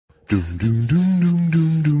Spiral,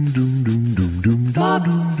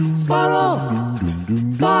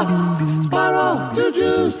 2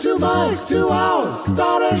 Jews, 2 mics, 2 hours,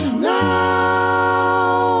 starting now.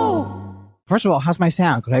 First of all, how's my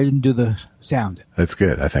sound? Because I didn't do the sound. It's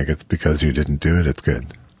good. I think it's because you didn't do it. It's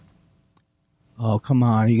good. Oh, come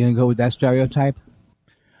on. Are you going to go with that stereotype?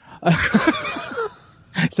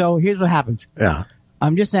 So here's what happens. Yeah.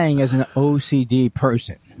 I'm just saying, as an OCD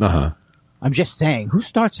person, I'm just saying, who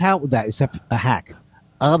starts out with that except a hack?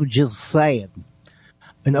 I'm just saying.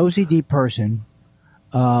 An OCD person,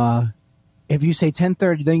 if you say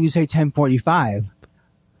 10:30, then you say 10:45,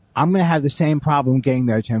 I'm going to have the same problem getting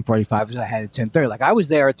there at 10:45 as I had at 10:30. Like, I was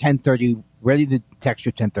there at 10:30, ready to text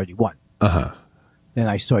you 10:31. Then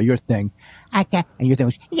I saw your thing. And your thing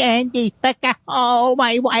was, Andy, oh,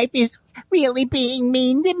 my wife is really being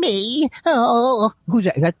mean to me. Oh, who's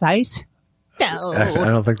that? Is that Dice? No. Actually, I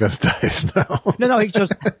don't think that's Dice, no. No, he goes,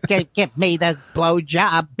 give me the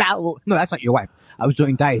blowjob. No, that's not your wife. I was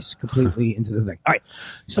doing Dice completely into the thing. All right.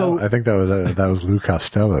 So I think that was Lou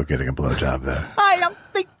Costello getting a blowjob there. I don't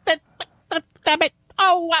think that, damn it.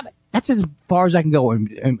 Oh, Wabbit. That's as far as I can go in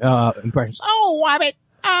impressions. Oh, Wabbit.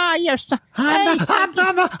 Yes. I'm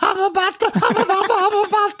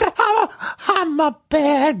a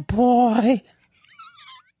bad boy.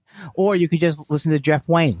 Or you could just listen to Jeff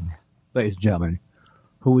Wayne, ladies and gentlemen,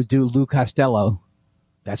 who would do Lou Costello.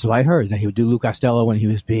 That's what I heard, that he would do Lou Costello when he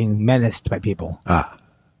was being menaced by people.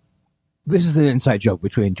 This is an inside joke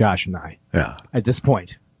between Josh and I. Yeah. At this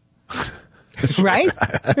point. Right?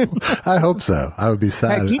 I hope so. I would be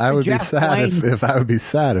sad. I would be sad if I would be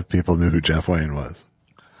sad if people knew who Jeff Wayne was.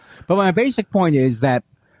 But my basic point is that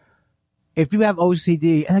if you have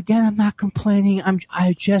OCD, and again, I'm not complaining. I'm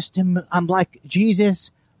like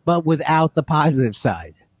Jesus, but without the positive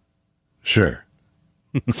side. Sure.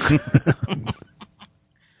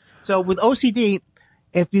 So with OCD,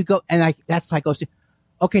 if you go, and that's like OCD.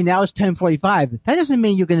 Okay, now it's 10:45. That doesn't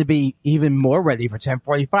mean you're going to be even more ready for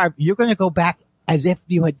 10:45. You're going to go back as if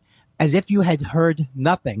you had heard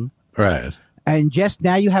nothing. Right. And just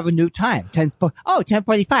now you have a new time.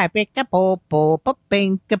 10:45.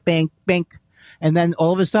 Bink, bink, bink. And then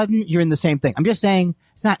all of a sudden you're in the same thing. I'm just saying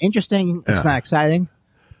it's not interesting. It's not exciting,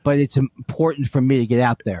 but it's important for me to get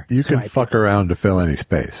out there. You can fuck around to fill any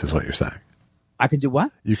space is what you're saying. I can do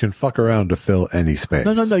what? You can fuck around to fill any space.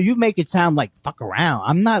 No. You make it sound like fuck around.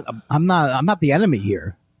 I'm not the enemy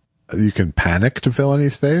here. You can panic to fill any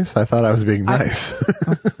space? I thought I was being nice.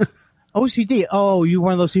 OCD. Oh, you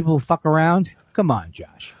one of those people who fuck around? Come on,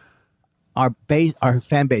 Josh. Our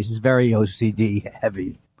fan base is very OCD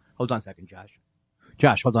heavy. Hold on a second, Josh.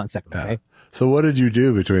 Josh, hold on a second, okay? So what did you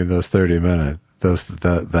do between those 30 minutes,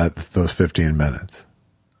 those 15 minutes?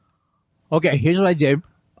 Okay, here's what I did.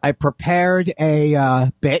 I prepared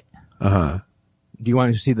a bit. Do you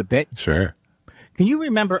want to see the bit? Sure. Can you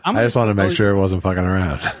remember? I just want to make sure it wasn't fucking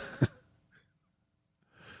around.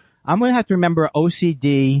 I'm going to have to remember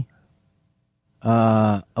OCD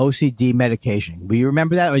medication. Will you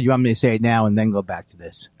remember that, or do you want me to say it now and then go back to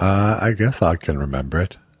this? I guess I can remember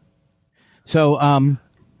it. So, I'm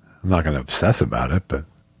not going to obsess about it, but.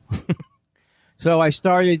 So I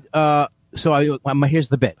started, here's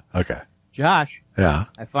the bit. Okay. Josh. Yeah.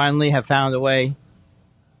 I finally have found a way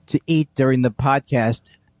to eat during the podcast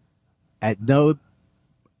at no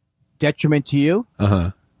detriment to you.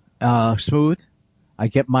 Smooth. I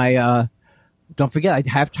get my, don't forget, I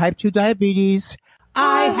have type 2 diabetes.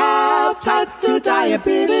 I have type 2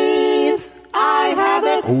 diabetes. I have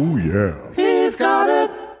it. Oh, yeah. He's got it.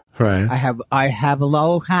 Right. I have a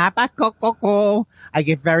low habakkuk. I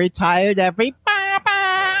get very tired every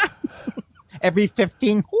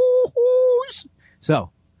 15 hoo-hoos.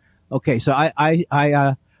 So, okay, so I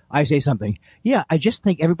say something. Yeah, I just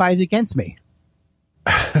think everybody's against me.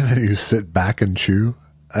 You sit back and chew?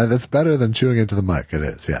 That's better than chewing into the mic. It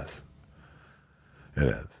is, yes. It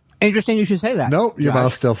is. Interesting you should say that. Nope, your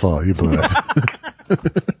mouth's still full. You blew it.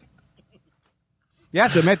 You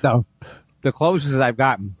have to admit, though, the closest I've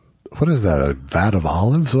gotten. What is that, a vat of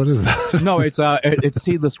olives? What is that? No, it's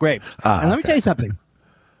seedless grapes. And let me tell you something.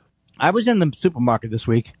 I was in the supermarket this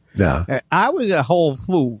week. Yeah. I was at Whole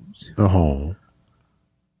Foods. Oh.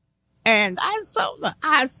 And I sold the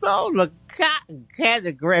cotton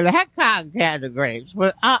candy grapes. I had cotton candy grapes.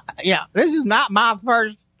 But, this is not my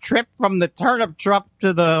first trip from the turnip truck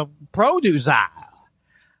to the produce aisle.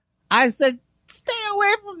 I said, stay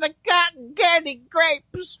away from the cotton candy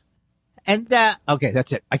grapes. And, okay,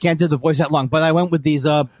 that's it. I can't do the voice that long, but I went with these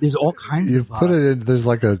all kinds You've put it in, there's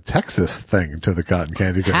like a Texas thing to the cotton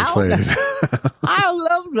candy grapes lady. I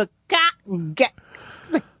love the cotton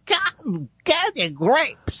candy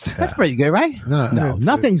grapes. Yeah. That's pretty good, right? No,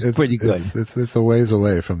 nothing's pretty good. It's a ways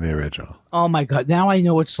away from the original. Oh my God! Now I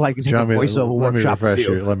know what it's like to take a voiceover workshop.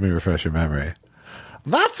 Let me refresh your memory.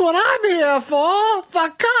 That's what I'm here for.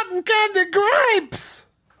 The cotton candy grapes.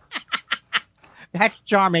 That's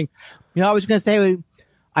charming. You know, I was going to say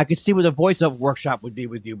I could see what a voiceover workshop would be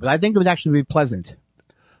with you, but I think it would actually be pleasant.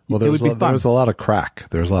 Well, there was a lot of crack.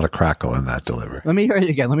 There was a lot of crackle in that delivery. Let me hear it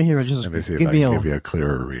again. Let me hear it. Let me see if I can give you a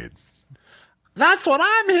clearer read. That's what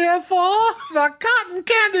I'm here for. The cotton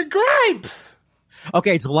candy grapes.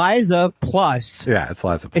 Okay, it's Liza plus. Yeah, it's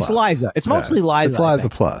Liza plus. It's Liza. It's mostly Liza. It's Liza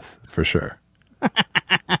plus, for sure.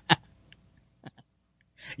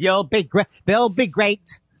 You'll be great. They'll be great.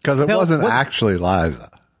 Because it wasn't actually Liza.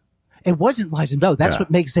 It wasn't Liza. No, that's what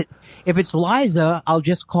makes it. If it's Liza, I'll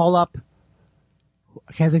just call up.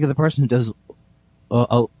 I can't think of the person who does.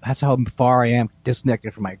 That's how far I am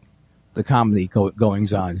disconnected from the comedy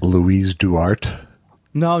goings on. Louise Duarte.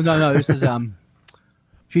 No. This is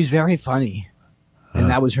she's very funny, and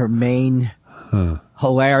that was her main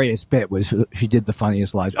hilarious bit. Was she did the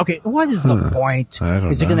funniest lives? Okay, what is the point? I don't know.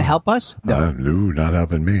 Is it going to help us? No, not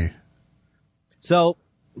helping me. So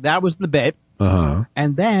that was the bit.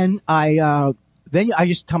 And then I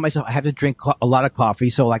just tell myself I have to drink a lot of coffee,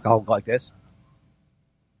 so I'll go like this.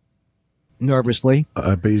 Nervously.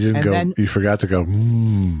 But you didn't go, you forgot to go,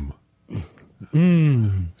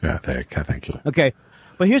 Yeah, thank you. Okay.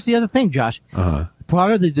 But here's the other thing, Josh.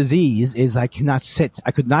 Part of the disease is I cannot sit. I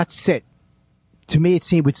could not sit. To me,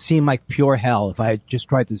 would seem like pure hell if I had just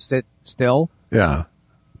tried to sit still. Yeah.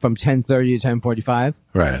 From 10:30 to 10:45.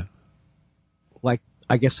 Right. Like,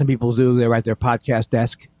 I guess some people do. They're at their podcast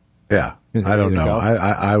desk. Yeah. I don't know.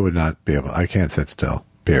 I would not be able. I can't sit still.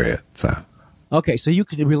 Period. So. Okay, so you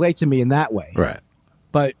could relate to me in that way, right?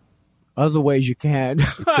 But other ways you can.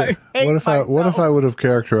 What if I would have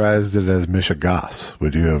characterized it as Misha Goss?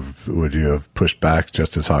 Would you have pushed back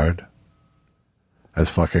just as hard as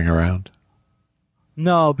fucking around?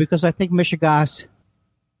 No, because I think Misha Goss.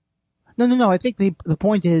 No. I think the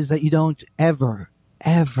point is that you don't ever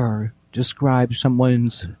describe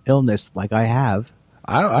someone's illness like I have.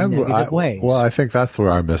 Well, I think that's where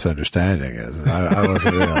our misunderstanding is. I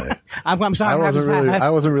wasn't really. I'm sorry. I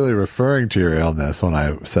wasn't really referring to your illness when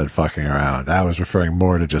I said fucking around. I was referring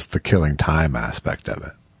more to just the killing time aspect of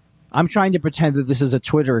it. I'm trying to pretend that this is a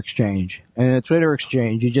Twitter exchange, and in a Twitter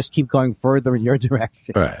exchange, you just keep going further in your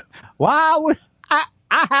direction. Right. Wow, I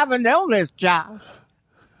have an illness, Josh.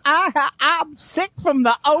 I'm sick from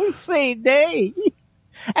the OCD.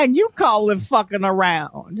 And you call it fucking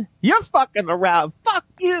around. You're fucking around. Fuck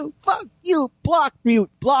you. Block,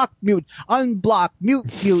 mute, unblock, mute,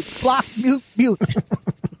 block, mute.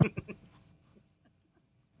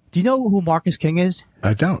 Do you know who Marcus King is?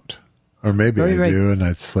 I don't. Or maybe I do, and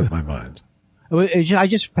it slipped my mind. I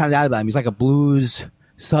just found out about him. He's like a blues,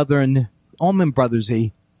 southern, Allman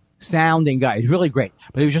Brothers-y sounding guy. He's really great.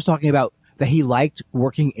 But he was just talking about that he liked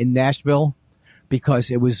working in Nashville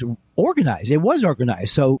because it was organized. It was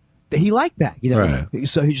organized. So he liked that, Right.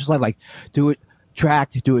 So he just like do it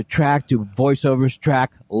track, do voiceovers,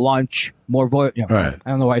 track, lunch, more voice. Right. I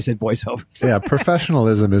don't know why I said voiceover. Yeah,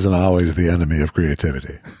 professionalism isn't always the enemy of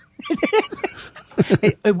creativity.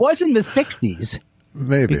 It was in the 60s.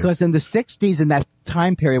 Maybe. Because in the 60s, in that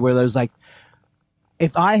time period where there was like,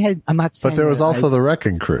 I'm not saying. But there was also the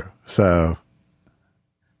Wrecking Crew, so.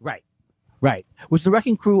 Right. Was the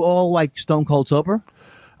Wrecking Crew all like stone cold sober?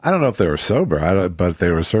 I don't know if they were sober, but they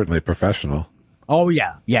were certainly professional. Oh,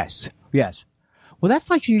 yeah. Yes. Well, that's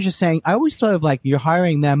like you're just saying. I always thought of like you're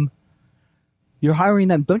hiring them.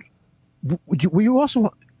 Don't were you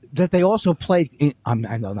also that they also played? I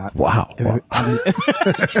know not. Wow.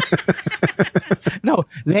 No,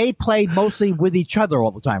 they played mostly with each other all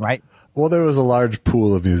the time, right? Well, there was a large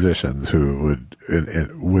pool of musicians who would,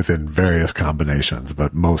 within various combinations,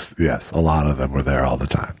 but a lot of them were there all the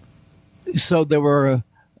time. So there were,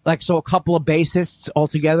 a couple of bassists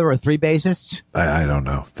altogether, or three bassists? I don't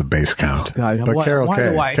know the bass count. Oh, God. But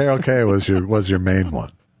Carol Kay was your main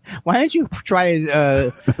one. Why don't you try?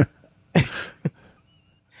 Why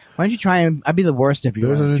don't you try and? I'd be the worst if you.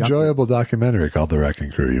 There's an enjoyable documentary called The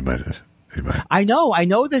Wrecking Crew. You might. I know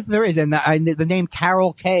that there is, and the name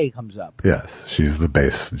Carol Kay comes up. Yes, she's the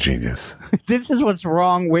bass genius. This is what's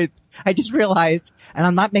wrong with. I just realized, and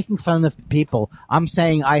I'm not making fun of people. I'm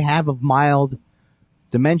saying I have a mild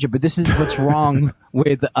dementia, but this is what's wrong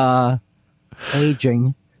with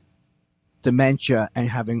aging, dementia, and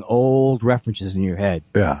having old references in your head.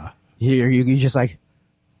 Yeah, you're just like,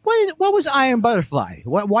 what was Iron Butterfly?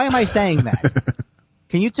 Why am I saying that?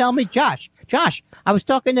 Can you tell me, Josh? I was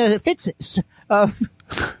talking to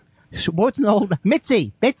What's an old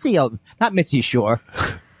Mitzi? Oh, not Mitzi Shore.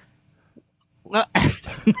 Well, I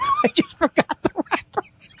just forgot the rapper.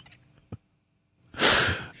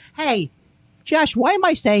 Hey, Josh, why am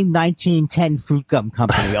I saying 1910 Fruit Gum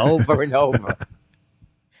Company over and over?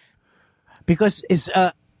 Because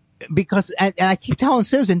and I keep telling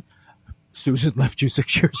Susan left you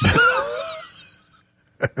 6 years ago.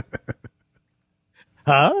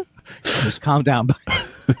 Huh? Just calm down.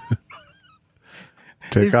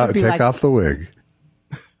 Take off the wig.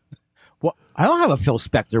 Well, I don't have a Phil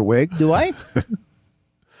Spector wig, do I?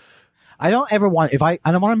 I don't ever want, I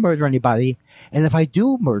don't want to murder anybody. And if I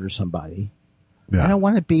do murder somebody, I don't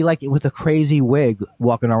want to be like with a crazy wig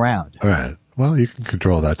walking around. All right. Well, you can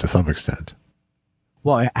control that to some extent.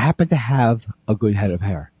 Well, I happen to have a good head of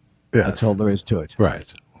hair. Yes. That's all there is to it. Right.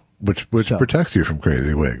 Which protects you from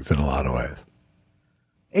crazy wigs in a lot of ways.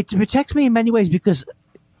 It protects me in many ways because,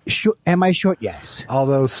 am I short? Yes.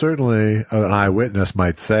 Although certainly an eyewitness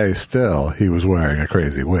might say still he was wearing a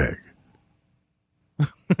crazy wig.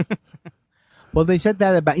 Well, they said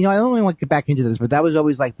that about, I don't really want to get back into this, but that was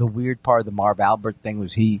always like the weird part of the Marv Albert thing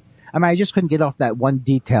was I just couldn't get off that one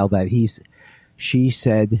detail that she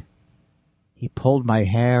said he pulled my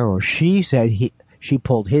hair, or she said she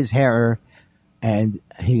pulled his hair, and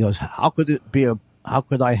he goes, how could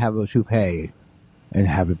I have a toupee and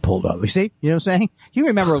have it pulled up? You see? You know what I'm saying? You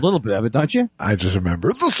remember a little bit of it, don't you? I just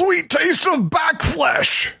remember the sweet taste of back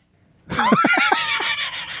flesh.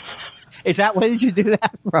 Is that, where did you do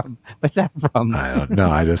that from? What's that from? I don't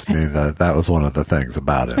know. I just mean that was one of the things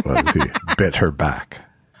about it, was he bit her back.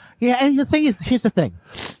 Yeah, and the thing is, here's the thing.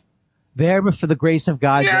 There, but for the grace of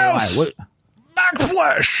God. Yes! Back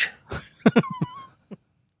flesh!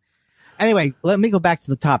 Anyway, let me go back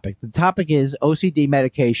to the topic. The topic is OCD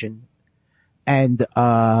medication. And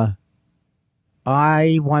I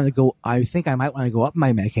think I might want to go up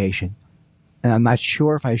my medication. And I'm not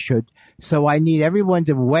sure if I should. So I need everyone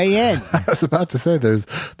to weigh in. I was about to say there's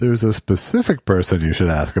a specific person you should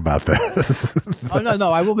ask about this. Oh,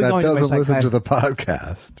 no, I will be going to my psychiatrist. That doesn't listen to the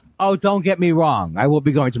podcast. Oh, don't get me wrong. I will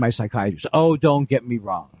be going to my psychiatrist. Oh, don't get me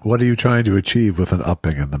wrong. What are you trying to achieve with an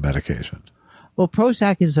upping in the medication? Well,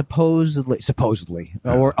 Prozac is supposedly,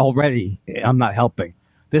 or already, I'm not helping.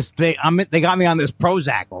 They got me on this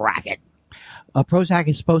Prozac racket. Prozac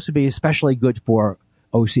is supposed to be especially good for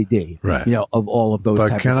OCD, right? Of all of those.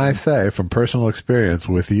 But can I say, from personal experience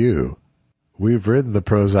with you, we've ridden the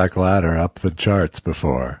Prozac ladder up the charts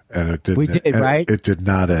before, and it didn't. We did, right? It did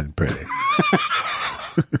not end pretty.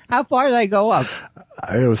 How far did I go up?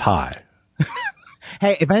 It was high.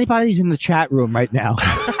 Hey, if anybody's in the chat room right now,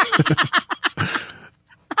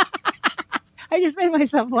 I just made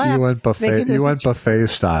myself laugh. You went buffet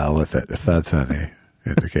style with it, if that's any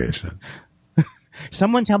indication.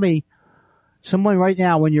 Someone right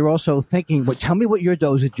now, when you're also thinking, tell me what your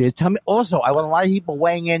dosage is. Tell me also, I want a lot of people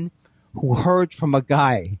weighing in who heard from a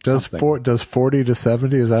guy. Does 40 to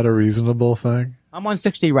 70, is that a reasonable thing? I'm on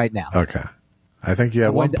 60 right now. Okay. I think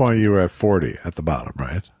at one point you were at 40 at the bottom,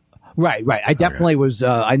 right? Right. I definitely was,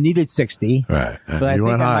 I needed 60. Right. And you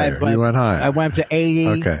went higher. You went higher. I went up to 80.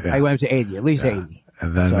 Okay. Yeah. I went up to 80, at least 80.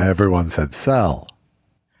 And then everyone said sell.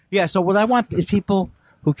 Yeah, so what I want is people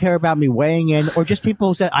who care about me weighing in, or just people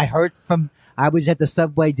who said, I was at the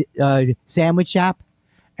Subway sandwich shop,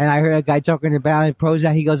 and I heard a guy talking about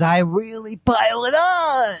Prozac. He goes, I really pile it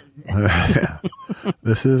on. Yeah.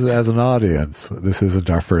 This is, as an audience, this isn't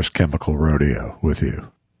our first chemical rodeo with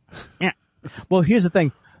you. Yeah. Well, here's the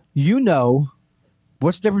thing.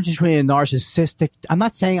 What's the difference between a narcissistic... I'm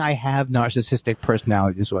not saying I have narcissistic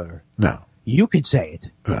personality disorder. No. You could say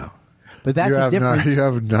it. No. But that's the difference. You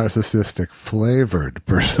have narcissistic flavored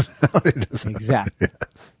personality disorder. Exactly.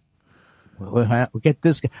 Yes. We'll get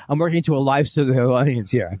this. I'm working to a live studio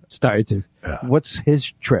audience here. Started to. Yeah. What's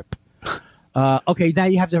his trip? Okay, now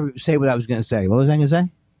you have to say what I was going to say. What was I going to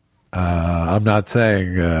say? I'm not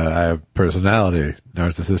saying I have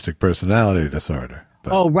narcissistic personality disorder.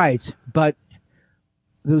 But. Oh, right. But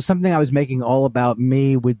there was something I was making all about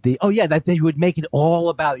me with that they would make it all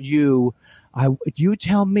about you. You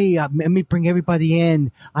tell me, let me bring everybody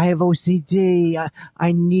in. I have OCD.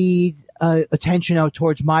 I need attention out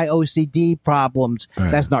towards my OCD problems.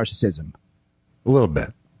 Right. That's narcissism. A little bit.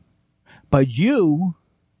 But you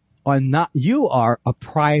are a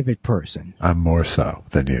private person. I'm more so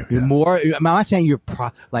than you. You're more, I'm not saying you're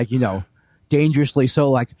dangerously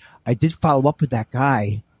so. Like, I did follow up with that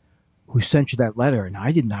guy who sent you that letter, and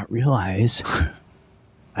I did not realize.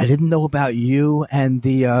 I didn't know about you and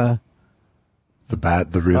the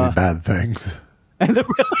really bad things. And the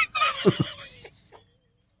really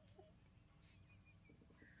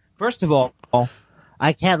First of all,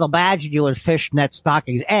 I can't imagine you in fishnet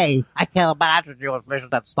stockings. A, I can't imagine you in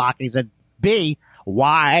fishnet stockings. And B,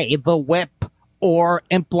 why the whip or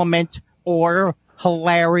implement or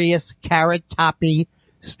hilarious carrot toppy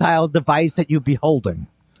style device that you'd be holding?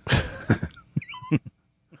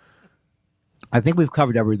 I think we've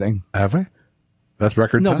covered everything. Have we? That's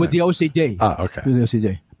record time. No, with the OCD. Oh, okay. With the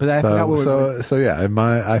OCD. But I forgot what so yeah,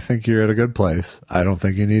 I think you're at a good place. I don't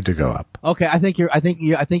think you need to go up. Okay, I think you're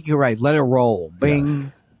right. Let it roll. Bing.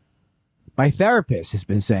 Yes. My therapist has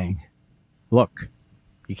been saying, look,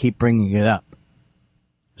 you keep bringing it up.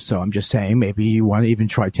 So I'm just saying maybe you want to even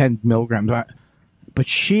try 10 milligrams. But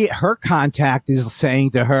her contact is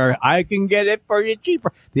saying to her, I can get it for you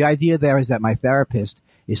cheaper. The idea there is that my therapist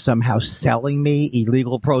is somehow selling me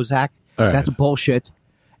illegal Prozac. Right. That's bullshit.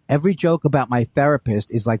 Every joke about my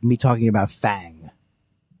therapist is like me talking about Fang.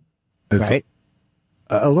 Right?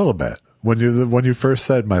 A little bit. When you first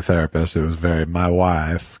said my therapist, it was very my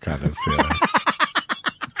wife kind of feeling.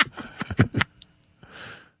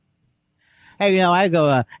 Hey, I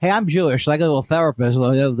go, hey, I'm Jewish. So I go to a therapist.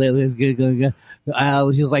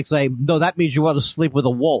 She's like saying, no, that means you want to sleep with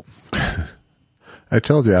a wolf. I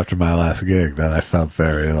told you after my last gig that I felt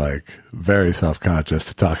very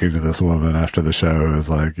self-conscious talking to this woman after the show. It was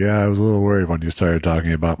like, yeah, I was a little worried when you started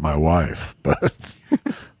talking about my wife, but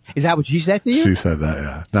is that what she said to you? She said that,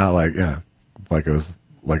 yeah. Not like, yeah, like it was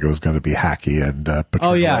going to be hacky and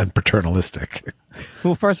and paternalistic.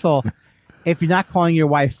 Well, first of all, if you're not calling your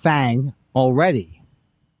wife Fang already,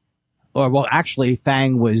 actually,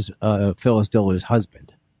 Fang was Phyllis Diller's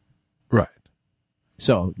husband. Right.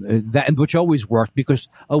 So that, which always worked because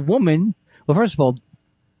a woman, well, first of all,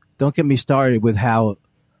 don't get me started with how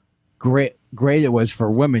great it was for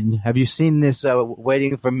women. Have you seen this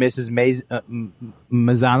Waiting for Mrs.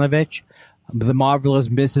 Mazanovich? The Marvelous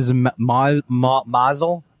Mrs.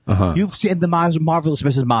 Mazel? Uh-huh. You've seen the Marvelous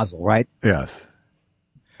Mrs. Mazel, right? Yes.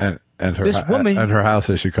 And her woman, and her house,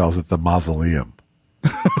 as she calls it, the mausoleum.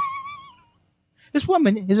 This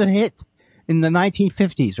woman is a hit in the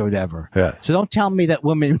 1950s or whatever. Yeah. So don't tell me that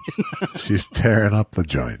women... She's tearing up the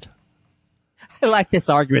joint. I like this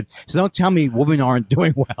argument. So don't tell me women aren't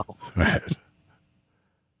doing well. Right.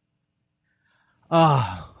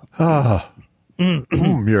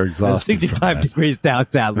 You're exhausted. 65 degrees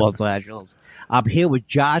downtown Los Angeles. I'm here with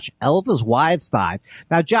Josh Elvis Weinstein.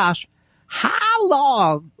 Now, Josh, how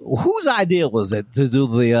long? Whose idea was it to do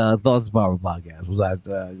the Thoughts Barber podcast?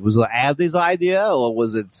 Was it Andy's idea, or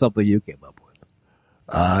was it something you came up with?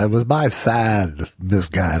 It was my sad,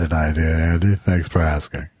 misguided idea, Andy. Thanks for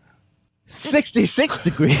asking. 66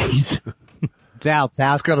 degrees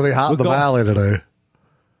downtown. It's going to be hot in the valley today.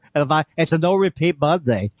 It's a no repeat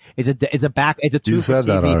Monday. It's a 2. You said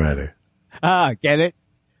that already. Get it?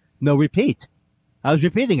 No repeat. I was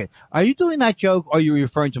repeating it. Are you doing that joke, or are you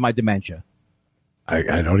referring to my dementia?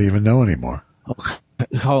 I don't even know anymore.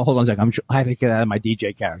 Hold on a second. I have to get out of my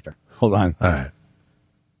DJ character. Hold on. All right.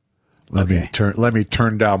 Let me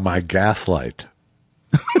turn down my gaslight.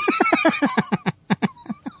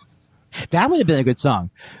 That would have been a good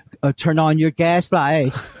song. Turn on your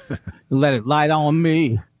gaslight. Let it light on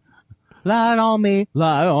me. Light on me.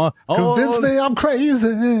 Light on. Convince me I'm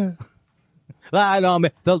crazy. Light on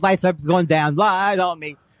me. The lights are going down. Light on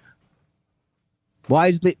me. Why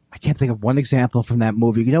is I can't think of one example from that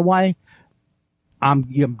movie. You know why? I'm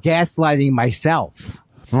gaslighting myself.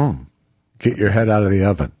 Get your head out of the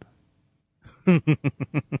oven.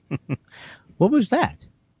 What was that?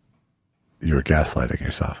 You were gaslighting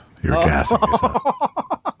yourself. You were gassing yourself.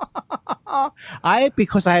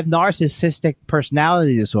 Because I have narcissistic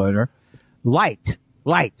personality disorder. Light.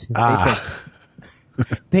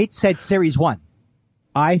 They said series 1.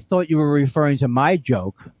 I thought you were referring to my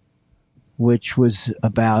joke, which was to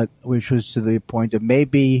the point of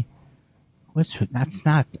maybe, what's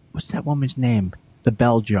that woman's name? The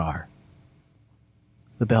bell jar.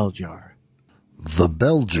 The bell jar. The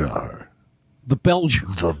bell jar. The bell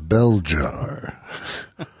jar. The bell jar.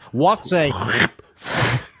 What's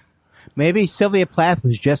maybe Sylvia Plath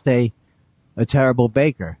was just a terrible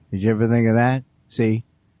baker. Did you ever think of that? See?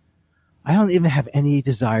 I don't even have any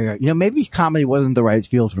desire. Maybe comedy wasn't the right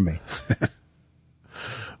field for me.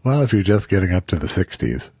 Well, if you're just getting up to the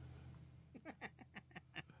 60s.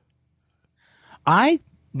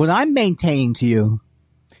 What I'm maintaining to you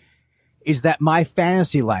is that my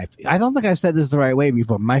fantasy life, I don't think I said this the right way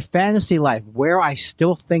before, my fantasy life, where I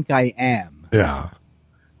still think I am. Yeah.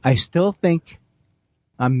 I still think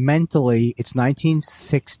I'm mentally, it's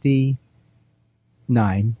 1969.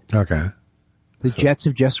 Okay. The Jets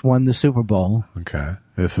have just won the Super Bowl. Okay.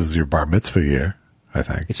 This is your bar mitzvah year, I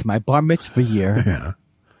think. It's my bar mitzvah year. Yeah.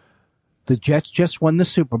 The Jets just won the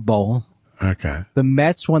Super Bowl. Okay. The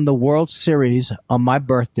Mets won the World Series on my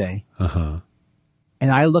birthday. Uh-huh.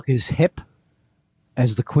 And I look as hip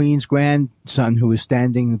as the Queen's grandson who was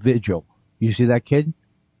standing vigil. You see that kid?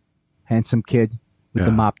 Handsome kid with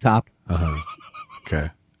the mop top. Uh-huh. Okay.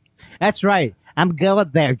 That's right. I'm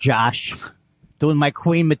good there, Josh. Doing my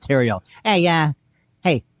Queen material. Hey,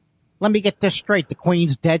 let me get this straight. The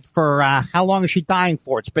Queen's dead for, how long is she dying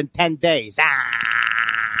for? It's been 10 days.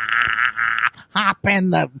 Hop in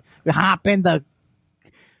the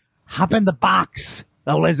box,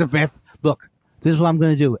 Elizabeth. Look, this is what I'm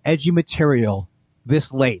going to do. Edgy material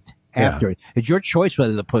this late after it. It's your choice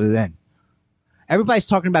whether to put it in. Everybody's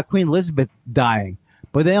talking about Queen Elizabeth dying,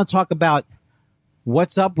 but they don't talk about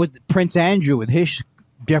what's up with Prince Andrew with his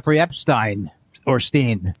Jeffrey Epstein or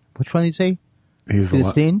Steen. Which one is he? He's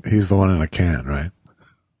the one in a can, right?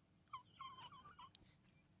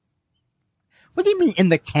 What do you mean in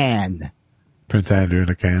the can? Prince Andrew in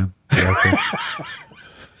a can. Okay.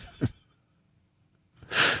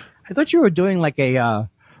 I thought you were doing like a,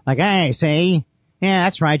 hey, see? Yeah,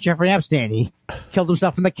 that's right, Jeffrey Epstein. He killed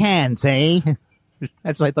himself in the can, see?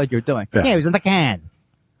 That's what I thought you were doing. Yeah, he was in the can.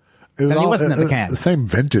 He wasn't in the can. The same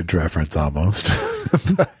vintage reference almost.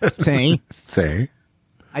 See? See?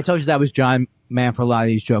 I told you that was John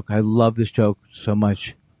Manfrotti's joke. I love this joke so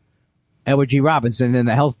much. Edward G. Robinson in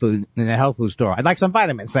the health food store. I'd like some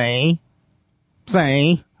vitamins. See? So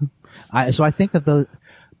I think of the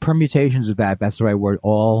permutations of that. That's the right word.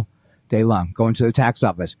 All day long. Going to the tax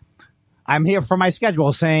office. I'm here for my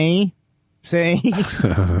schedule. See?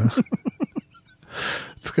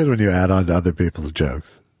 It's good when you add on to other people's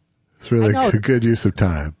jokes. It's really a good use of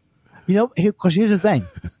time. You know, because here's the thing.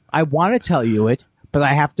 I want to tell you it, but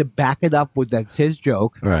I have to back it up with that's his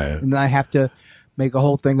joke. Right. And then I have to make a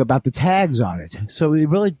whole thing about the tags on it. So it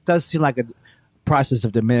really does seem like a process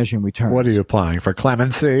of diminishing returns. What are you applying for,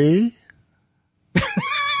 clemency?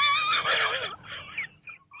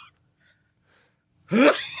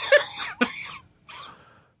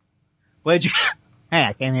 What'd you... Hey,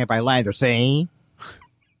 I came here by lander, see?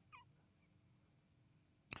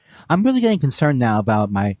 I'm really getting concerned now about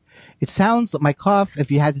it sounds like my cough, if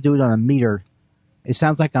you had to do it on a meter, it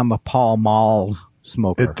sounds like I'm a Pall Mall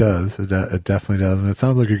smoker. It does. It definitely does. And it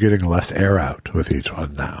sounds like you're getting less air out with each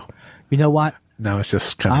one now. You know what? Now it's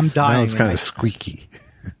just kind of, now it's kind of squeaky.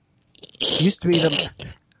 It used to be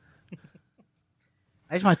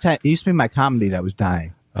I just want to tell you, it used to be my comedy that was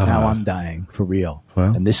dying. Now I'm dying for real.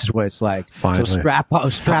 Well, and this is what it's like. Finally, so strap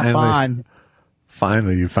on.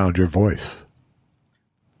 Finally, you found your voice.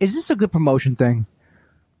 Is this a good promotion thing?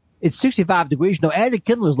 It's 65 degrees. You know, Andy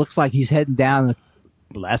Kindler looks like he's heading down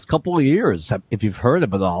the last couple of years, if you've heard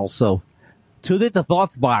of it all. So, to the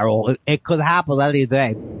thought spiral, it could happen any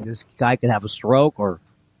day. This guy could have a stroke or...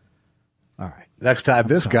 All right. Next time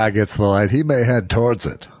this guy gets the light, he may head towards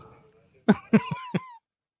it.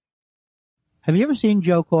 Have you ever seen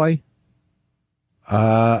Joe Coy?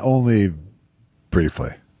 Only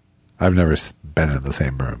briefly. I've never been in the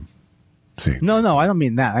same room. No, I don't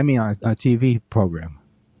mean that. I mean on a TV program.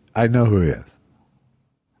 I know who he is.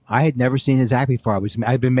 I had never seen his act before.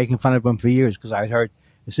 I've been making fun of him for years because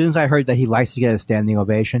as soon as I heard that he likes to get a standing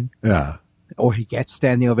ovation, or he gets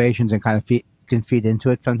standing ovations and kind of can feed into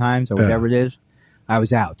it sometimes, or whatever it is, I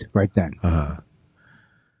was out right then.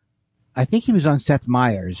 I think he was on Seth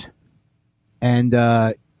Meyers,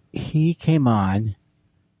 and he came on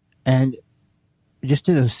and just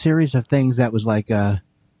did a series of things that was like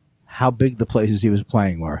how big the places he was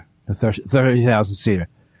playing were. The 30,000 seater.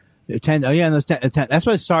 10, that's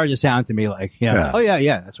what it started to sound to me like. Yeah. Oh,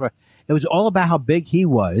 yeah. That's right. It was all about how big he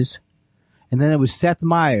was. And then it was Seth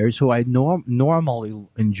Meyers, who I normally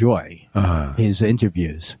enjoy his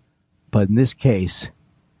interviews. But in this case,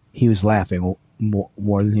 he was laughing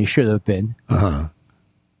more than he should have been.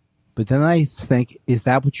 But then I think, is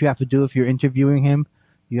that what you have to do if you're interviewing him?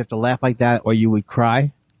 You have to laugh like that or you would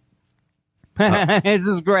cry? This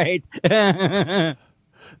is great.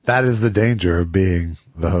 That is the danger of being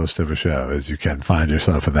the host of a show, is you can find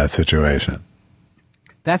yourself in that situation.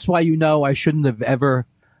 That's why I shouldn't have ever...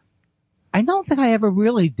 I don't think I ever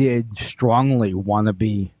really did strongly want to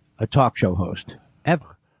be a talk show host.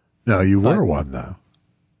 Ever. No, you were one, though.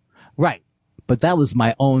 Right. But that was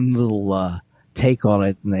my own little take on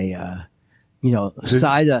it. And they,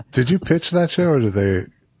 Did you pitch that show, or did they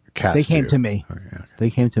cast you? They came to me. Okay. They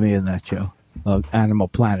came to me in that show, Animal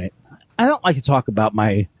Planet. I don't like to talk about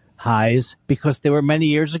my highs because they were many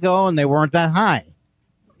years ago and they weren't that high.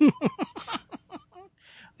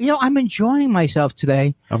 I'm enjoying myself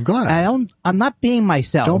today. I'm glad. I'm not being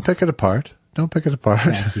myself. Don't pick it apart.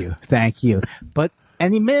 Thank you. But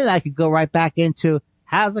any minute I could go right back into,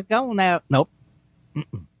 how's it going now? Nope.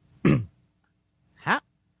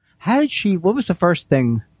 How did she, what was the first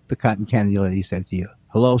thing the cotton candy lady said to you?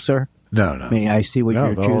 Hello, sir? No. May I see what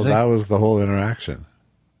you're choosing? That was the whole interaction.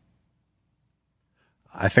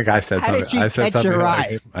 I think I said something. I said something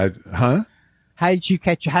like, huh? How did you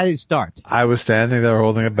catch? How did it start? I was standing there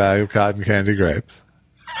holding a bag of cotton candy grapes,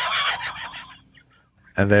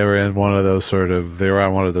 and they were in one of those they were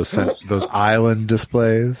on one of those island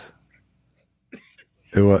displays.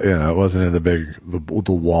 It was, it wasn't in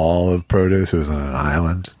the wall of produce. It was on an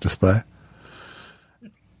island display,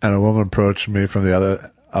 and a woman approached me from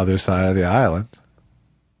the other side of the island,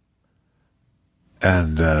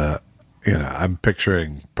 and. I'm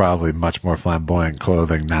picturing probably much more flamboyant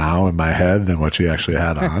clothing now in my head than what she actually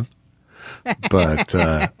had on. But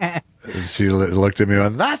she looked at me and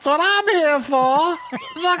went, "That's what I'm here for.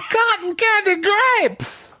 The cotton candy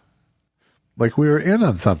grapes." Like we were in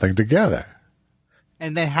on something together.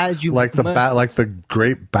 And then how did you... Like the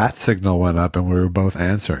great bat signal went up and we were both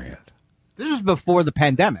answering it. This was before the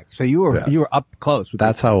pandemic, so you were up close.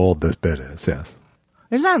 That's how old this bit is, yes.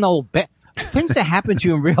 It's not an old bit. Things that happen to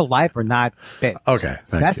you in real life are not bits. Okay,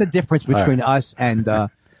 that's the difference between us and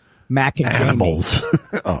Mac and animals.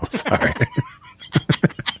 Oh, sorry.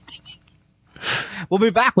 We'll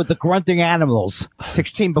be back with the grunting animals.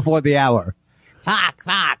 16 before the hour. Fuck.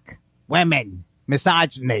 Women.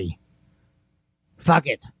 Misogyny. Fuck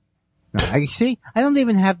it. No, I don't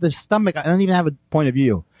even have the stomach. I don't even have a point of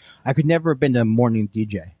view. I could never have been a morning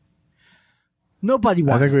DJ. Nobody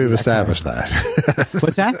wants. I think we've established that.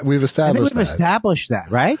 What's that? We've established that. Established that,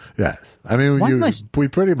 right? Yes. I mean, we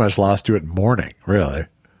pretty much lost you at morning, really.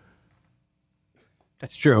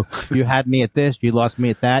 That's true. You had me at this, you lost me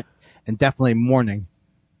at that, and definitely morning.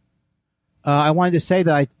 I wanted to say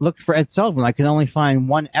that I looked for Ed Sullivan. I can only find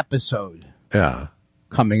one episode. Yeah.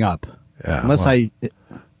 Coming up. Yeah. Unless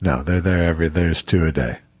No, they're there there's 2 a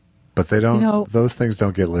day. But they don't, those things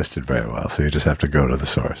don't get listed very well, so you just have to go to the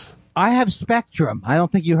source. I have Spectrum. I don't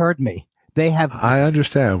think you heard me. They have. I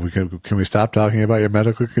understand. Can we stop talking about your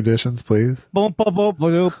medical conditions, please? Boom, boom, boom,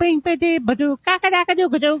 boom, bing, bing, ba-doo,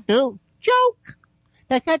 cock-a-dock-a-dook-a-dook, joke.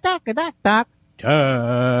 Dock-a-dock-a-dock-dock.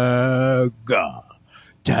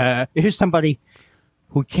 Here's somebody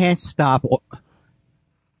who can't stop.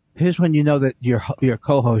 Here's when you know that your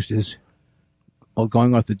co-host is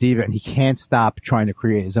going off the diva and he can't stop trying to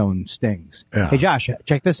create his own stings. Yeah. Hey, Josh,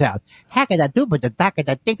 check this out.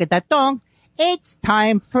 Hack-a-da-doo-ba-da-dock-a-da-dink-a-da-dong. It's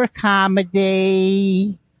time for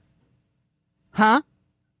comedy. Huh?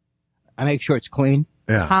 I make sure it's clean.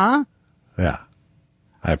 Yeah. Huh? Yeah.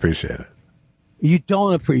 I appreciate it. You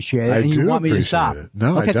don't appreciate it, and you want me to stop. It.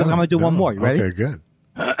 No, okay, I don't. I'm going to do one more. You ready? Okay, good.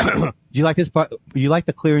 Do you like this part? You like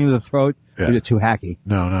the clearing of the throat? Yeah. Or is it too hacky?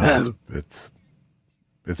 No.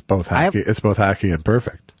 It's both hacky. It's both hacky and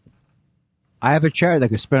perfect. I have a chair that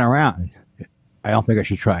can spin around. I don't think I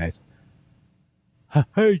should try it.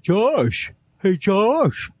 Hey, Josh. I'm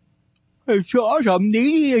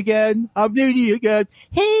needy again.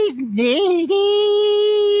 He's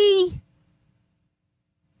needy.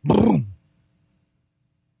 Boom.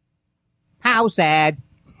 How sad.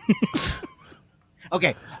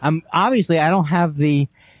 Okay. Obviously I don't have the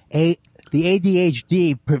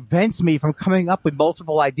ADHD prevents me from coming up with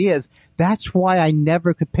multiple ideas. That's why I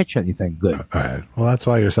never could pitch anything good. All right. Well, that's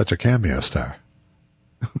why you're such a cameo star.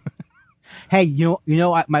 Hey, you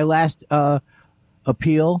know my last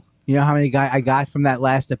appeal. You know how many I got from that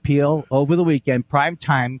last appeal over the weekend, prime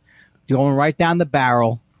time, going right down the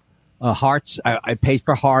barrel. Hearts. I paid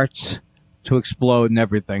for hearts to explode and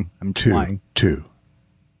everything. I'm flying. Two.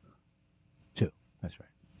 That's right.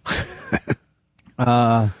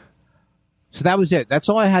 So that was it. That's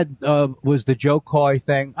all I had. Was the Joe Coy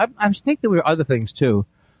thing. I think there were other things too,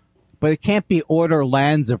 but it can't be order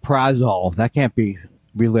Lanzaprazole. That can't be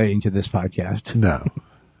relating to this podcast. No.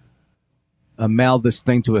 Mail this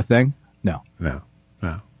thing to a thing? No.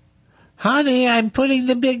 Honey, I'm putting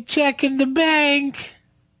the big check in the bank.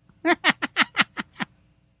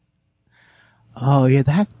 Oh yeah,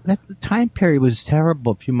 that time period was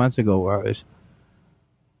terrible a few months ago where I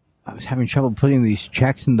was having trouble putting these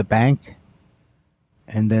checks in the bank,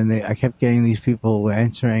 and then I kept getting these people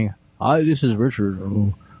answering, "Hi, this is Richard.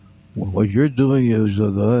 What you're doing is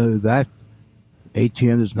that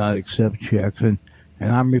ATM does not accept checks," and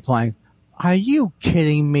I'm replying, "Are you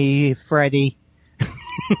kidding me, Freddie?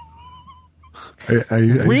 Are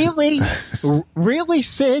you really, really,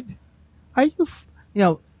 Sid? Are you,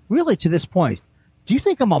 really to this point? Do you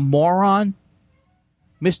think I'm a moron,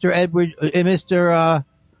 Mr. Edward, Mr.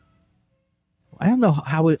 I don't know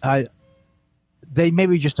how they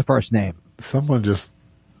maybe just a first name. Someone just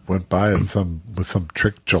went by with some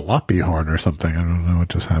trick jalopy horn or something. I don't know what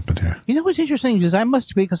just happened here. You know what's interesting is I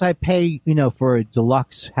must be, because I pay, for a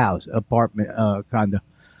deluxe house, apartment, condo.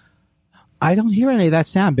 I don't hear any of that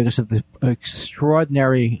sound because of the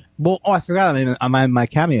extraordinary. Well, I forgot. I'm in my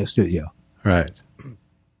cameo studio. Right.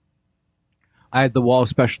 I had the wall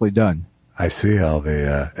specially done. I see all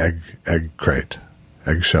the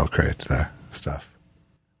eggshell crate there stuff.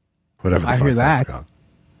 Whatever the fuck that's called.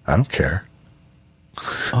 I don't care.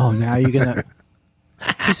 Oh, now you're gonna.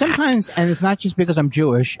 See, sometimes, and it's not just because I'm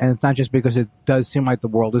Jewish, and it's not just because it does seem like the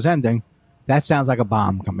world is ending. That sounds like a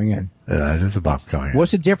bomb coming in. Yeah, it is a bomb coming in.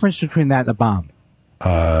 What's the difference between that and a bomb?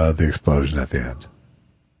 The explosion at the end.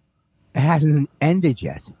 It hasn't ended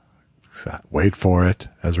yet. Wait for it,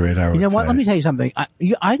 as Radar would say. You know what? Let me tell you something.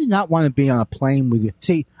 I did not want to be on a plane with you.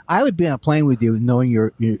 See, I would be on a plane with you knowing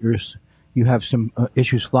you have some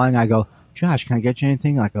issues flying. I go, Josh, can I get you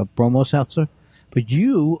anything like a bromo seltzer? But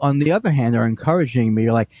you, on the other hand, are encouraging me.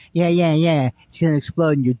 You're like, yeah, it's going to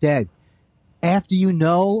explode and you're dead. After you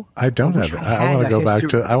know, I don't have it. I want to go back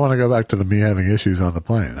to. I want to go back to the me having issues on the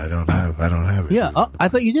plane. I don't have issues. Yeah, I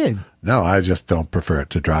thought you did. No, I just don't prefer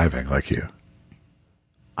it to driving like you.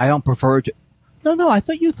 I don't prefer it to. No. I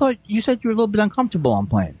thought you said you were a little bit uncomfortable on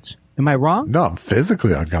planes. Am I wrong? No, I'm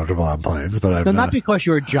physically uncomfortable on planes, but I'm not because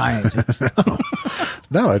you're a giant.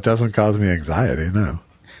 No, it doesn't cause me anxiety. No.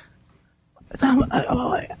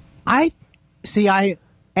 I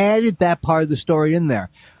added that part of the story in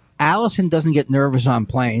there. Allison doesn't get nervous on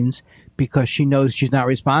planes because she knows she's not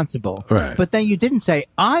responsible. Right. But then you didn't say,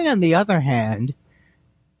 I, on the other hand,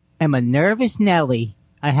 am a nervous Nelly.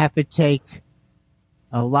 I have to take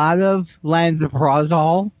a lot of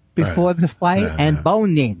lansoprazole before the flight and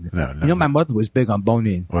Bonine. No. My mother was big on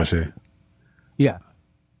Bonine. Was she? Yeah.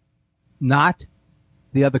 Not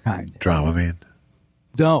the other kind. Dramamine?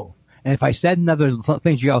 No. And if I said another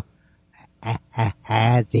thing, you go,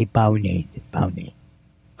 the Bonine.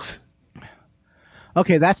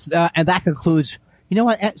 Okay, that's and that concludes. You know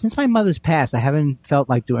what? Since my mother's passed, I haven't felt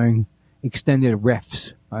like doing extended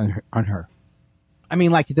riffs on her. I mean,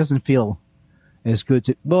 like, it doesn't feel as good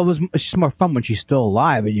to. Well, it's just more fun when she's still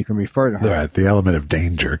alive and you can refer to her. Right, the element of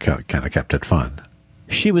danger kind of kept it fun.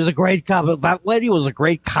 She was a great that lady was a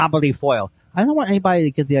great comedy foil. I don't want anybody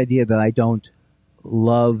to get the idea that I don't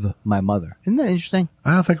love my mother. Isn't that interesting?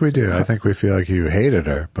 I don't think we do. I think we feel like you hated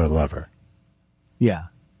her, but love her. Yeah.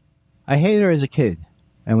 I hated her as a kid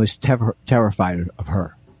and was terrified of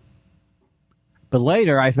her. But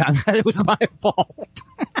later I found out it was my fault.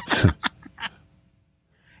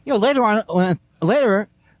 Later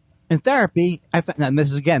in therapy, I found, and this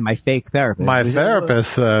is again my fake therapist. My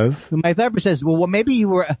therapist says, well, maybe you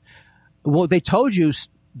were, they told you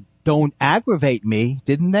don't aggravate me,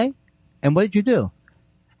 didn't they? And what did you do?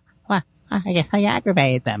 Well, I guess I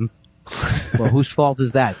aggravated them. Well, whose fault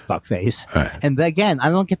is that, fuckface? Right. And again, I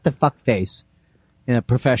don't get the fuckface in a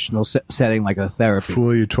professional setting like a therapy.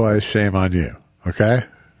 Fool you twice, shame on you. Okay?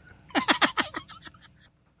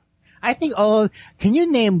 I think, can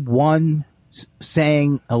you name one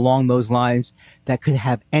saying along those lines that could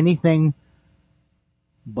have anything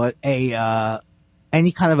but any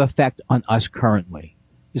kind of effect on us currently?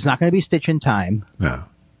 It's not going to be Stitch in Time. No.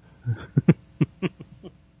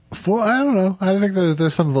 Well, I don't know. I think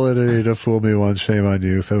there's some validity to fool me once, shame on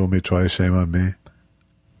you. Fool me twice, shame on me.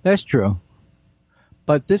 That's true.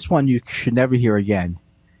 But this one you should never hear again.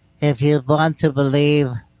 If you want to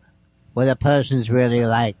believe what a person's really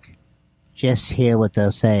like, just hear what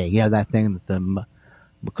they'll say. You know, that thing that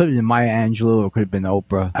could have been Maya Angelou or could have been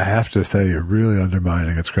Oprah. I have to say, you're really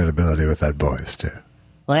undermining its credibility with that voice, too.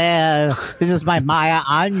 Well, this is my Maya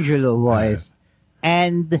Angelou voice.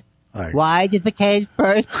 And why did the cage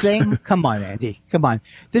burst thing? Come on, Andy. Come on.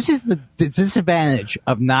 This is the disadvantage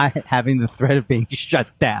of not having the threat of being shut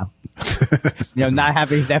down. Not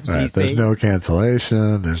having the FCC. Right, there's no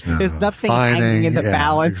cancellation. There's nothing fining. hanging in the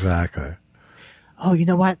balance. Exactly. Oh, you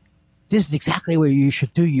know what? This is exactly where you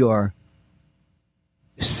should do your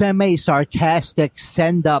semi-sarcastic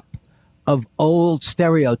send-up of old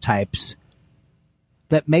stereotypes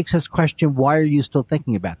that makes us question why are you still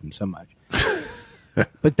thinking about them so much.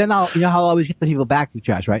 But then how I'll always get the people back to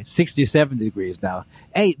Josh, right? 60 or 70 degrees now.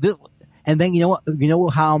 Hey, and then you know what? You know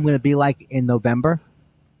how I'm going to be like in November?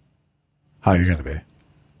 How are you going to be?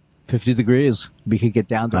 50 degrees. We could get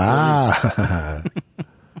down to 40.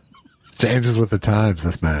 Changes with the times,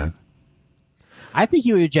 this man. I think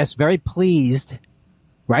you were just very pleased.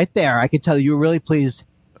 Right there, I could tell you were really pleased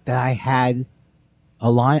that I had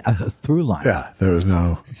a through line. Yeah, there was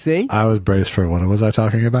no. See? I was braced for what was I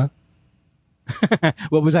talking about?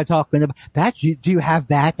 What was I talking about? Do you have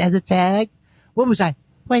that as a tag? What was I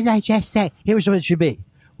What did I just say? Here's what it should be.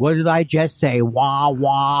 What did I just say? Wah,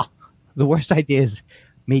 wah. The worst idea is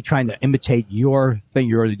me trying to imitate your thing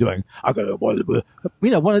you're already doing. I got one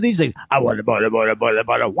of these things. I want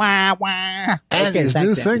to wah, wah. And his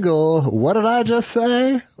new single, What Did I Just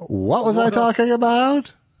Say? What was I talking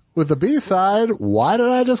about? With the B-side, Why Did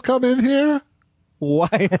I Just Come In Here?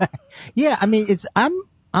 Why? Yeah, I mean,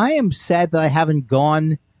 I am sad that I haven't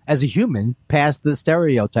gone as a human past the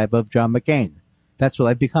stereotype of John McCain. That's what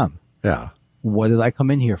I've become. Yeah. What did I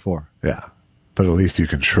come in here for? Yeah. But at least you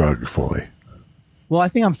can shrug fully. Well, I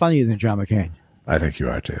think I'm funnier than John McCain. I think you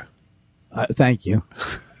are too. Thank you.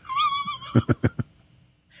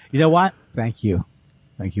 You know what? Thank you.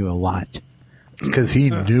 Thank you a lot. Because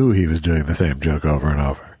he knew he was doing the same joke over and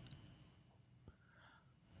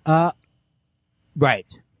over. Right.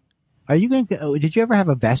 Are you going to? Did you ever have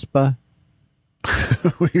a Vespa?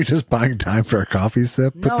 Were you just buying time for a coffee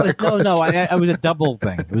sip? No. It was a double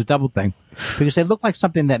thing. It was a double thing because it looked like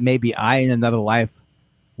something that maybe I, in another life,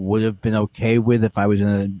 would have been okay with if I was in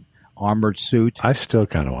an armored suit. I still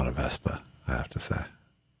kind of want a Vespa, I have to say.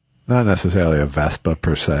 Not necessarily a Vespa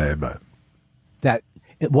per se, but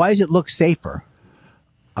why does it look safer?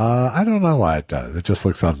 I don't know why it does. It just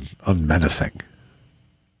looks unmenacing.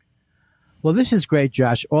 Well, this is great,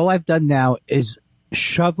 Josh. All I've done now is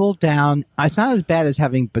shovel down. It's not as bad as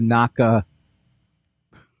having Banaka.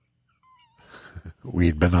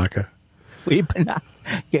 Weed Banaka? Weed Banaka.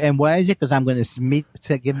 And why is it? Because I'm going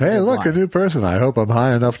to give me. Hey, look, a new person. I hope I'm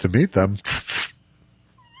high enough to meet them.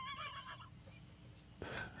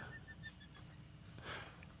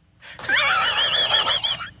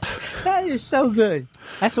 That is so good.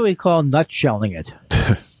 That's what we call nutshelling it.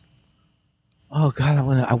 Oh God,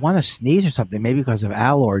 I want to sneeze or something. Maybe because of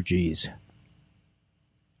allergies.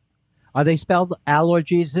 Are they spelled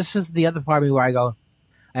allergies? This is the other part of me where I go,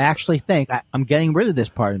 I actually think I'm getting rid of this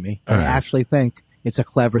part of me. I actually think it's a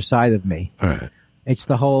clever side of me. All right. It's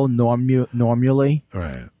the whole normally.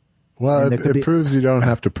 Right. Well, it proves you don't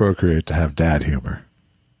have to procreate to have dad humor.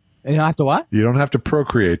 You don't have to what? You don't have to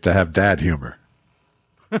procreate to have dad humor.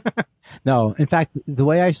 No. In fact, the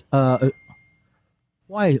way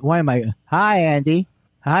why am I? Hi, Andy.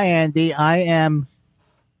 I am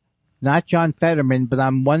not John Fetterman, but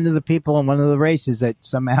I'm one of the people in one of the races that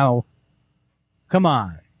somehow. Come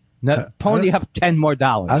on, pony up $10 more.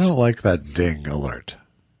 I don't like that ding alert.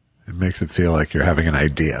 It makes it feel like you're having an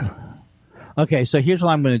idea. Okay, so here's what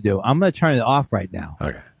I'm going to do. I'm going to turn it off right now.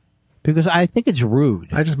 Okay. Because I think it's rude.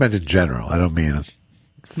 I just meant in general. I don't mean.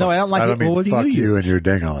 No, I don't like it. I don't mean fuck you and your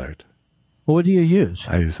ding alert. Well, what do you use?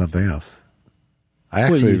 I use something else. I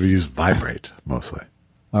actually use vibrate mostly.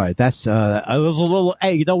 All right, that's a little.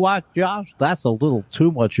 Hey, you know what, Josh? That's a little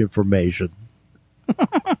too much information.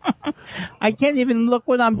 I can't even look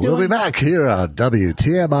what I'm doing. We'll be back here on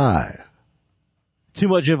WTMI. Too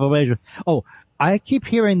much information. Oh, I keep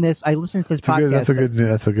hearing this. I listen to this podcast.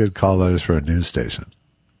 That's a good call letters for a news station.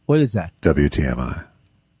 What is that? WTMI.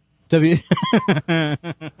 It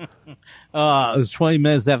was 20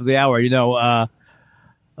 minutes after the hour. You know,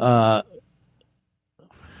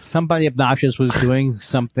 somebody obnoxious was doing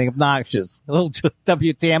something obnoxious. A little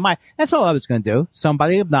WTMI. That's all I was going to do.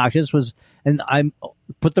 Somebody obnoxious was, and I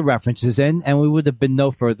put the references in, and we would have been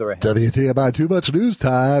no further ahead. WTMI Too Much News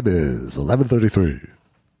Time is 11:33.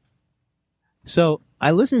 So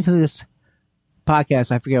I listened to this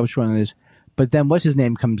podcast. I forget which one it is, but then what's his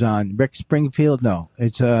name comes on? Rick Springfield? No,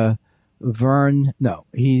 it's Vern. No,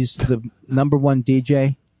 he's the number one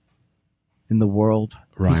DJ in the world.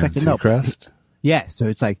 Ryan Seacrest. Yes, so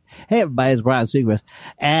it's like, hey, everybody, it's Ryan Seacrest.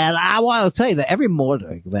 And I want to tell you that every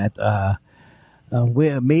morning that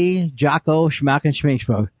me, Jocko, Schmack, and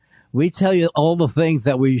Schminkschmo, we tell you all the things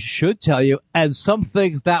that we should tell you and some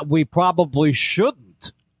things that we probably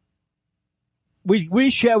shouldn't. We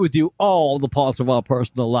share with you all the parts of our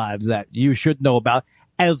personal lives that you should know about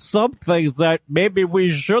and some things that maybe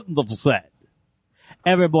we shouldn't have said.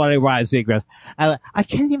 Every morning, Ryan Seacrest. I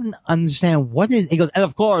can't even understand what is. He goes, and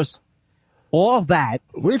of course, all that.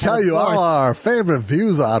 We tell you all our favorite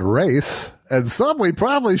views on race, and some we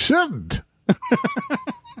probably shouldn't.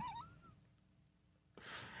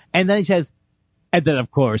 And then he says, and then,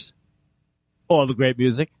 of course, all the great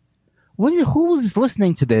music. Who is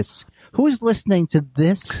listening to this? Who is listening to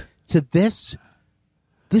this? This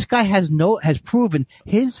guy has proven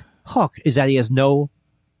his hook is that he has no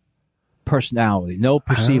personality, no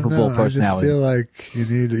perceivable personality. I just feel like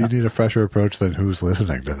you need a fresher approach than who's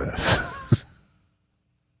listening to this.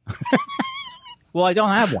 Well, I don't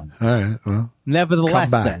have one. All right. Well,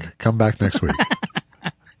 nevertheless, come back next week.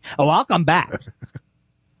 Oh, I'll come back.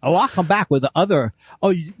 Oh, I'll come back with the other. Oh,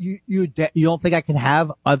 you don't think I can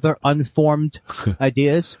have other unformed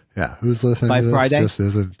ideas? Yeah, who's listening by to this Friday? just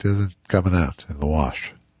isn't coming out in the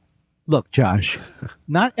wash. Look, Josh,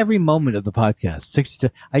 not every moment of the podcast. 62.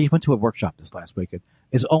 I went to a workshop this last weekend.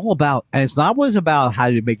 It's all about, and it's not always about how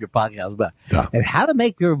to make your podcast, but and how to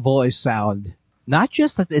make your voice sound. Not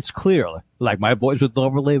just that it's clear, like my voice would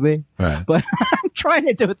normally be, right. But I'm trying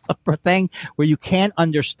to do a thing where you can't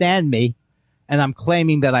understand me. And I'm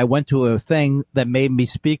claiming that I went to a thing that made me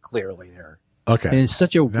speak clearly there. Okay. And it's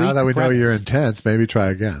such a weak now that we know premise. your intent, maybe try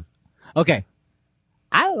again. Okay.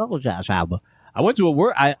 I don't know, Josh Alba. I went to a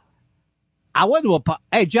work. I went to a.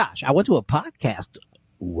 Hey, Josh. I went to a podcast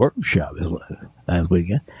workshop last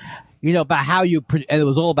weekend. You know about how you, and it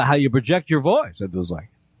was all about how you project your voice. It was like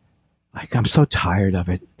I'm so tired of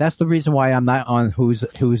it. That's the reason why I'm not on who's in.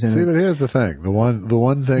 See, but here's the thing: the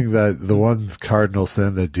one cardinal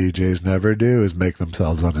sin that DJs never do is make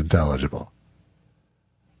themselves unintelligible.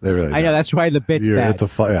 They really. I know that's why the bit's bad. It's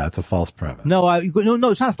a false premise. No, no,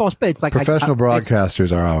 it's not a false bit. It's like professional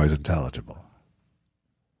broadcasters are always intelligible.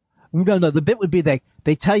 No. The bit would be they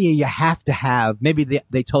tell you have to have. Maybe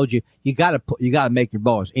they told you gotta make your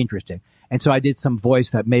voice interesting, and so I did some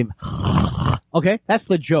voice that made. Okay, that's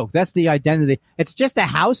the joke. That's the identity. It's just a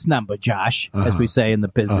house number, Josh, as we say in the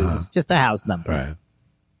business. It's just a house number. Right.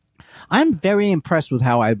 I'm very impressed with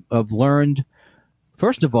how I've learned.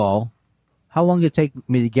 First of all, how long did it take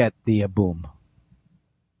me to get the boom?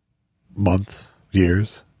 Months,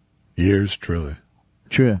 years, truly.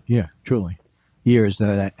 True, yeah, truly, years.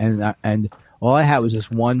 And all I had was this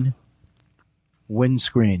one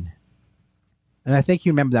windscreen, and I think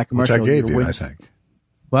you remember that commercial. Which I gave you, I think.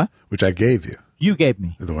 What? Which I gave you. You gave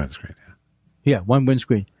me. The windscreen, yeah. Yeah, one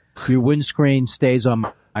windscreen. Your windscreen stays on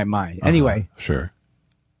my mind. Anyway. Sure.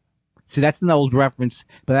 See, that's an old reference,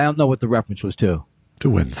 but I don't know what the reference was to. To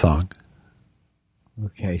Wind Song.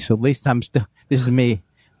 Okay, so at least this is me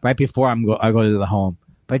right before I go to the home.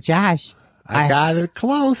 But Josh. I got it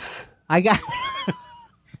close.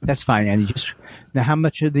 That's fine, Andy. Now, how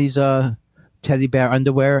much are these teddy bear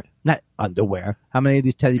underwear? Not underwear. How many of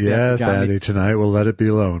these teddy bears? Yes, Andy. Tonight we'll let it be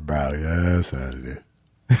alone, bro. Yes, Andy.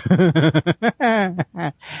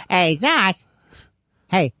 Hey, Josh.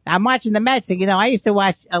 Hey, I'm watching the Mets. You know, I used to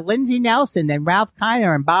watch Lindsey Nelson and Ralph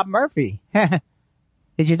Kiner and Bob Murphy. Did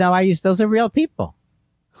you know those are real people?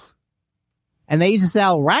 And they used to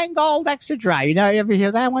sell Rheingold Extra Dry. You ever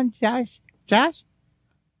hear that one, Josh? Josh?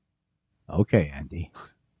 Okay, Andy.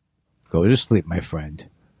 Go to sleep, my friend.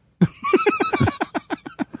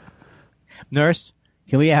 Nurse,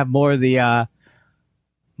 can we have more of the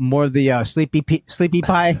sleepy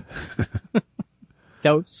pie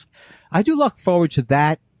dose? I do look forward to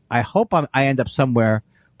that. I hope I end up somewhere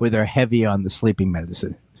where they're heavy on the sleeping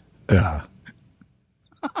medicine. Yeah.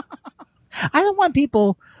 I don't want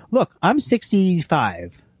people. Look, I'm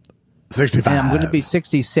 65. 65. And I'm going to be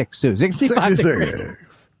 66 soon. 65. 66.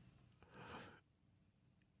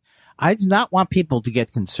 I do not want people to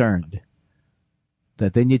get concerned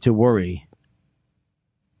that they need to worry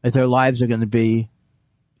that their lives are going to be,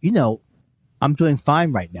 I'm doing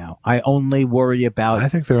fine right now. I only worry about. I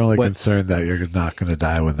think they're only concerned that you're not going to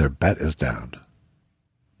die when their bet is down.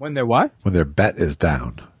 When their what? When their bet is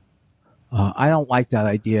down. I don't like that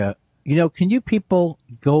idea. Can you people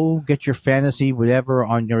go get your fantasy,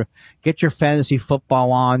 get your fantasy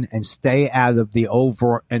football on and stay out of the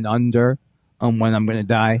over and under on when I'm going to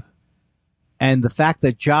die? And the fact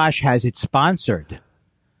that Josh has it sponsored.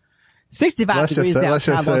 65 degrees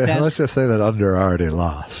downtown. Let's just say that under already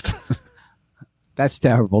lost. That's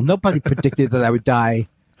terrible. Nobody predicted that I would die.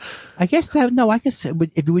 I guess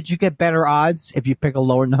would you get better odds if you pick a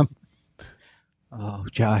lower number? Oh,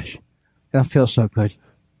 Josh, I don't feel so good.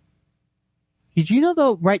 Did you know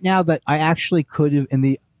though right now that I actually could have in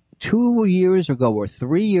the 2 years ago or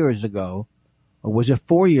 3 years ago, or was it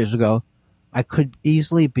 4 years ago, I could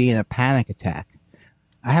easily be in a panic attack.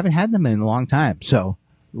 I haven't had them in a long time, so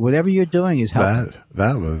whatever you're doing is helping.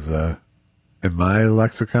 That was in my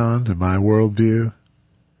lexicon, in my worldview.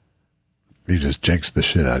 You just jinxed the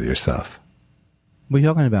shit out of yourself. What are you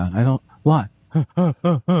talking about? I don't. What?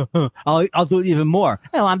 I'll do it even more.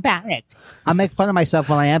 Oh, I'm panicked. I'll make fun of myself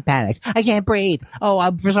when I am panicked. I can't breathe.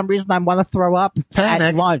 Oh, for some reason I want to throw up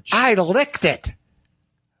at lunch. I licked it.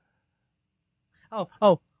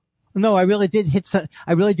 Oh. No, I really did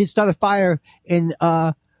start a fire in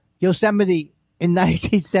Yosemite in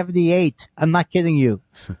 1978. I'm not kidding you.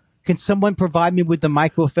 Can someone provide me with the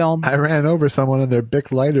microfilm? I ran over someone and their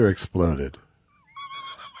Bic lighter exploded.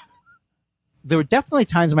 There were definitely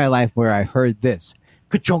times in my life where I heard this.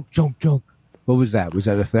 Ka-chunk, chunk, chunk. What was that? Was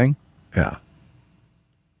that a thing? Yeah.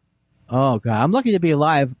 Oh, God. I'm lucky to be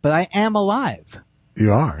alive, but I am alive.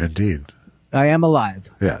 You are, indeed. I am alive.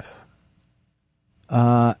 Yes.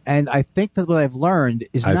 And I think that what I've learned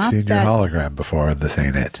is I've seen your hologram before, and this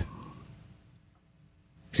ain't it.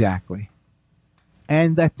 Exactly.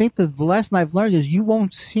 And I think that the lesson I've learned is you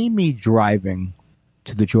won't see me driving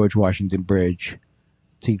to the George Washington Bridge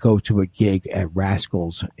to go to a gig at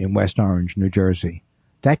Rascals in West Orange, New Jersey.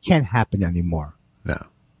 That can't happen anymore. No.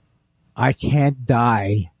 I can't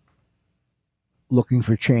die looking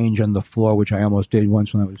for change on the floor, which I almost did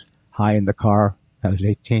once when I was high in the car. I was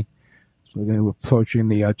 18. So we were approaching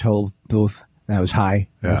the toll booth, and I was high.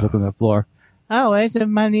 Yeah. I was looking at the floor. Oh, where's the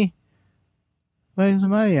money? Where's the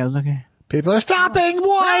money? I was looking. People are stopping,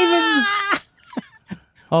 waving.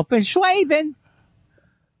 Open slaving.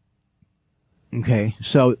 Okay,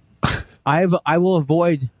 so I will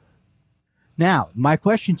avoid. Now, my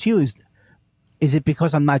question to you is it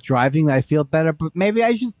because I'm not driving that I feel better? But maybe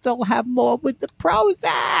I should still have more with the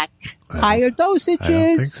Prozac. Higher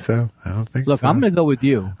dosages. I don't think so. Look, I'm going to go with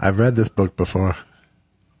you. I've read this book before.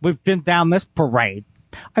 We've been down this parade.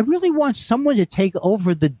 I really want someone to take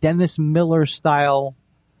over the Dennis Miller style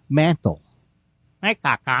mantle. Hey,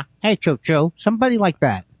 Kaka. Hey, Choo Choo. Somebody like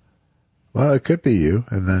that. Well, it could be you,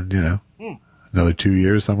 and then, another 2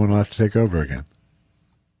 years, someone will have to take over again.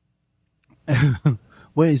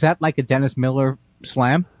 Wait, is that like a Dennis Miller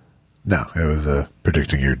slam? No, it was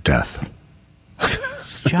predicting your death.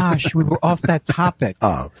 Josh, we were off that topic.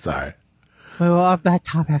 Oh, sorry. We were off that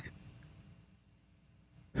topic.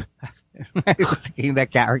 I was thinking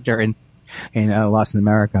that character in Lost in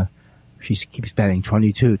America. She keeps betting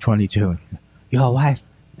 22, 22. Your wife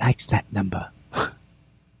likes that number. Oh,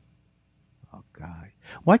 God.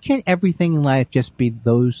 Why can't everything in life just be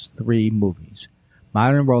those three movies?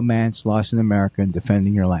 Modern Romance, Lost in America, and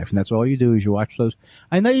Defending Your Life. And that's all you do is you watch those.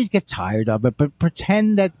 I know you get tired of it, but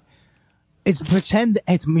pretend it's,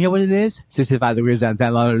 you know what it is? 65 degrees down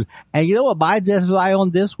 10 dollars. And you know what my desert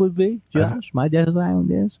island disc would be, Josh? My desert island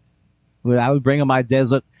disc? I would bring in my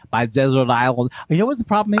desert island. You know what the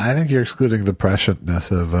problem is? I think you're excluding the prescientness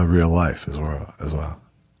of real life as well.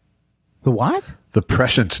 The what? The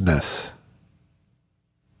prescientness.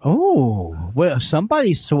 Oh, well,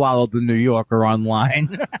 somebody swallowed the New Yorker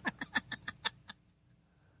online.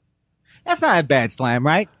 That's not a bad slam,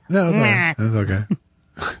 right? No, it's all right. That's okay.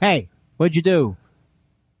 Hey, what'd you do?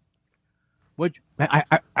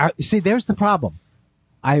 I see, there's the problem.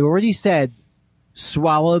 I already said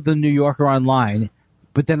swallow the New Yorker online,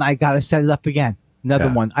 but then I got to set it up again. Another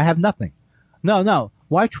one. I have nothing. No.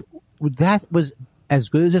 Why? That was as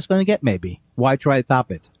good as it's going to get, maybe. Why try to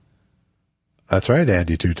top it? That's right,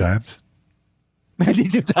 Andy 2 times. Andy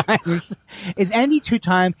 2 times. Is Andy 2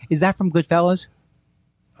 times, is that from Goodfellas?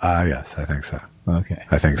 Yes, I think so. Okay.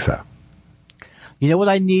 I think so. You know what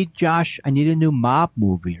I need, Josh? I need a new mob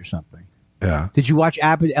movie or something. Yeah. Did you watch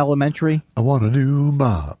Abbott Elementary? I want a new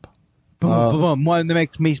mob. Boom, boom. One that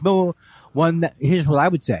makes me smooth. Here's what I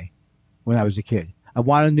would say when I was a kid. I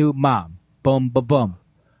want a new mom. Boom, ba, boom.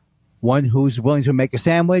 One who's willing to make a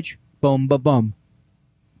sandwich. Boom, ba, boom.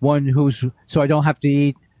 One so I don't have to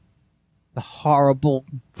eat the horrible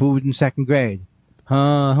food in second grade.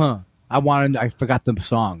 I forgot the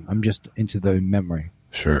song. I'm just into the memory.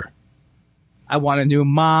 Sure. I want a new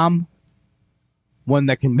mom. One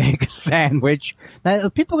that can make a sandwich. Now,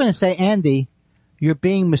 people are going to say, Andy, you're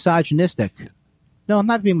being misogynistic. No, I'm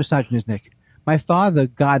not being misogynistic. My father,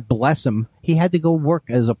 God bless him, he had to go work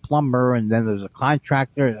as a plumber and then as a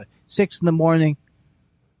contractor at 6 in the morning.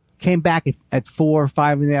 Came back at 4 or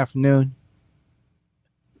 5 in the afternoon.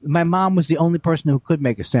 My mom was the only person who could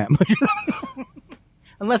make a sandwich.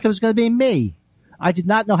 Unless it was going to be me. I did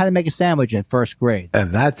not know how to make a sandwich in first grade.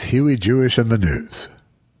 And that's Huey Jewish in the news.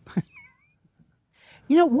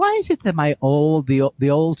 Why is it that the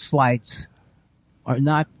old slights are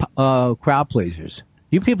not crowd pleasers?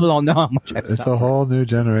 You people don't know how much I've It's suffered. a whole new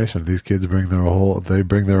generation. These kids bring their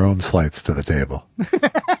own slights to the table.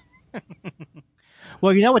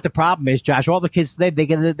 Well, you know what the problem is, Josh? All the kids today,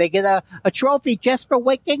 they get a trophy just for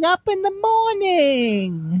waking up in the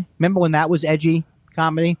morning. Remember when that was edgy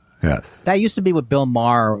comedy? Yes. That used to be what Bill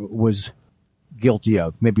Maher was guilty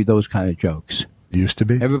of. Maybe those kind of jokes. Used to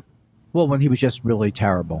be? When he was just really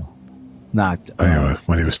terrible. Not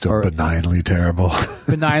when he was still benignly terrible.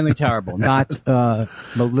 Benignly terrible, not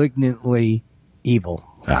malignantly evil.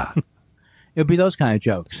 It would be those kind of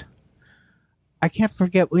jokes. I can't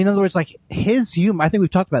forget. In other words, like his humor, I think we've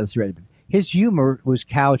talked about this already, but his humor was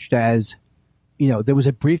couched as, there was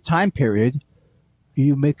a brief time period.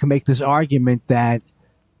 You can make this argument that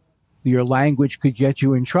your language could get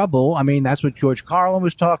you in trouble. I mean, that's what George Carlin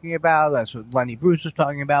was talking about. That's what Lenny Bruce was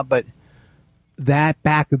talking about. But that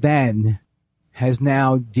back then has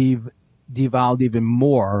now devolved even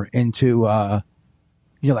more into,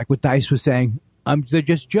 like what Dice was saying. They're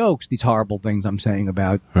just jokes. These horrible things I'm saying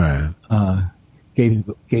about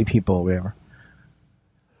gay people or whatever.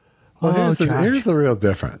 Well, here's the real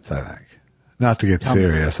difference, I think. Not to get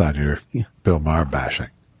serious on your Bill Maher bashing.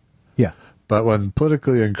 Yeah. But when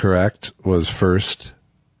politically incorrect was first,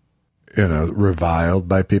 reviled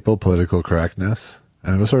by people, political correctness,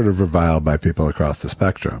 and it was sort of reviled by people across the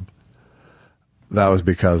spectrum, that was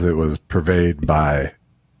because it was purveyed by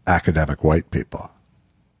academic white people.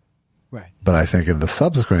 Right. But I think in the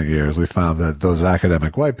subsequent years, we found that those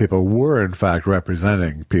academic white people were, in fact,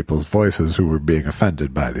 representing people's voices who were being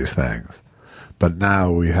offended by these things. But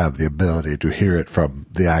now we have the ability to hear it from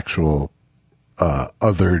the actual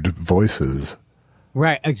othered voices.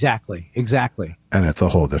 Right. Exactly. And it's a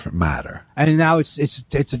whole different matter. And now it's a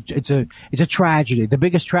tragedy. The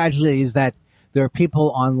biggest tragedy is that there are people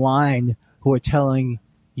online who are telling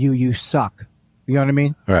you suck. You know what I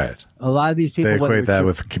mean? Right. A lot of these people... They equate that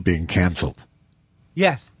with being canceled.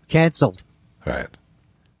 Yes, canceled. Right.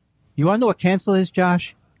 You want to know what cancel is,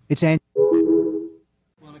 Josh? It's... Want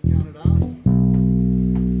to count it off?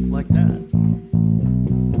 Like that.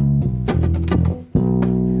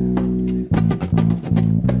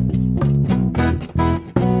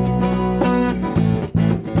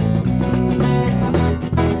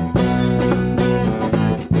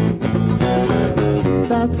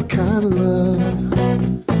 That's kind of love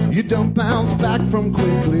you don't bounce back from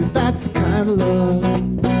quickly. That's the kind of love.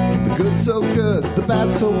 The good so good, the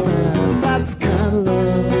bad so bad. That's the kind of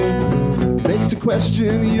love. Makes you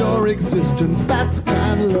question your existence. That's the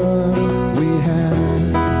kind of love we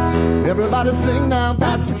have. Everybody sing now.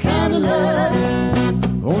 That's the kind of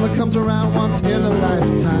love. Only comes around once in a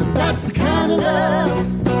lifetime. That's the kind of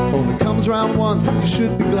love. Only comes around once and you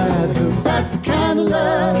should be glad, 'cause that's the kind of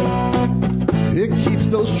love. It keeps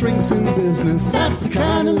those shrinks in business. That's the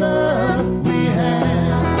kind of love we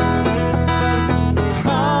have.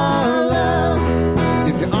 Our love.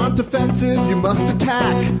 If you aren't defensive, you must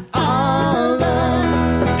attack. Our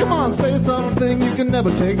love. Come on, say something you can never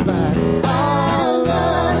take back. Our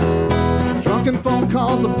love. Drunken phone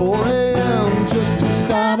calls at 4 a.m. just to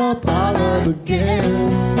start up our love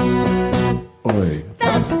again. Oi,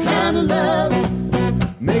 that's the kind of love.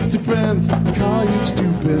 Makes your friends call you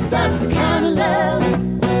stupid. That's the kind of love.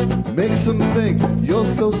 Makes them think you're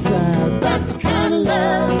so sad. That's the kind of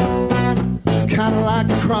love. Kind of like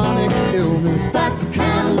chronic illness. That's the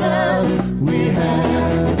kind of love we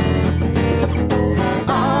have.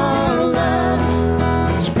 Our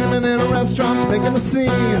love. Screaming in restaurants, making a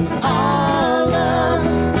scene. Our love.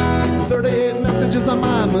 38 messages on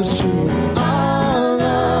my machine. Our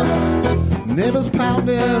love. Neighbors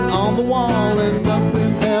pounding on the wall and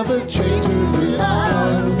nothing ever changes.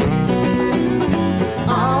 Love.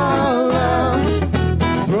 Our love.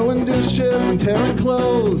 Throwing dishes and tearing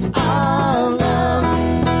clothes. Our love.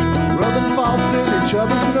 Rubbing faults in each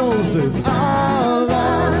other's noses. Our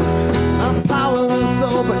love. I'm powerless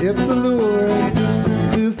over its allure, and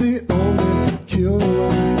distance is the only cure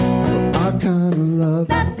for our kind of love.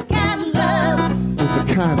 That's the kind of love. It's a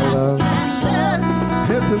kind of love.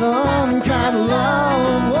 It's an unkind of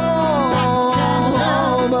love,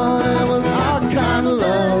 oh, but it was our kind of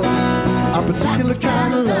love, our particular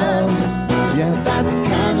kind of love. Yeah, that's the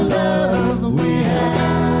kind of love we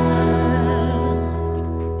have.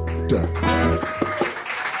 Duh.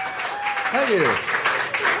 Thank you.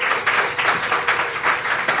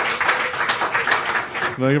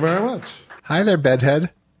 Thank you very much. Hi there,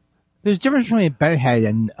 bedhead. There's a difference between a bedhead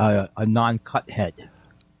and a non-cut head.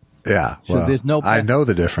 Yeah, well, so there's no. I know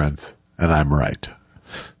the difference, and I'm right.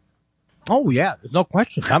 Oh yeah, there's no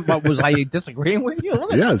question. Was I disagreeing with you?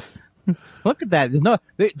 Look at Yes. Look at that. There's no.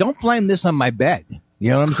 Don't blame this on my bed.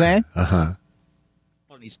 You know what I'm saying?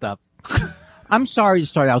 Funny stuff. I'm sorry to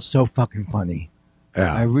start out so fucking funny.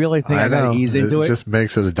 Yeah, I really think I gotta ease into it. It just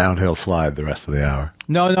makes it a downhill slide the rest of the hour.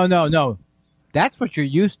 No. That's what you're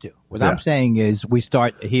used to. What I'm saying is, we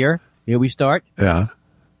start here. Here we start. Yeah.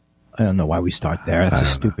 I don't know why we start there. That's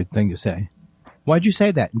a stupid thing to say. Why'd you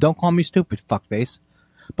say that? Don't call me stupid, fuckface.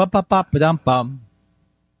 Bum.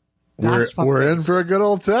 We're in for a good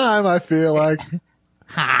old time, I feel like.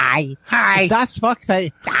 Hi. Das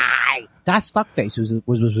fuckface. Hi. Das fuckface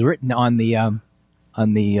was written on the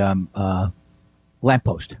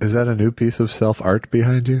lamppost. Is that a new piece of self art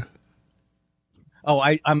behind you? Oh,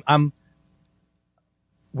 I'm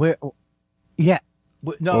where? Yeah.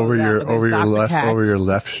 No, over your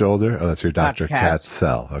left shoulder. Oh, that's your Dr. Katz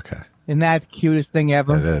cell. Okay. Isn't that the cutest thing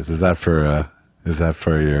ever? It is. Is that for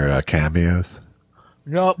your cameos?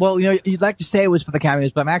 No, well, you'd like to say it was for the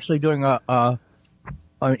cameos, but I'm actually doing an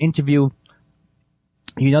interview.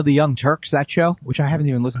 You know the Young Turks, that show, which I haven't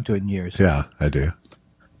even listened to in years. Yeah, I do.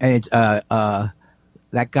 And it's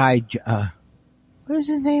that guy. What is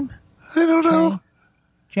his name? I don't know.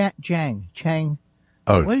 Chang.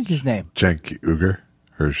 Oh, what is his name? Cenk Uygur.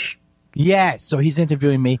 Yes. So he's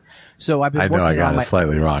interviewing me. So I've been. I know I got it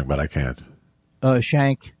slightly wrong, but I can't.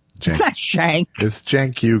 Shank. It's not Shank. It's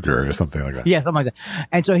Cenk Uygur or something like that. Yeah, something like that.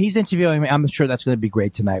 And so he's interviewing me. I'm sure that's going to be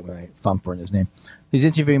great tonight when I thumper in his name. He's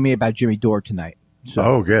interviewing me about Jimmy Dore tonight. So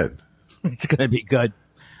oh, good. It's going to be good.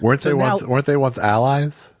 Weren't they once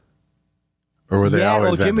allies? Or were they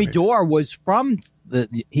always Jimmy enemies? Dore was from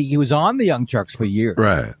he was on the Young Turks for years.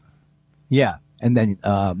 Right. Yeah. And then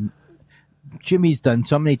Jimmy's done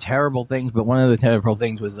so many terrible things, but one of the terrible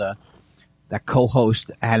things was that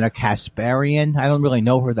co-host Anna Kasparian. I don't really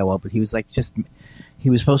know her that well, but he was he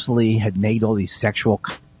was supposedly had made all these sexual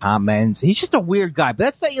comments. He's just a weird guy. But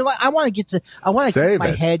that's I want to keep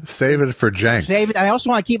my head. Save it for Cenk. Save it. I also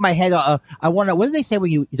want to keep my head. What do they say when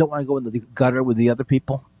you don't want to go in the gutter with the other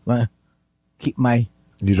people? Keep my.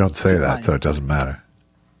 You don't say that, so it doesn't matter.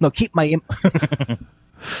 No, keep my.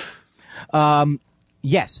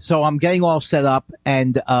 Yes, so I'm getting all set up,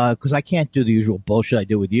 and because I can't do the usual bullshit I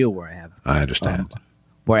do with you, where I understand.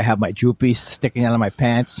 Where I have my droopies sticking out of my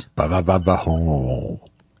pants.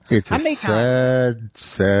 It's a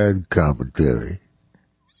sad commentary.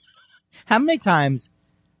 How many times,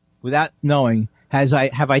 without knowing, have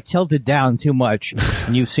I tilted down too much,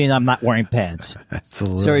 and you've seen I'm not wearing pants?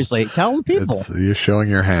 Seriously, tell the people. You're showing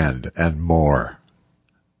your hand and more.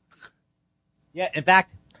 Yeah, in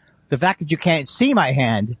fact. The fact that you can't see my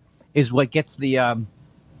hand is what gets the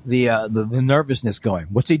nervousness going.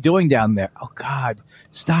 What's he doing down there? Oh God,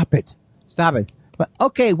 stop it. But,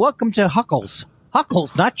 okay, welcome to Huckles,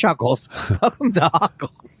 not Chuckles. Welcome to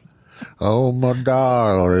Huckles. Oh my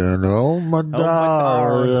darling,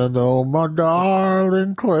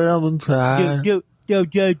 Clementine.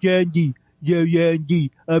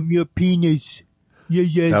 Yandy, I'm your penis.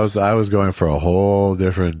 Yeah. I was going for a whole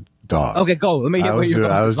different dog. Okay, go. Let me hear what you're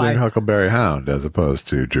going. I was doing Huckleberry Hound as opposed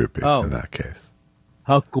to Droopy in that case.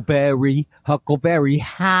 Huckleberry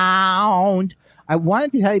Hound. I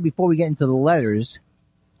wanted to tell you before we get into the letters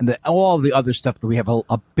and all the other stuff that we have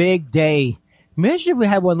a big day. Imagine if we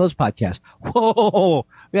had one of those podcasts. Whoa,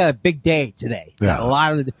 we had a big day today. Yeah, a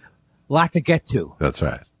lot to get to. That's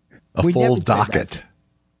right. A full docket.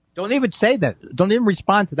 Don't even say that. Don't even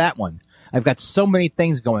respond to that one. I've got so many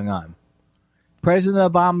things going on.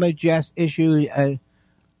 President Obama just issued.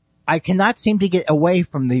 I cannot seem to get away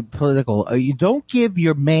from the political. You don't give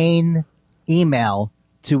your main email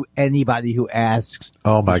to anybody who asks.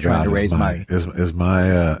 Oh my God!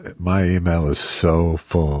 My email is so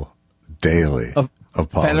full daily of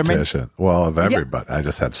politicians. Well, of everybody. Yeah. I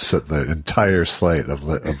just have the entire slate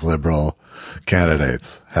of liberal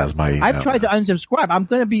candidates has my email. I've tried to unsubscribe. I'm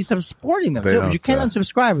going to be supporting them too, but you can't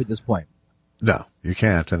unsubscribe at this point. No, you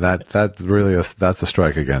can't, and that's really that's a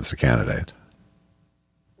strike against a candidate.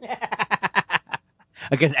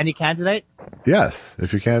 Against any candidate? Yes.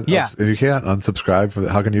 If you can't unsubscribe,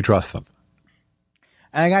 how can you trust them?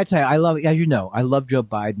 And I gotta tell you, I love Joe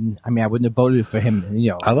Biden. I mean, I wouldn't have voted for him.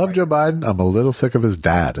 I love Joe Biden. I'm a little sick of his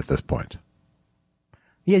dad at this point.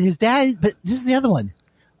 Yeah, his dad. But this is the other one.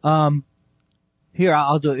 Here,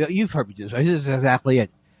 I'll do it. You've heard me do this. This is exactly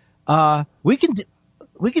it. We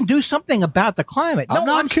can do something about the climate. No,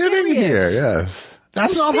 I'm kidding here. Yes.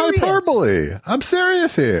 That's not hyperbole. I'm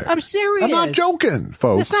serious here. I'm serious. I'm not joking,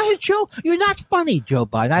 folks. It's not a joke. You're not funny, Joe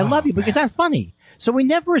Biden. I love you, but you're not funny. So we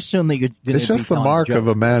never assume that you're going to be. It's just the mark of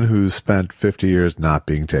a man who's spent 50 years not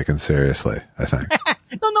being taken seriously, I think.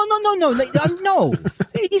 No.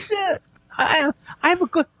 He said, I have a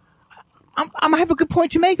good. I have a good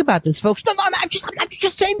point to make about this, folks. No, I'm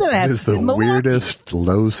just saying that. It is the weirdest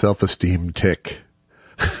low self-esteem tick.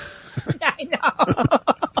 I know.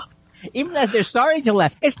 Even as they're starting to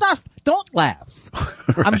laugh, it's not. Don't laugh.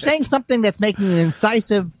 Right. I'm saying something that's making an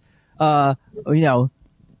incisive,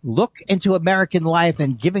 look into American life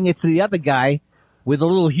and giving it to the other guy with a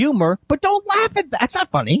little humor. But don't laugh at that. That's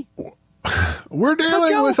not funny. We're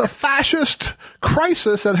dealing with a fascist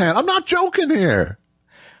crisis at hand. I'm not joking here.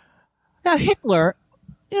 Now Hitler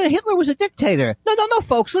was a dictator. No,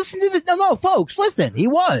 folks, listen to this. No, folks, listen. He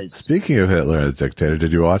was. Speaking of Hitler as a dictator,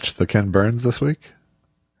 did you watch the Ken Burns this week?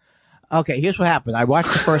 Okay, here's what happened. I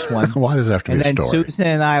watched the first one. Why does it have to be a story? And then Susan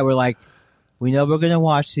and I were like, we know we're going to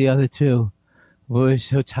watch the other two. We're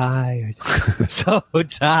so tired. So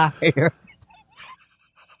tired.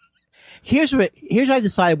 Here's what I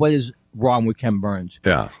decided what is wrong with Ken Burns.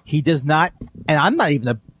 Yeah. He does not, and I'm not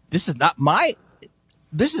even this is not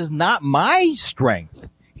my strength.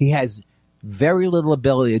 He has very little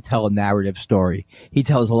ability to tell a narrative story. He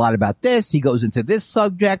tells a lot about this. He goes into this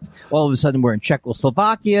subject. All of a sudden we're in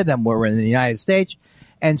Czechoslovakia, then we're in the United States.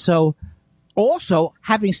 And so also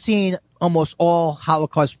having seen almost all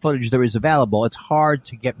Holocaust footage there is available, it's hard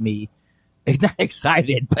to get me not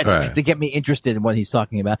excited, but to get me interested in what he's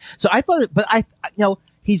talking about. So I thought, but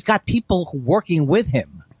he's got people working with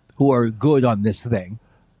him who are good on this thing.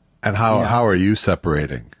 And how are you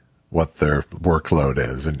separating what their workload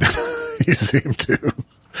is? And you seem to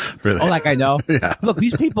really. Oh, like I know. Yeah. Look,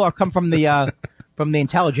 these people come from the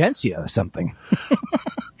intelligentsia or something.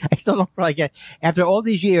 I still don't really get. After all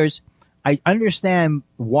these years, I understand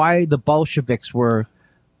why the Bolsheviks were.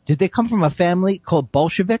 Did they come from a family called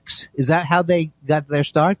Bolsheviks? Is that how they got their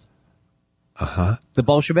start? The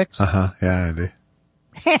Bolsheviks? Yeah, I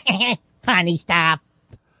do. Funny stuff.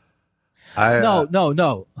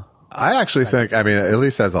 No. I actually think, I mean, at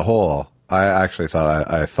least as a whole, I actually thought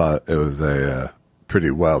I thought it was a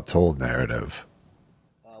pretty well told narrative.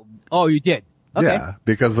 Oh, you did? Okay. Yeah,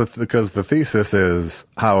 because the thesis is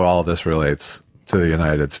how all this relates to the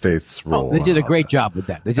United States role. They did a great job with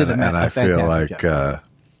that. They did, and I feel like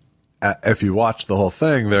if you watch the whole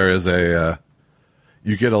thing, there is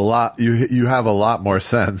you get a lot. You have a lot more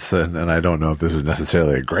sense, and I don't know if this is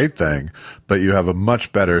necessarily a great thing, but you have a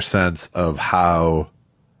much better sense of how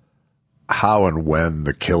and when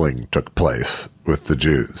the killing took place with the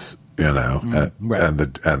Jews. You know, right. and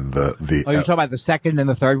the. Oh, you're talking about the second and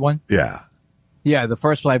the third one? Yeah. Yeah, the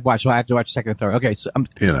first one I've watched, so I have to watch the second and third. Okay, so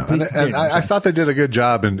and I thought they did a good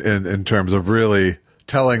job in terms of really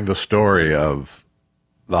telling the story of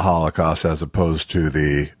the Holocaust as opposed to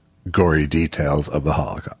the gory details of the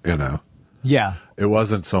Holocaust. You know, yeah, it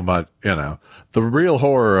wasn't so much. You know, the real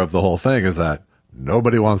horror of the whole thing is that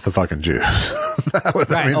nobody wants the fucking Jews.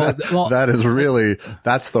 That is really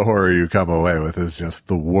that's the horror you come away with is just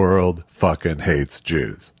the world fucking hates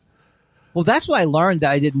Jews. Well, that's what I learned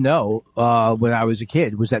that I didn't know when I was a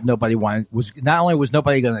kid was that nobody not only was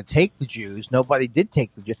nobody going to take the Jews, nobody did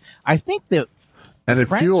take the Jews. I think that and it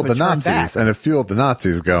fueled the Nazis, and it fueled the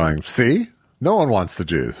Nazis going, see, no one wants the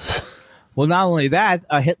Jews. Well, not only that,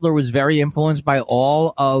 Hitler was very influenced by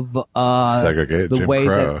all of segregate the Jim way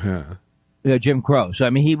Crow, that Jim Crow. So I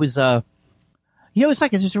mean, he was it's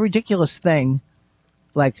like it's just a ridiculous thing.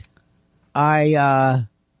 Like I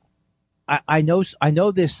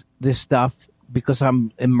know this stuff because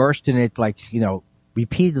I'm immersed in it, like,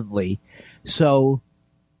 repeatedly. So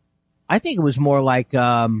I think it was more like,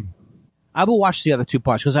 I will watch the other two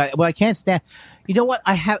parts because I can't stand, you know what?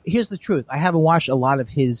 Here's the truth. I haven't watched a lot of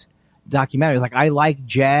his documentaries. Like I like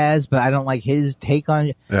jazz, but I don't like his take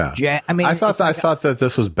on jazz. I mean, I thought that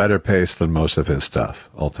this was better paced than most of his stuff,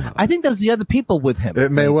 ultimately. I think there's the other people with him.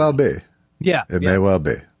 It may well be. Yeah. It may well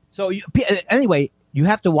be. So anyway, you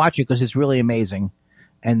have to watch it because it's really amazing.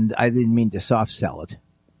 And I didn't mean to soft sell it.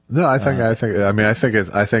 No, I think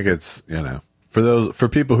it's, for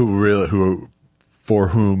people for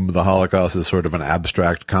whom the Holocaust is sort of an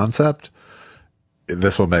abstract concept,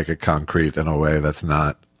 this will make it concrete in a way that's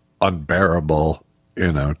not unbearable,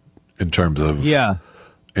 in terms of,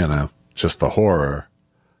 just the horror.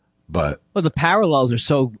 But the parallels are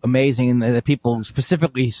so amazing and that people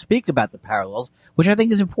specifically speak about the parallels, which I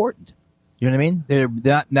think is important. You know what I mean?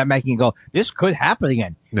 They're not making it go, this could happen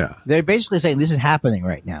again. Yeah. They're basically saying this is happening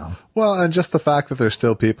right now. Well, and just the fact that there's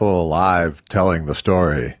still people alive telling the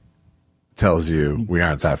story tells you we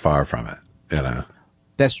aren't that far from it,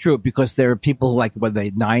 That's true, because there are people like, whether they're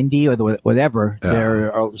 90 or whatever,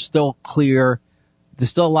 there are still there's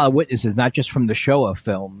still a lot of witnesses, not just from the Shoah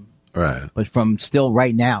film, right, but from still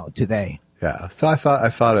right now, today. Yeah. So I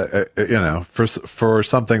thought it, for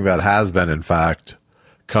something that has been, in fact,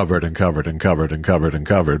 covered by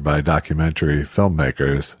documentary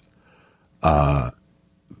filmmakers,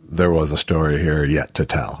 there was a story here yet to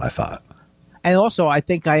tell, I thought. And also, I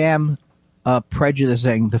think I am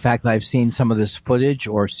prejudicing the fact that I've seen some of this footage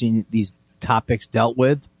or seen these topics dealt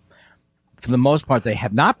with. For the most part, they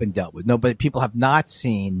have not been dealt with. People have not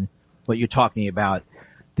seen what you're talking about.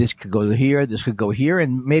 This could go here, this could go here,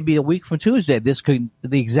 and maybe a week from Tuesday, the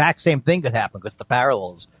exact same thing could happen because the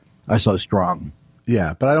parallels are so strong.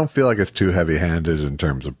 Yeah, but I don't feel like it's too heavy-handed in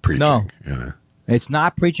terms of preaching. No. It's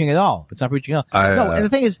not preaching at all. It's not preaching at all. And the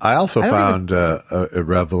thing is, I also found a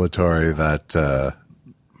revelatory that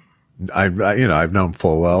I've known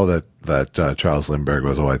full well that Charles Lindbergh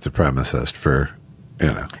was a white supremacist for,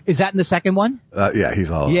 Is that in the second one? Yeah, he's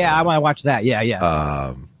all. Yeah, I want to watch that.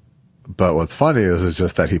 Yeah. But what's funny is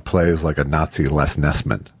just that he plays like a Nazi Les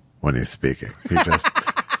Nessman when he's speaking. He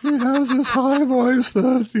has this high voice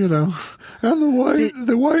that, and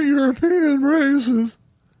the white European races.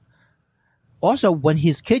 Also, when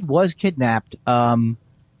his kid was kidnapped,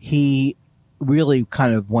 he really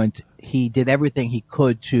kind of he did everything he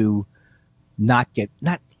could to not get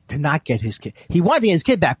his kid. He wanted to get his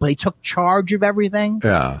kid back, but he took charge of everything.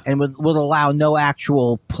 Yeah. And would allow no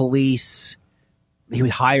actual police. He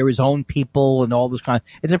would hire his own people and all this kind of,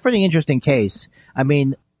 it's a pretty interesting case. I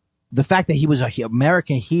mean, the fact that he was an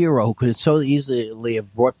American hero who could so easily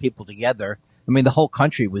have brought people together. I mean, the whole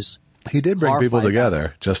country was. He did bring people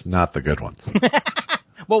together, just not the good ones.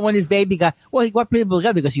 Well, when his baby he brought people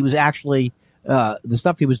together because he was actually, the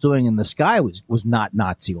stuff he was doing in the sky was not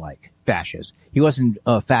Nazi-like, fascist. He wasn't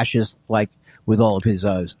fascist like with all of his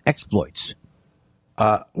exploits.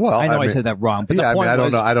 Well, I know I said that wrong. But yeah,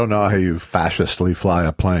 I don't know how you fascistly fly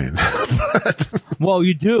a plane. Well,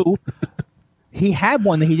 you do. He had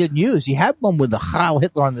one that he didn't use. He had one with the Heil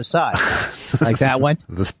Hitler on the side, like that one.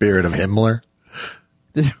 The spirit of Himmler.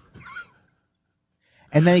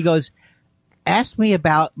 And then he goes, "Ask me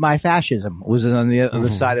about my fascism." Was it on the other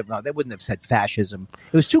side of? No, they wouldn't have said fascism.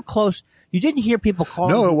 It was too close. You didn't hear people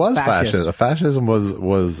calling. No, it was fascist. fascism. Fascism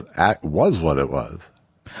was what it was.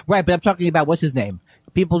 Right, but I'm talking about what's his name.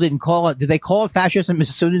 People didn't call it. Did they call it fascism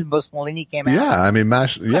as soon as Mussolini came out? Yeah, I mean,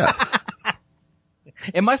 yes.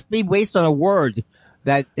 It must be based on a word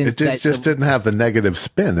that it just didn't have the negative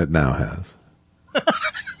spin it now has.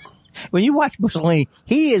 When you watch Mussolini,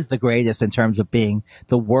 he is the greatest in terms of being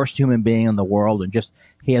the worst human being in the world, and just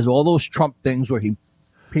he has all those Trump things where he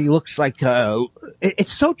looks like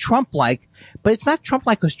it's so Trump-like, but it's not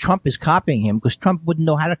Trump-like because Trump is copying him, because Trump wouldn't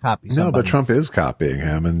know how to copy somebody. No, but Trump is copying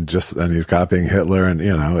him, and he's copying Hitler, and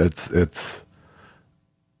it's.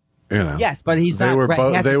 Yes, but he's they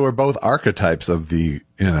not. They were both archetypes of the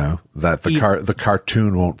that the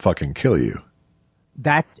cartoon won't fucking kill you.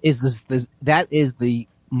 That is the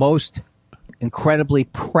most incredibly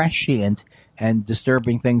prescient and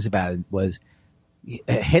disturbing things about it was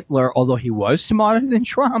Hitler. Although he was smarter than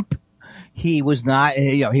Trump, he was not.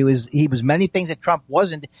 He was many things that Trump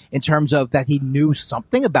wasn't in terms of that he knew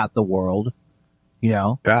something about the world.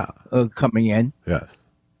 Coming in. Yes,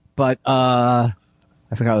 but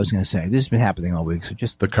I forgot what I was going to say. This has been happening all week. So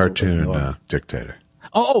just the cartoon dictator.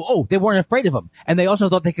 Oh! They weren't afraid of him, and they also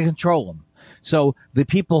thought they could control him. So the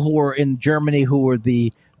people who were in Germany, who were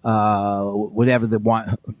the what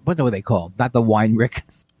were they called? Not the Weinrich.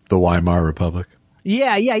 The Weimar Republic.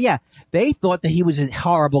 Yeah. They thought that he was a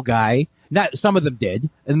horrible guy. Not some of them did,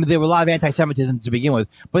 and there were a lot of anti-Semitism to begin with.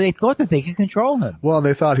 But they thought that they could control him. Well,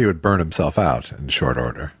 they thought he would burn himself out in short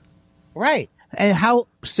order. Right, and how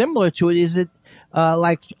similar to it is it?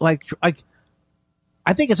 I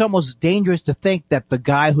think it's almost dangerous to think that the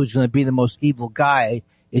guy who's going to be the most evil guy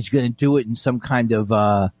is going to do it in some kind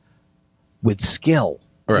of with skill.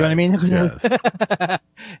 Right. You know what I mean? Yes.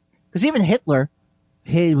 Because even Hitler,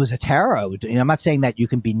 he was a terror. I'm not saying that you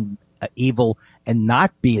can be evil and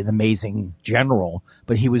not be an amazing general,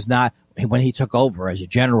 but he was not. When he took over as a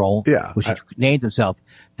general, which he named himself,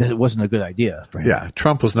 that it wasn't a good idea for him. Yeah,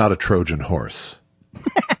 Trump was not a Trojan horse.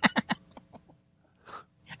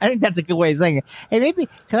 I think that's a good way of saying it. Hey, maybe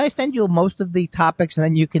can I send you most of the topics and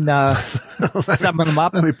then you can sum them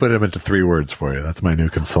up? Let me put them into 3 words for you. That's my new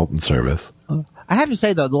consultant service. I have to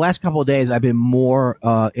say though, the last couple of days I've been more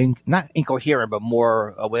not incoherent, but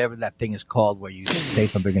more whatever that thing is called, where you say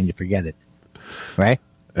something and you forget it. Right?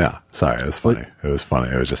 Yeah. Sorry, it was funny. It was funny.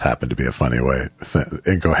 It just happened to be a funny way.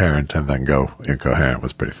 Incoherent and then go incoherent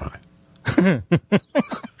was pretty funny.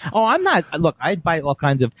 Oh, I'm not. Look, I buy all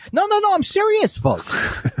kinds of. No. I'm serious, folks.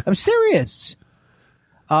 I'm serious.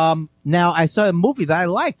 Now I saw a movie that I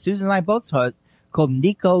liked. Susan and I both saw it, called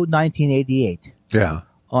Nico 1988. Yeah.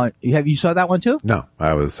 You saw that one too? No,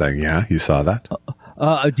 I was saying, yeah, you saw that.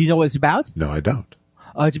 Do you know what it's about? No, I don't.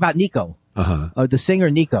 It's about Nico. The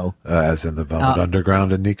singer Nico. As in the Velvet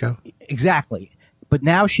Underground and Nico. Exactly. But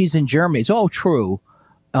now she's in Germany. It's all true.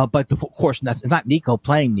 But of course, not Nico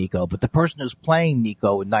playing Nico, but the person who's playing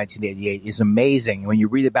Nico in 1988 is amazing. When you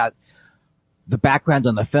read about the background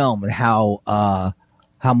on the film and how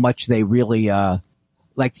much they really,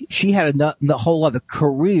 she had a whole other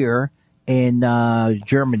career in,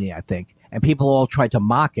 Germany, I think. And people all tried to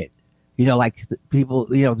mock it. The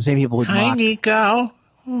same people who mock. Nico.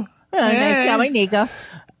 Hi, Nico.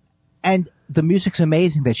 And the music's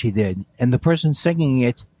amazing that she did. And the person singing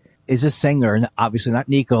it is a singer, and obviously not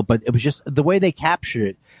Nico, but it was just the way they captured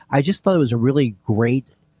it. I just thought it was a really great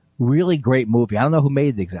movie. I don't know who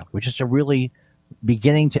made it exactly, which is a really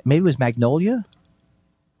maybe it was Magnolia?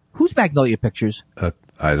 Who's Magnolia Pictures?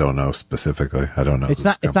 I don't know specifically. I don't know. It's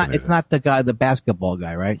not. It's not the guy, the basketball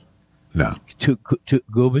guy, right? No.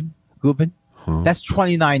 Gubin. Huh? That's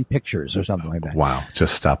 29 pictures or something like that. Wow.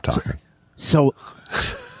 Just stop talking. So.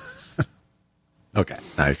 Okay.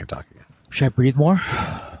 Now you can talk again. Should I breathe more?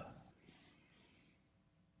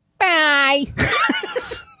 Bye.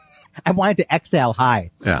 I wanted to exhale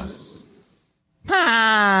high. Yeah.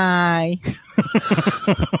 Hi.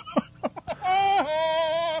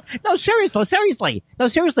 No, seriously.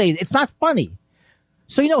 It's not funny.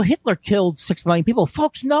 So, Hitler killed 6 million people.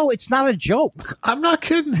 Folks, no, it's not a joke. I'm not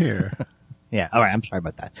kidding here. Yeah, all right, I'm sorry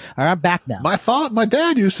about that. All right, I'm back now. My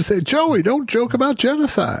dad used to say, Joey, don't joke about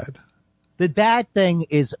genocide. The dad thing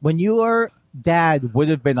is, when your dad would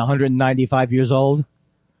have been 195 years old,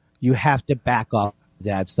 you have to back off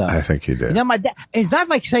dad stuff. I think he did. My dad, it's not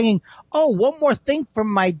like saying, oh, one more thing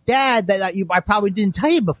from my dad that I probably didn't tell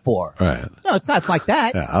you before. Right. No, it's not like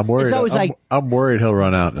that. Yeah, I'm worried. It's always I'm worried he'll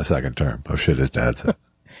run out in a second term of shit his dad said.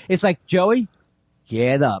 It's like, Joey,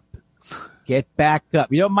 get up. Get back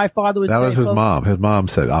up. You know what my father would say? That was his mom. His mom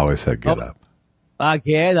always said, get up.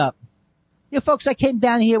 Get up. Folks, I came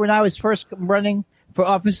down here when I was first running for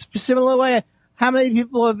office. Similar way, how many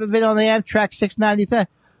people have been on the Amtrak 693?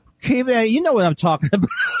 You know what I'm talking about.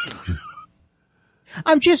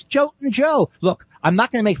 I'm just joking, Joe. Look, I'm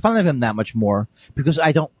not going to make fun of him that much more because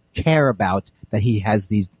I don't care about that he has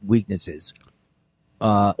these weaknesses.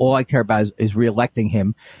 All I care about is reelecting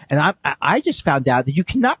him. And I just found out that you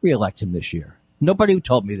cannot reelect him this year. Nobody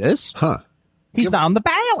told me this. Huh. He's not on the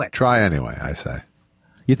ballot. Try anyway, I say.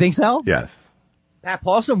 You think so? Yes. Pat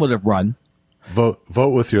Paulson would have run. Vote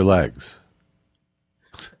with your legs.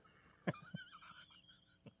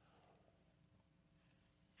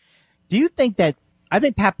 Do you think that I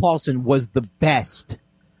think Pat Paulson was the best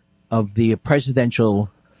of the presidential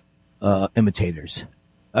imitators?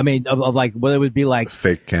 I mean, of like what it would be like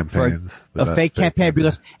fake campaigns, a fake campaign,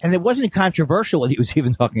 because and it wasn't controversial what he was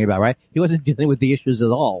even talking about, right? He wasn't dealing with the issues at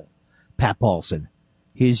all. Pat Paulson,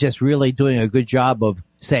 he's just really doing a good job of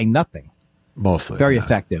saying nothing. Mostly, very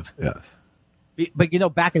effective. Yes, but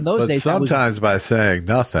back in those days, sometimes by saying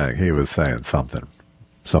nothing, he was saying something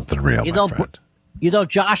real. My friend.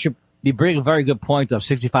 Josh, you bring a very good point of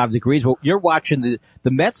 65 degrees. Well, you're watching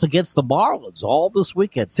the Mets against the Marlins all this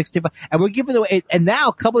weekend, 65. And we're giving away, and now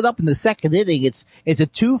coming up in the second inning, it's a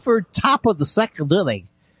 2 for top of the second inning,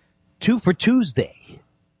 2 for Tuesday.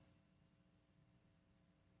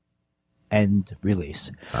 End release.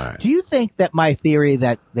 All right. Do you think that my theory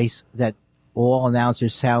that all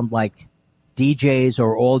announcers sound like DJs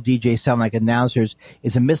or all DJs sound like announcers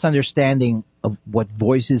is a misunderstanding of what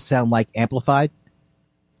voices sound like amplified?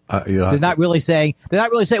 They're not really saying,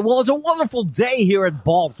 well, it's a wonderful day here in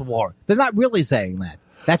Baltimore. They're not really saying that.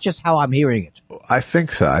 That's just how I'm hearing it. I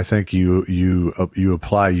think so. I think you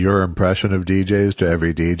apply your impression of DJs to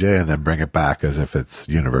every DJ and then bring it back as if it's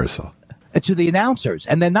universal. To the announcers.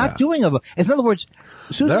 And they're not doing it. In other words,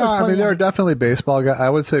 there are definitely baseball guys. I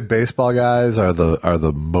would say baseball guys are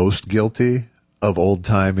the most guilty of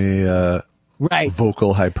old-timey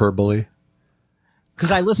vocal hyperbole.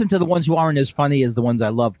 Because I listen to the ones who aren't as funny as the ones I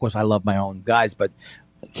love. Of course, I love my own guys, but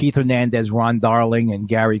Keith Hernandez, Ron Darling, and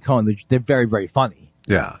Gary Cohen, they're very, very funny.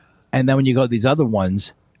 Yeah. And then when you go to these other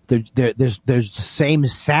ones, there's the same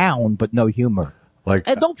sound, but no humor.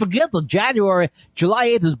 And don't forget July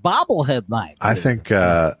 8th is bobblehead night. I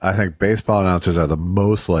think baseball announcers are the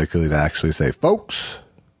most likely to actually say, folks.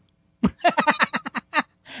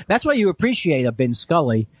 That's why you appreciate a Ben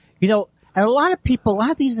Scully. And a lot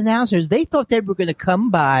of these announcers, they thought they were going to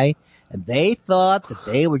come by and they thought that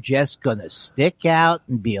they were just going to stick out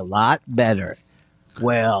and be a lot better.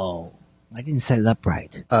 Well, I didn't set it up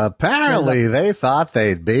right. Apparently, they thought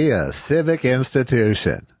they'd be a civic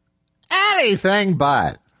institution. Anything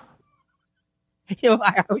but.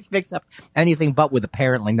 I always mix up anything but with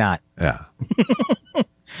apparently not. Yeah.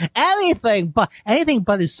 Anything but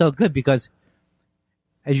is so good because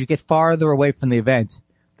as you get farther away from the event,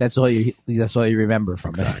 that's all you remember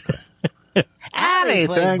from it.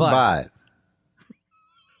 Anything but.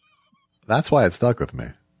 That's why it stuck with me.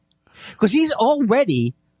 Because he's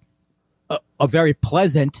already a very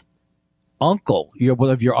pleasant uncle. One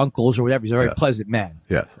of your uncles or whatever. He's a very pleasant man.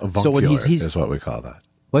 Yes, avuncular is what we call that.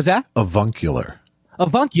 What's that? Avuncular.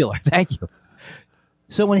 Avuncular. Thank you.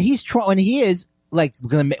 So when he is like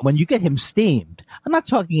when you get him steamed, I'm not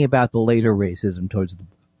talking about the later racism towards the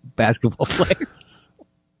basketball players.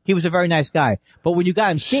 He was a very nice guy. But when you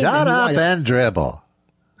got him steamed... Shut up and dribble.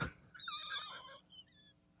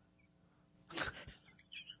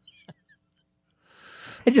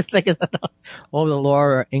 I just think of all the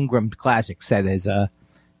Laura Ingraham classics said as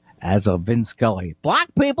as a Vin Scully. Black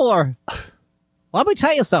people are. Let me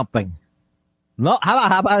tell you something. No,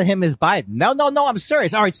 how about him as Biden? No, I'm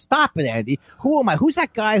serious. All right, stop it, Andy. Who am I? Who's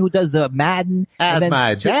that guy who does Madden? As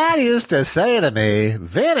my dad used to say to me,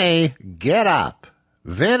 Vinny, get up.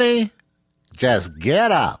 Vinny, just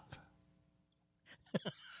get up.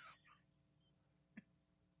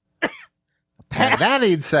 And then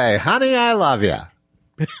he'd say, honey, I love you.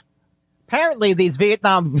 Apparently, these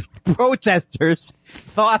Vietnam protesters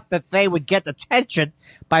thought that they would get attention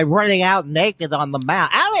by running out naked on the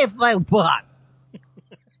mountain. Anything but.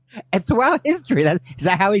 And throughout history, is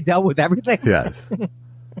that how he dealt with everything? Yes.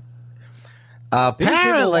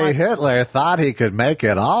 Apparently, Hitler thought he could make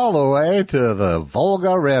it all the way to the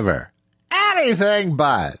Volga River. Anything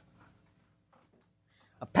but.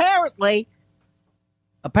 Apparently,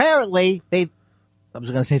 they. I was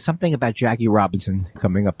going to say something about Jackie Robinson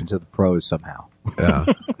coming up into the pros somehow. Yeah.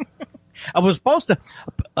 I was supposed to.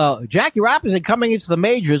 Jackie Robinson coming into the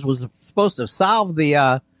majors was supposed to solve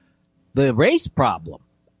the race problem.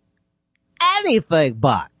 Anything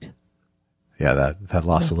but. Yeah, that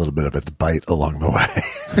lost a little bit of its bite along the way.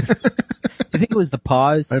 I think it was the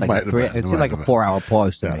pause. It might have been. It seemed like a 4-hour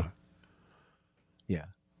pause to me. Yeah.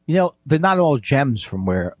 You know, they're not all gems from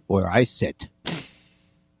where I sit.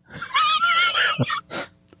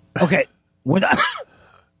 Okay. When I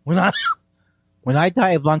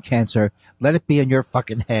die of lung cancer, let it be in your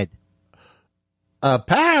fucking head.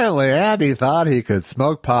 Apparently, Andy thought he could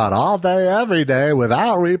smoke pot all day, every day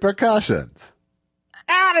without repercussions.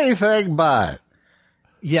 Anything but.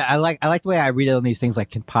 Yeah, I like the way I read it on these things.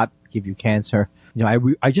 Like, can pot give you cancer? You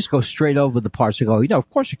know, I just go straight over the parts to go. You know, of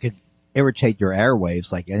course it could irritate your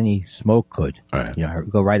airwaves like any smoke could. Right. You know,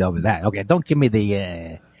 go right over that. Okay, don't give me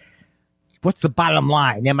the. What's the bottom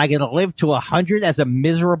line? Am I going to live to 100 as a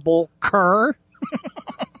miserable cur?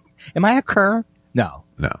 Am I a cur? No.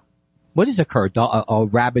 What is a cur? A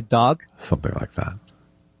rabid dog? Something like that.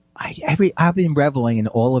 I've been reveling in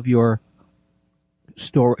all of your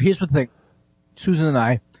story. Here's the thing. Susan and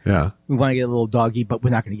I, we want to get a little doggy, but we're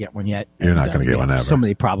not going to get one yet. You're not going to get one ever. So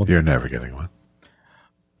many problems. You're never getting one.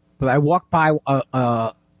 But I walk by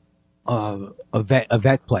a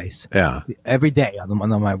vet place. Yeah. Every day on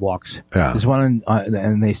one of my walks. Yeah. There's one,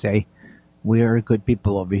 and they say, we're good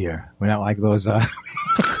people over here. We're not like those.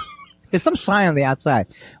 There's some sign on the outside.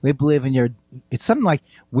 We believe in your. It's something like,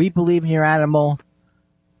 we believe in your animal.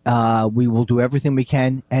 We will do everything we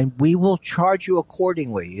can, and we will charge you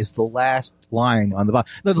accordingly. Is the last line on the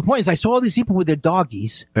bottom. No, the point is, I saw all these people with their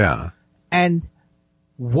doggies. Yeah. And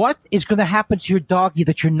what is going to happen to your doggie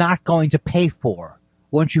that you're not going to pay for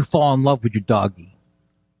once you fall in love with your doggie?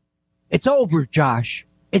 It's over, Josh.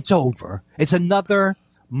 It's over. It's another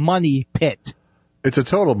money pit. It's a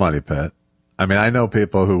total money pit. I mean, I know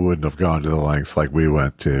people who wouldn't have gone to the lengths like we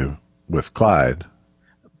went to with Clyde.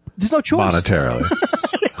 There's no choice. Monetarily.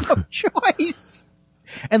 There's no choice.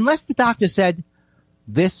 Unless the doctor said,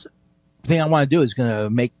 this thing I want to do is going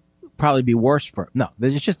to probably be worse for. No,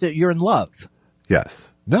 it's just that you're in love.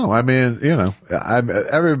 Yes. No, I mean, you know,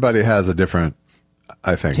 everybody has a different,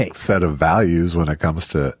 I think, set of values when it comes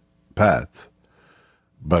to pets.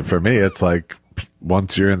 But for me, it's like,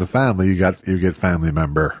 once you're in the family, you get family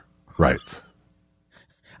member rights.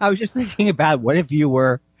 I was just thinking about, what if you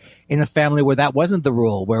were in a family where that wasn't the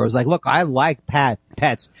rule, where it was like, look, I like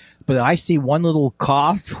pets, but I see one little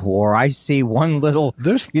cough, or I see one little,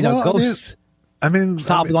 ghost.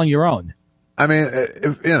 Solve it on your own. I mean,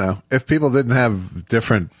 if people didn't have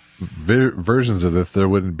different versions of this, there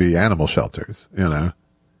wouldn't be animal shelters, you know?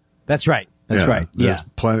 That's right. That's right.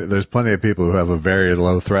 There's plenty of people who have a very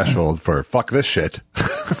low threshold for fuck this shit.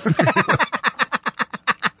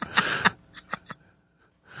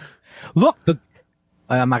 Look,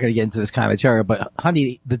 I'm not going to get into this kind of material, but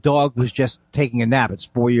honey, the dog was just taking a nap. It's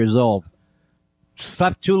 4 years old.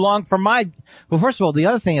 Slept too long for my. Well, first of all, the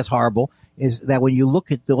other thing that's horrible is that when you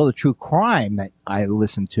look at all the true crime that I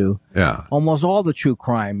listen to, almost all the true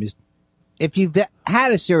crime is, if you've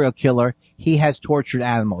had a serial killer, he has tortured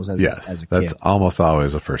animals as a kid. That's almost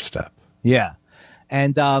always a first step. Yeah.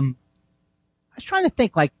 And I was trying to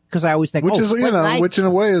think, like, because I always think, which in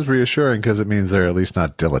a way is reassuring, because it means they're at least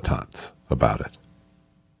not dilettantes about it.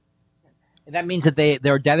 That means that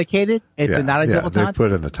they're dedicated? If they're not a dilettante? They've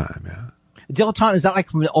put in the time, Dilettante, is that like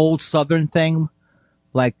from an old Southern thing?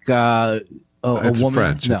 Like a woman?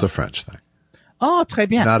 French. No. It's a French thing. Oh, très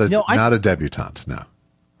bien. Not a debutante, no.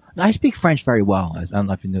 I speak French very well. I don't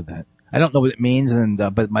know if you knew that. I don't know what it means,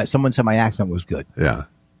 but someone said my accent was good. Yeah.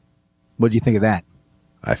 What do you think of that?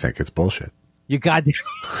 I think it's bullshit. You goddamn.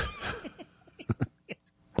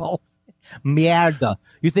 It's bullshit. Mierda.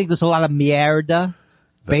 You think there's a lot of mierda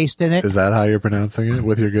based in it. Is that how you're pronouncing it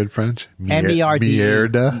with your good French? M-E-R-D.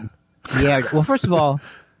 Mierda? Yeah. Well, first of all,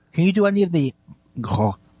 can you do any of the...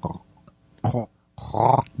 I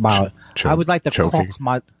would like the choking.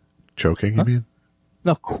 croque. Choking, you mean?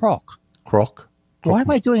 No, croque. Croque? Why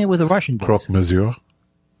am I doing it with a Russian voice? Croque monsieur?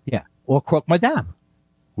 Yeah. Or croque madame.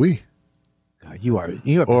 Oui. God, you are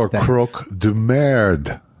or pathetic. croque de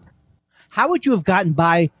merde. How would you have gotten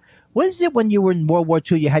by? What is it when you were in World War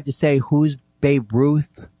II? You had to say who's Babe Ruth,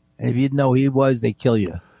 and if you didn't know who he was, they kill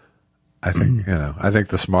you. I think I think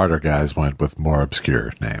the smarter guys went with more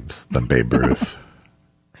obscure names than Babe Ruth.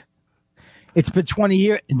 It's been 20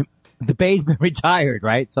 years. The Babe's been retired,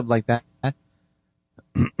 right? Something like that.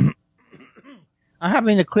 I'm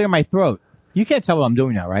having to clear my throat. You can't tell what I'm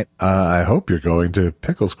doing now, right? I hope you're going to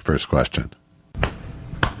Pickle's first question.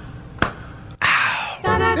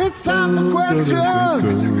 It's time for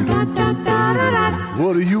questions.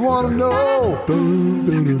 What do you want to know?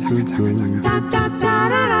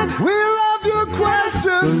 We love your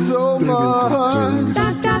questions so much.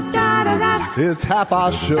 It's half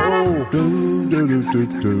our show.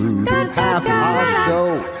 Half our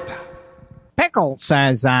show. Pickle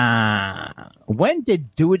says, when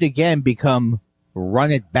did Do It Again become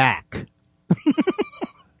Run It Back?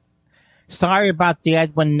 Sorry about the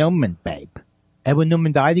Edwin Newman, babe. Edwin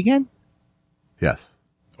Newman died again? Yes.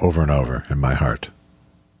 Over and over in my heart.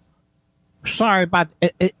 Sorry about...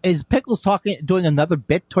 Is Pickles doing another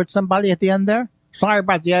bit towards somebody at the end there? Sorry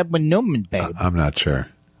about the Edwin Newman, babe. I'm not sure.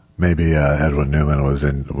 Maybe Edwin Newman was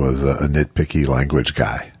a nitpicky language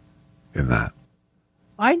guy in that.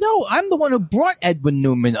 I know. I'm the one who brought Edwin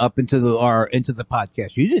Newman up into the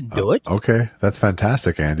podcast. You didn't do it. Okay. That's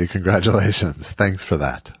fantastic, Andy. Congratulations. Thanks for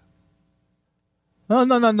that.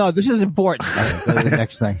 No. This is important. Go to the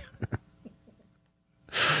next thing.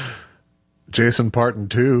 Jason Parton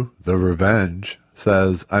 2, The Revenge,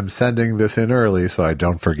 says, I'm sending this in early so I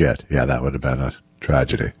don't forget. Yeah, that would have been a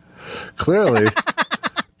tragedy. Clearly.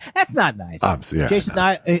 That's not nice. Yeah, Jason,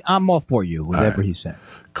 I'm all for you, whatever he said.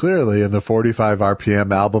 Clearly, in the 45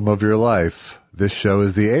 RPM album of your life, this show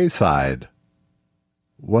is the A-side.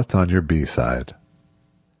 What's on your B-side?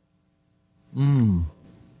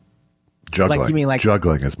 Juggling. Like, you mean like...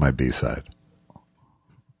 Juggling is my B-side.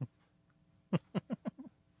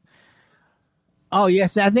 Oh,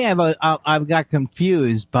 yes. I think I've got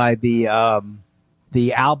confused by the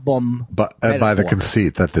album. But by the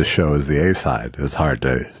conceit that this show is the A-side is hard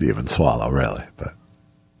to even swallow, really. But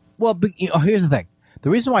here's the thing. The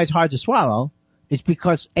reason why it's hard to swallow is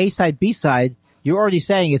because A-side, B-side, you're already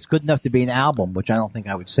saying it's good enough to be an album, which I don't think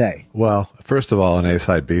I would say. Well, first of all, an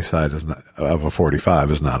A-side, B-side of a 45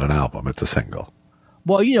 is not an album. It's a single.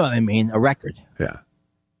 Well, you know what I mean, a record. Yeah.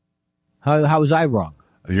 How was I wrong?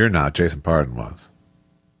 You're not. Jason Parton was.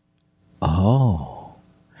 Oh.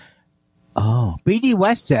 BD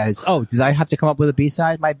West says, did I have to come up with a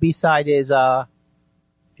B-side? My B-side is not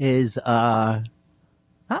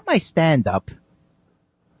my stand-up.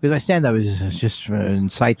 Because my stand-up is just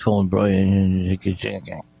insightful and brilliant.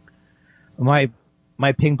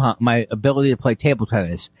 My ping pong, my ability to play table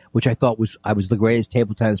tennis, which I thought I was the greatest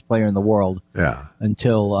table tennis player in the world. Yeah.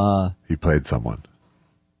 Until he played someone.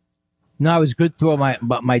 No, I was good through my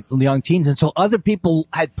young teens until other people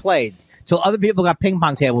had played. Till other people got ping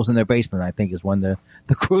pong tables in their basement, I think is when the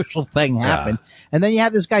crucial thing happened. Yeah. And then you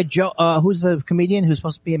have this guy, Joe, who's the comedian who's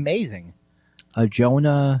supposed to be amazing.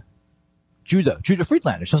 Judah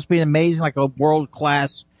Friedlander. Supposed to be amazing, like a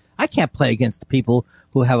world-class. I can't play against the people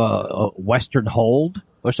who have a Western hold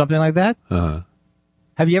or something like that. Uh-huh.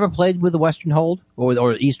 Have you ever played with a Western hold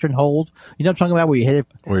or Eastern hold? You know what I'm talking about, where you hit it?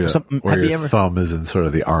 Where your thumb is in sort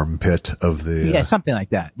of the armpit of the... Yeah, something like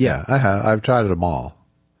that. Yeah, I have. I've tried them all.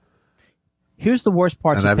 Here's the worst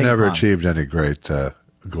part of ping pong. And I've never achieved any great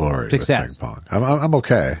glory success with ping pong. I'm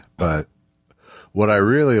okay, but what I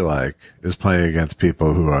really like is playing against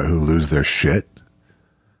people who lose their shit,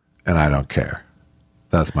 and I don't care.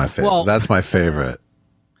 That's my favorite. Well, that's my favorite.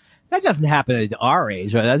 That doesn't happen at our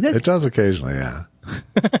age, right? Does it? It does occasionally, yeah.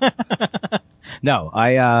 No,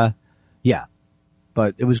 yeah.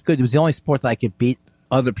 But it was good. It was the only sport that I could beat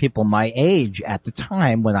other people my age at the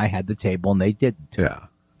time when I had the table and they didn't. Yeah.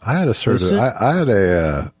 I had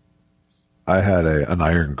an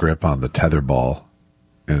iron grip on the tetherball.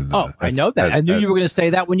 I know that. I knew you were going to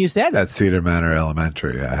say that when you said it. At Cedar Manor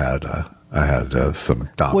Elementary, I had some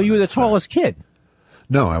dominance. Well, you were the tallest kid.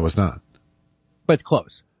 No, I was not. But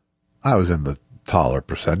close. I was in the taller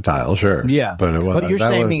percentile, sure. Yeah. But it wasn't. But you're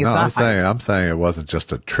saying it's not. I'm saying it wasn't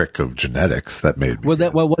just a trick of genetics that made me. Well,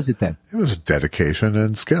 what was it then? It was dedication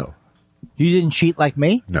and skill. You didn't cheat like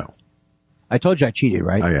me? No. I told you I cheated,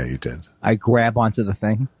 right? Oh, yeah, you did. I grab onto the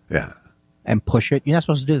thing. Yeah. And push it. You're not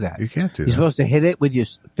supposed to do that. You can't do that. You're supposed to hit it with your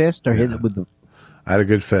fist or hit it with the... I had a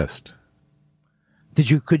good fist.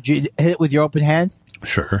 Could you hit it with your open hand?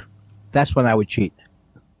 Sure. That's when I would cheat.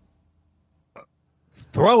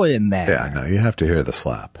 Throw it in there. Yeah, no, you have to hear the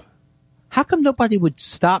slap. How come nobody would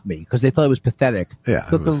stop me? Because they thought it was pathetic. Yeah.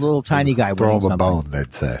 Look at the little tiny guy throw wearing him a bone,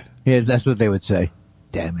 they'd say. Yes, that's what they would say.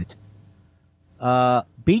 Damn it.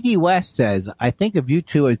 BD West says, I think of you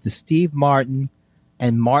two as the Steve Martin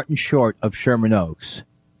and Martin Short of Sherman Oaks.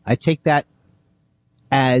 I take that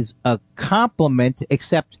as a compliment,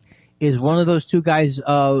 except is one of those two guys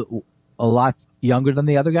a lot younger than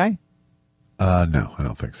the other guy? No, I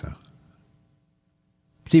don't think so.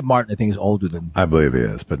 Steve Martin, I think, is older than... I believe he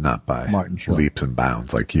is, but not by Martin Short. Leaps and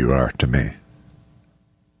bounds like you are to me.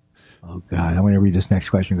 Oh, God. I'm going to read this next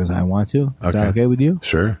question because I want to. Is that okay with you?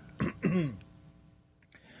 Sure.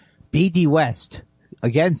 BD West,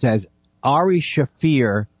 again, says, Ari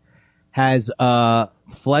Shafir has a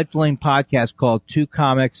fledgling podcast called Two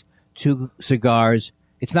Comics, Two Cigars.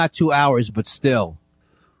 It's not 2 hours, but still.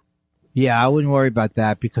 Yeah, I wouldn't worry about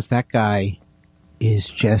that because that guy is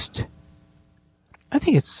just... I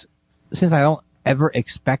think it's... Since I don't ever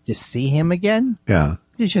expect to see him again, yeah,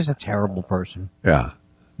 he's just a terrible person. Yeah.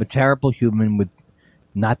 A terrible human with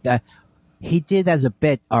not that... He did as a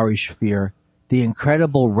bit, Ari Shafir, the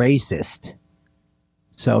incredible racist.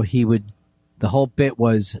 So he would... The whole bit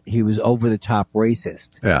was he was over-the-top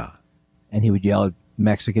racist. Yeah. And he would yell at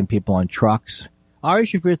Mexican people on trucks. Ari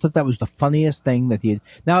Shafir thought that was the funniest thing that he had.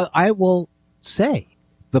 Now, I will say,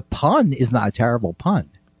 the pun is not a terrible pun.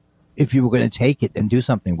 If you were going to take it and do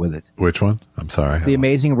something with it. Which one? I'm sorry. The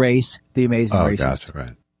Amazing Race. The Amazing Race. Oh, gotcha,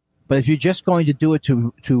 right. But if you're just going to do it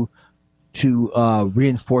to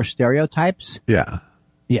reinforce stereotypes. Yeah.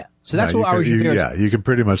 Yeah. So that's what Ari Shafir. Yeah, you can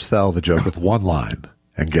pretty much sell the joke with one line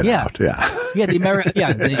and get out. Yeah. Yeah, the American.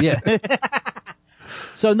 Yeah.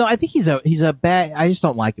 So no, I think he's a bad. I just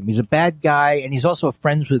don't like him. He's a bad guy, and he's also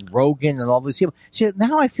friends with Rogan and all these people. See,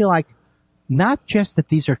 now I feel like not just that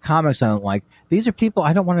these are comics I don't like. These are people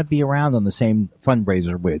I don't want to be around on the same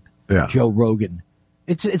fundraiser with. Yeah. Joe Rogan.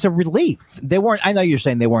 It's a relief. They weren't. I know you're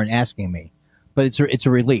saying they weren't asking me, but it's a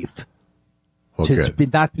relief. Well,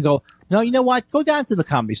 Not to go. No, you know what? Go down to the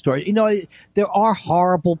Comedy Store. You know, there are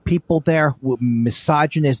horrible people there,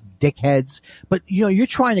 misogynist dickheads. But you know, you're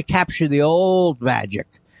trying to capture the old magic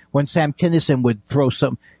when Sam Kinison would throw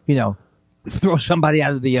somebody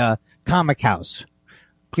out of the comic house.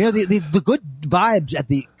 You know, the good vibes at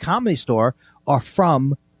the Comedy Store are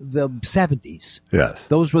from the 70s. Yes,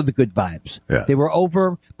 those were the good vibes. Yeah. They were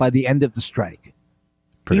over by the end of the strike.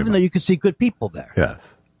 Even though you could see good people there. Yes,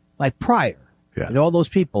 like Pryor. Yeah. And all those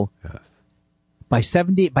people. Yes. By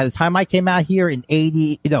the time I came out here in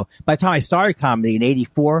 80, by the time I started comedy in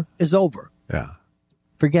 84, is over. Yeah.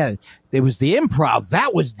 Forget it. It was the Improv.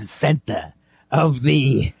 That was the center of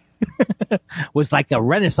the, was like a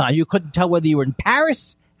renaissance. You couldn't tell whether you were in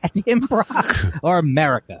Paris at the Improv or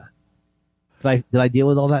America. Did I deal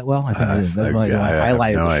with all that well? I think I did. That's my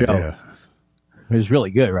highlight of the show. Idea. It was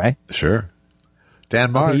really good, right? Sure.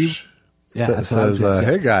 Dan Marsh. Says,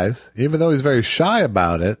 hey guys, even though he's very shy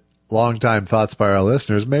about it, longtime Thoughts by our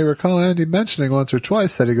listeners may recall Andy mentioning once or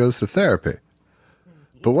twice that he goes to therapy.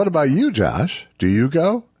 But what about you, Josh? Do you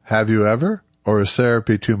go? Have you ever? Or is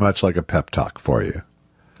therapy too much like a pep talk for you?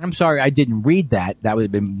 I'm sorry, I didn't read that. That would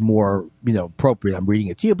have been more, appropriate. I'm reading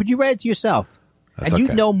it to you, but you read it to yourself. That's and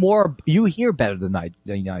okay. You know more, you hear better than I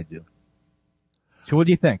do. So what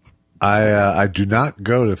do you think? I do not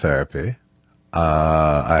go to therapy.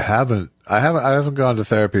 I haven't gone to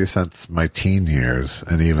therapy since my teen years,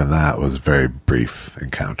 and even that was very brief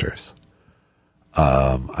encounters.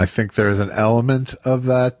 I think there's an element of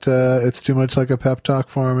that. It's too much like a pep talk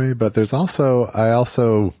for me, but there's also, I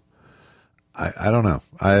don't know.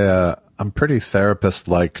 I'm pretty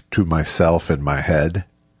therapist-like to myself in my head.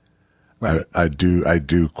 Right. I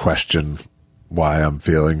do question why I'm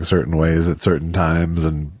feeling certain ways at certain times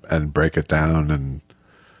and break it down and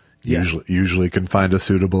usually can find a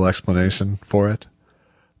suitable explanation for it.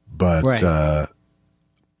 But,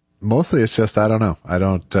 mostly it's just, I don't know. I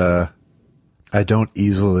don't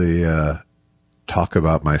easily, talk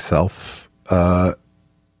about myself, like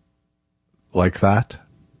that.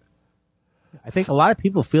 I think a lot of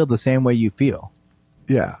people feel the same way you feel.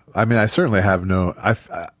 Yeah. I mean, I certainly have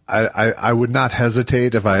I would not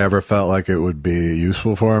hesitate if I ever felt like it would be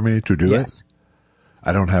useful for me to do it.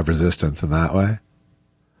 I don't have resistance in that way.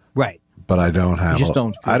 Right. But I don't have,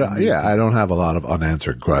 I don't have a lot of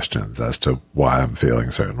unanswered questions as to why I'm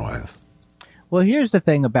feeling certain ways. Well, here's the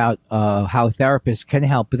thing about how therapists can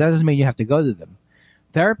help, but that doesn't mean you have to go to them.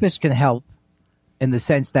 Therapists can help in the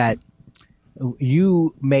sense that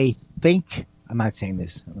you may think, I'm not saying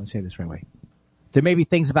this, I'm going to say this right away. There may be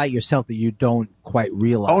things about yourself that you don't quite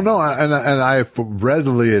realize. Oh, no, and I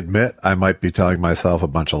readily admit I might be telling myself a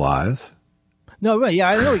bunch of lies. No, right, yeah,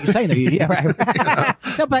 I know what you're saying. Yeah, right.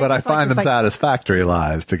 No, but I find them satisfactory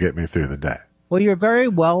lies to get me through the day. Well, you're very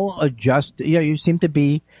well adjusted. Yeah, you seem to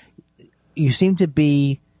be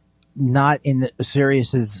not in the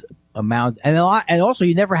serious amount, and also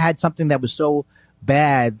you never had something that was so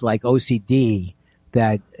bad like OCD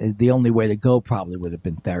that the only way to go probably would have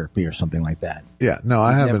been therapy or something like that. Yeah, no,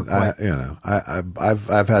 I haven't.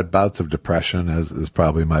 I've had bouts of depression as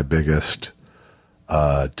probably my biggest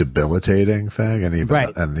debilitating thing,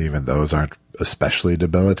 and even those aren't especially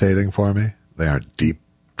debilitating for me. They aren't deep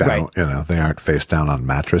down, they aren't face down on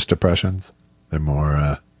mattress depressions. They're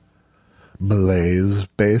more malaise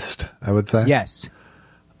based, I would say. Yes.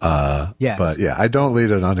 Yes. But yeah, I don't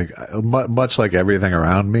lead it much like everything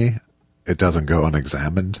around me. It doesn't go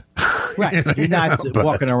unexamined. Right. You're not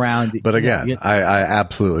walking around. But again, I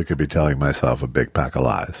absolutely could be telling myself a big pack of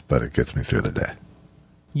lies, but it gets me through the day.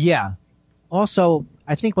 Yeah. Also,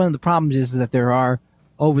 I think one of the problems is that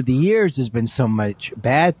over the years, there's been so much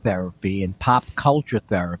bad therapy and pop culture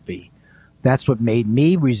therapy. That's what made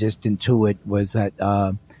me resistant to it, was that,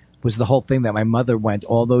 was the whole thing that my mother went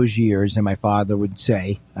all those years, and my father would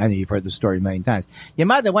say, I know you've heard the story a million times, your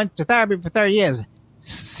mother went to therapy for 30 years.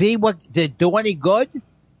 See what, did it do any good?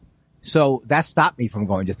 So that stopped me from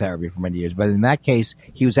going to therapy for many years. But in that case,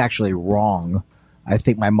 he was actually wrong. I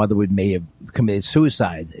think my mother may have committed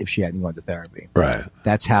suicide if she hadn't gone to therapy. Right.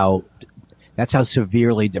 That's how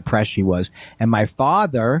severely depressed she was. And my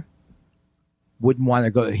father wouldn't want to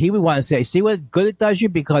go. He would want to say, see what good it does you?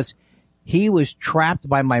 Because he was trapped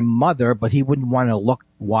by my mother, but he wouldn't want to look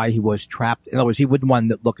why he was trapped. In other words, he wouldn't want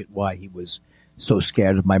to look at why he was so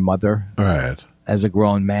scared of my mother. Right. As a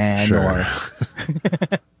grown man, sure. Or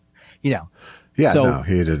Yeah, so, no,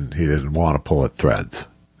 he didn't want to pull at threads.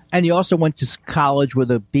 And he also went to college with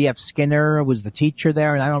a B.F. Skinner, was the teacher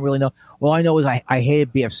there, and I don't really know. All I know is I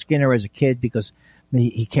hated B.F. Skinner as a kid because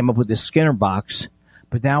he came up with this Skinner box.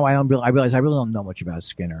 But now I realize I really don't know much about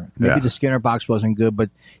Skinner. Maybe the Skinner box wasn't good, but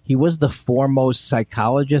he was the foremost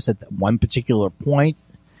psychologist at one particular point.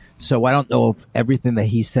 So I don't know if everything that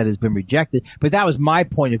he said has been rejected, but that was my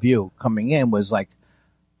point of view coming in, was like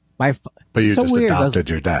But you just adopted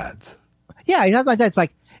your dad's. Yeah, I adopted my dad. It's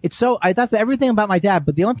like, I adopted everything about my dad,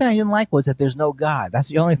 but the only thing I didn't like was that there's no God. That's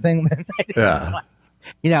the only thing that I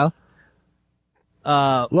didn't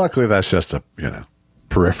like. Luckily that's just a,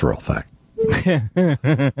 peripheral thing.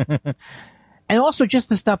 And also just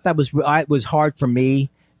the stuff that was hard for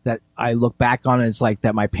me, that I look back on, it's like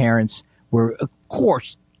that my parents were, of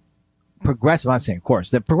course, progressive. I'm not saying of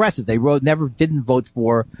course, they're progressive. They didn't vote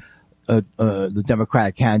for the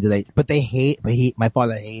Democratic candidate, but my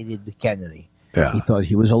father hated Kennedy. Yeah. He thought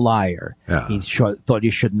he was a liar. Yeah. He thought he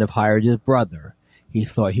shouldn't have hired his brother. He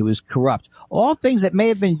thought he was corrupt. All things that may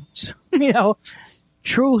have been,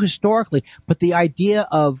 true historically, but the idea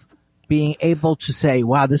of being able to say,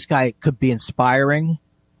 wow, this guy could be inspiring,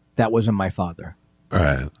 that wasn't my father.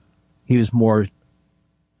 Right. He was more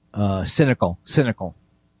cynical.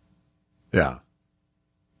 Yeah.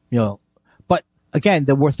 But again,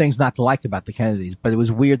 there were things not to like about the Kennedys, but it was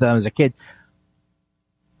weird that I was a kid.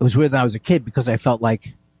 It was weird that I was a kid because I felt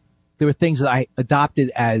like there were things that I adopted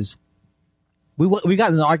as, we got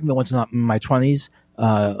in an argument once in my 20s,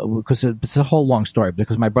 because it's a whole long story,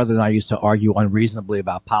 because my brother and I used to argue unreasonably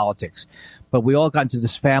about politics, but we all got into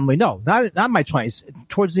this family. No, not my 20s,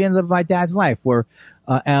 towards the end of my dad's life, where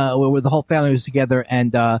the whole family was together.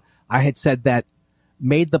 And, I had said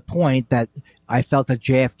made the point that I felt that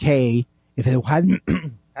JFK, if it hadn't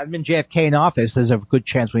been JFK in office, there's a good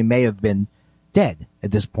chance we may have been dead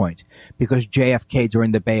at this point, because JFK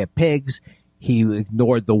during the Bay of Pigs, he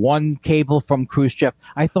ignored the one cable from Khrushchev.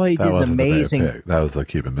 I thought he did an amazing. That was the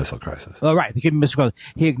Cuban Missile Crisis. Oh, right, the Cuban Missile Crisis.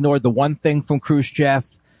 He ignored the one thing from Khrushchev,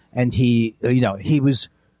 and he was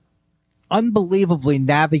unbelievably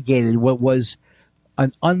navigated what was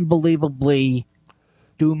an unbelievably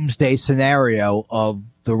doomsday scenario of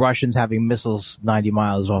the Russians having missiles 90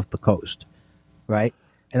 miles off the coast, right?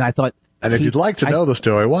 And I thought. And if you'd like to know the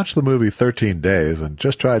story, watch the movie 13 Days and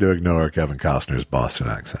just try to ignore Kevin Costner's Boston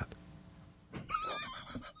accent.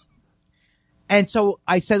 And so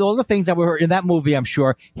I said all the things that were in that movie. I'm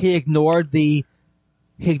sure he ignored the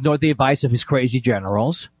advice of his crazy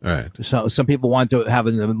generals. Right. So some people wanted to have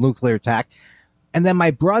a nuclear attack. And then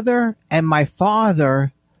my brother and my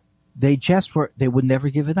father they would never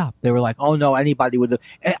give it up. They were like, oh no, anybody would.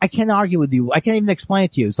 I can't argue with you. I can't even explain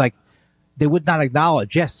it to you. It's like they would not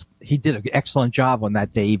acknowledge, yes, he did an excellent job on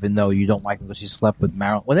that day, even though you don't like him because he slept with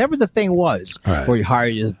Marilyn. Whatever the thing was, or he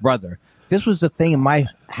hired his brother. This was the thing in my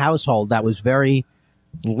household that was very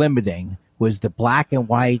limiting, was the black and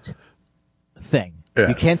white thing. Yes.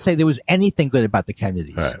 You can't say there was anything good about the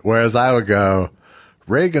Kennedys. Right. Whereas I would go,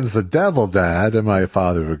 Reagan's the devil, Dad, and my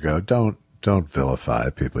father would go, don't vilify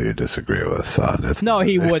people you disagree with, son. No,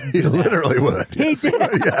 he wouldn't. He literally would. He did.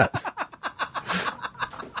 Yes.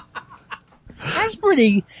 That's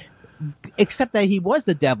pretty, except that he was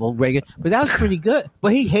the devil, Reagan, but that was pretty good.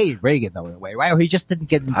 But he hated Reagan, though, in a way, right? Or he just didn't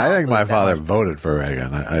get involved. I think my father voted for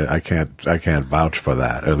Reagan. I can't vouch for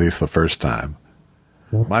that, at least the first time.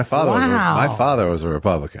 My father was a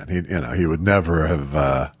Republican. He would never have,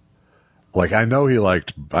 I know he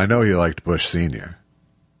liked Bush Sr.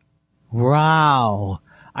 Wow.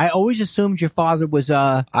 I always assumed your father was,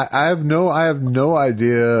 I have no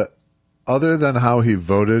idea, other than how he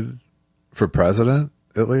voted for president,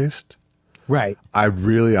 at least. Right. I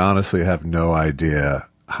really honestly have no idea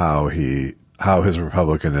how his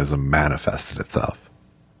republicanism manifested itself.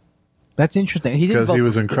 That's interesting. Because he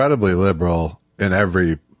was incredibly liberal in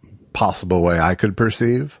every possible way I could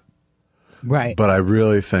perceive. Right. But I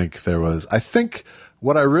really think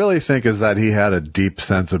what I really think is that he had a deep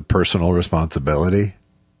sense of personal responsibility.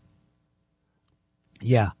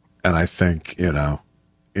 Yeah. And I think,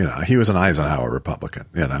 he was an Eisenhower Republican.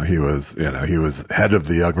 He was head of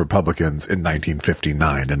the Young Republicans in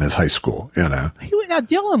 1959 in his high school. Now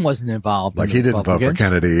Dylan wasn't involved. He didn't vote for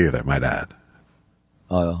Kennedy either. My dad.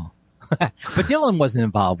 Oh, but Dylan wasn't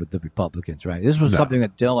involved with the Republicans, right? This was something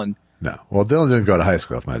that Dylan. No, well, Dylan didn't go to high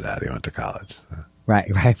school with my dad. He went to college. So.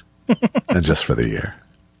 Right. And just for the year.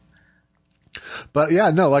 But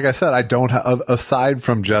yeah, no, like I said, I don't have, aside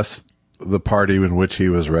from just the party in which he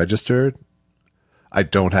was registered, I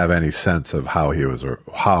don't have any sense of how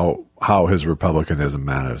his republicanism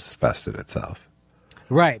manifested itself.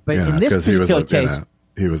 Right, but in this particular case,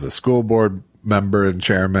 he was a school board member and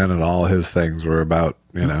chairman, and all his things were about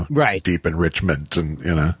deep enrichment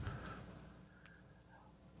and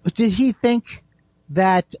But did he think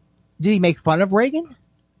that? Did he make fun of Reagan?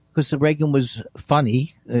 Because Reagan was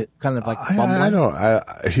funny, kind of like bumbling.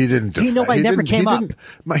 He didn't. Nobody never came up.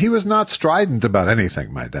 He was not strident about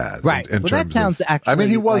anything. My dad, right? Well, that sounds actually. I mean,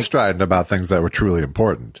 he was strident about things that were truly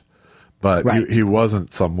important, but he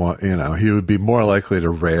wasn't someone. He would be more likely to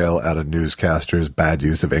rail at a newscaster's bad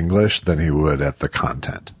use of English than he would at the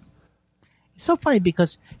content. It's so funny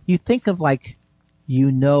because you think of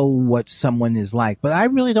what someone is like, but I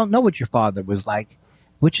really don't know what your father was like.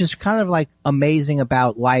 Which is kind of amazing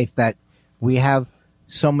about life, that we have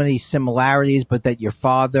so many similarities, but that your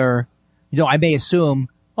father, I may assume,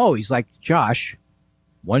 he's like Josh,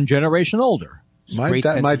 one generation older. My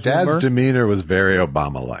dad's demeanor was very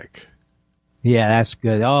Obama-like. Yeah, that's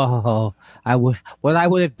good. What I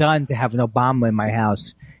would have done to have an Obama in my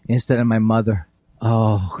house instead of my mother.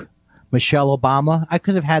 Oh, Michelle Obama. I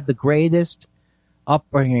could have had the greatest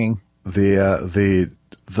upbringing. The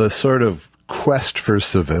sort of quest for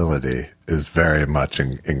civility is very much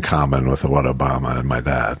in common with what Obama and my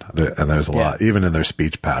dad. And there's a lot, even in their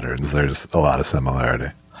speech patterns, there's a lot of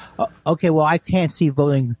similarity. Okay, well, I can't see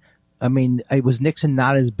voting. I mean, was Nixon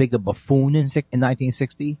not as big a buffoon in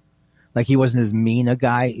 1960? He wasn't as mean a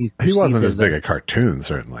guy? He wasn't as big a cartoon,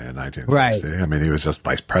 certainly, in 1960. Right. I mean, he was just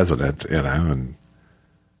vice president, and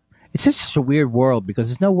it's just such a weird world, because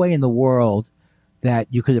there's no way in the world that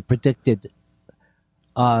you could have predicted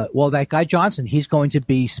that guy Johnson, he's going to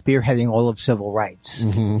be spearheading all of civil rights.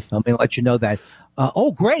 Mm-hmm. Let me let you know that.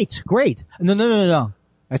 Great. No.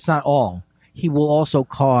 That's not all. He will also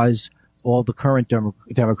cause all the current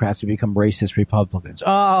Democrats to become racist Republicans.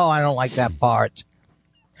 Oh, I don't like that part.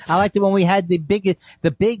 I liked it when we had the big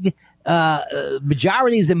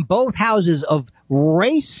majorities in both houses of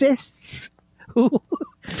racists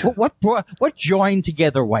what joined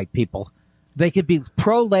together white people. They could be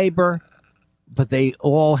pro-labor, but they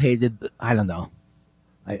all hated, I don't know.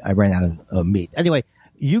 I ran out of meat. Anyway,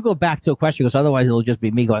 you go back to a question, because otherwise it'll just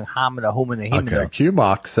be me going homina, humina, himina. Okay,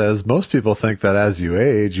 QMOC says, most people think that as you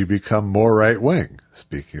age, you become more right-wing.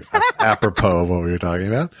 Speaking apropos of what we were talking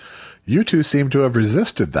about. You two seem to have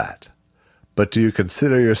resisted that. But do you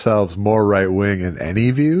consider yourselves more right-wing in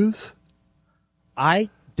any views? I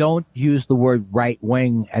don't use the word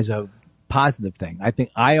right-wing as a positive thing. I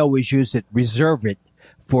think I always reserve it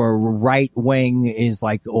for right wing is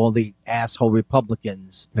like all the asshole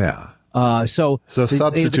Republicans. Yeah. So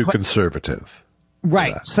substitute conservative.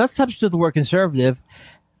 Right. So let's substitute the word conservative.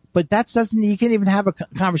 But that doesn't. You can't even have a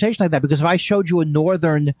conversation like that, because if I showed you a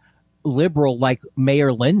northern liberal like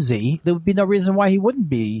Mayor Lindsay, there would be no reason why he wouldn't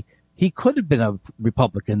be. He could have been a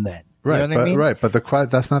Republican then. Right, You know what I mean? right. But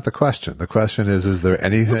that's not the question. The question is there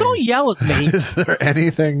anything? Well, don't yell at me. Is there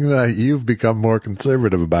anything that you've become more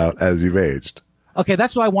conservative about as you've aged? Okay,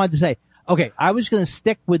 that's what I wanted to say. Okay, I was going to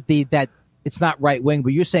stick with that it's not right wing,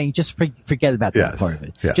 but you're saying just forget about that part of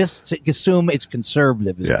it. Yes. Just assume it's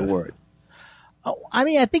conservative is the word. Oh, I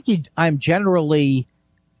mean, I think I'm generally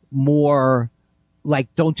more like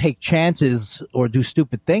don't take chances or do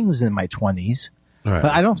stupid things in my 20s. Right.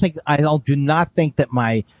 But I do not think that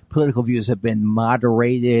my political views have been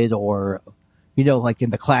moderated or, like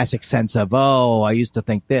in the classic sense of, I used to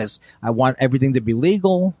think this. I want everything to be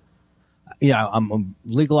legal. I'm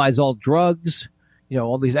legalize all drugs,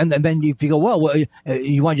 all these. And then if you go, well,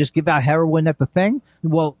 you want to just give out heroin at the thing?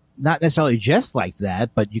 Well, not necessarily just like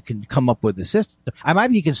that, but you can come up with a system. I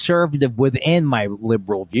might be conservative within my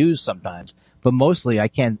liberal views sometimes, but mostly I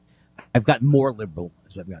can't. I've gotten more liberal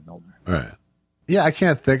as I've gotten older. Right. Yeah, I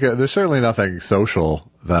can't think of. There's certainly nothing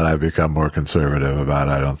social that I've become more conservative about.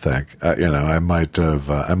 I don't think. I might have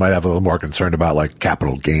a little more concern about like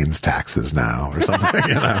capital gains taxes now or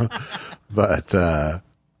something. But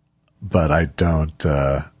I don't.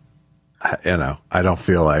 I don't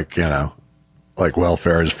feel like like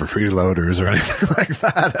welfare is for freeloaders or anything like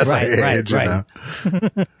that as I age. Right.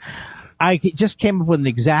 I just came up with an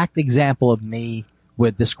exact example of me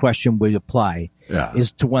where this question would apply. Yeah.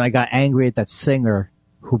 Is to when I got angry at that singer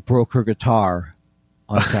who broke her guitar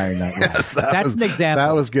on Saturday Night Live. Yes, That's an example.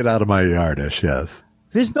 That was get out of my yardish, yes.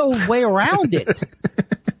 There's no way around it.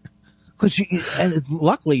 Because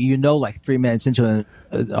luckily, like 3 minutes into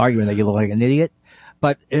an argument that you look like an idiot.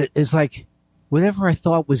 But it's like, whatever I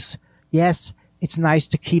thought was, yes, it's nice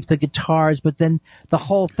to keep the guitars, but then the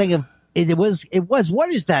whole thing of, it was,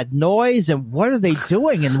 what is that noise and what are they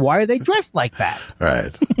doing and why are they dressed like that?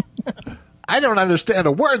 Right. I don't understand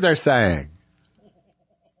a word they're saying.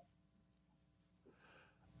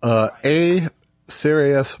 A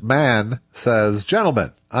serious man says,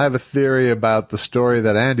 gentlemen, I have a theory about the story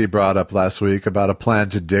that Andy brought up last week about a plan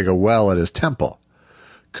to dig a well at his temple.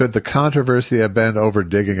 Could the controversy have been over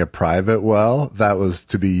digging a private well that was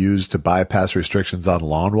to be used to bypass restrictions on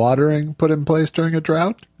lawn watering put in place during a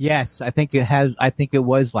drought? Yes, I think it has. I think it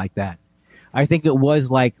was like that. I think it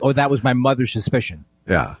was like, that was my mother's suspicion.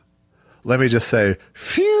 Yeah. Let me just say,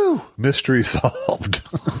 phew, mystery solved.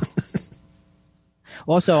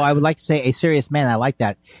 Also, I would like to say a serious man. I like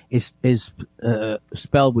that is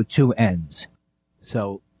spelled with 2 N's.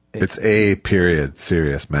 So it's a period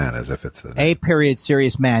serious man, as if it's a period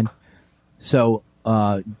serious man. So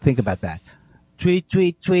think about that. Tweet,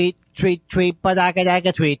 tweet, tweet, tweet, tweet,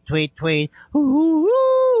 badaka, tweet, tweet, tweet. Ooh,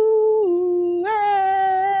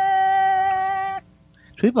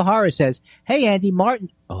 Tweet Bahara says, "Hey Andy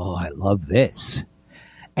Martin." Oh, I love this.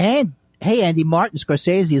 And hey Andy Martin,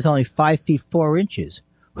 Scorsese is only 5 feet 4 inches.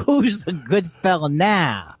 Who's the good fella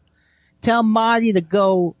now? Tell Marty to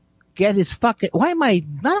go get his fucking. Why am I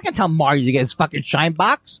not going to tell Marty to get his fucking shine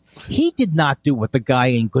box? He did not do what the guy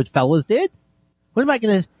in Goodfellas did. What am I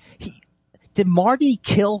going to? Did Marty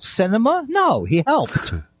kill cinema? No, he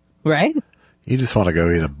helped. Right? You just want to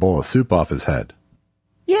go eat a bowl of soup off his head.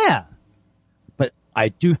 Yeah. But I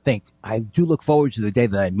do look forward to the day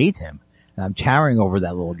that I meet him. And I'm towering over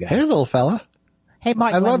that little guy. Hey, little fella. Hey,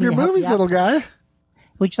 Marty. I love your movies, little guy.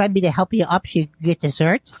 Would you like me to help you up so you can get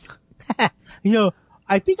dessert?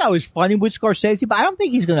 I think I was funny with Scorsese, but I don't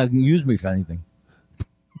think he's going to use me for anything.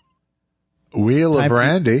 Wheel of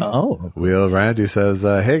Randy says,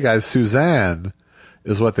 hey guys, Suzanne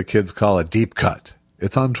is what the kids call a deep cut.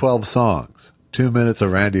 It's on 12 songs. 2 minutes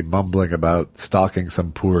of Randy mumbling about stalking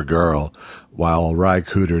some poor girl while Ry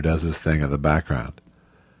Cooter does his thing in the background.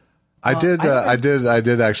 I did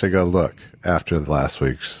actually go look after the last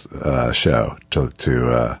week's show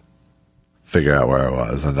to figure out where I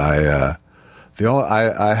was, and I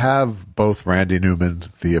have both Randy Newman,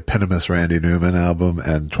 the eponymous Randy Newman album,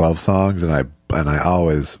 and 12 songs, and I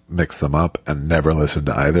always mix them up and never listen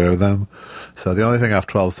to either of them. So the only thing off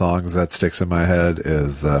 12 songs that sticks in my head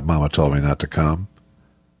is "Mama Told Me Not to Come."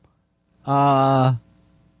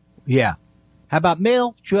 Yeah. How about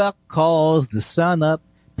milk truck calls the sun up,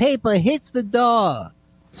 paper hits the door,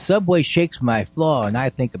 subway shakes my floor, and I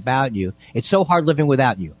think about you. It's so hard living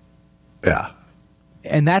without you. Yeah.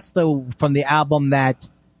 And that's from the album that,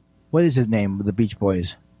 what is his name with the Beach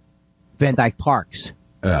Boys? Van Dyke Parks.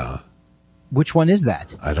 Yeah. Which one is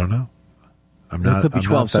that? I don't know. I'm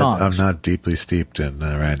not deeply steeped in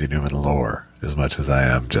Randy Newman lore as much as I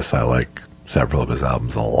am. I like several of his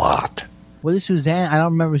albums a lot. What is Suzanne? I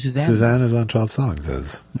don't remember Suzanne. Suzanne is on 12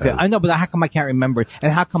 Songs. I know, but how come I can't remember it?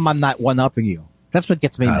 And how come I'm not one-upping you? That's what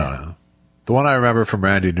gets me mad. I don't know. The one I remember from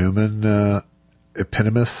Randy Newman,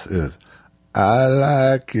 eponymous, is I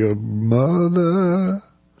like your mother,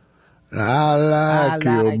 I like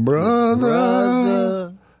your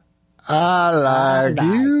brother, I like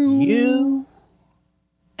you,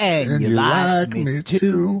 and you like me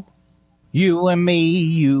too. You and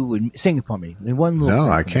me. Sing it for me. No,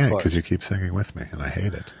 I can't because you keep singing with me, and I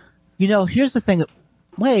hate it. You know, here's the thing.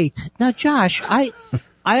 Wait, now, Josh, I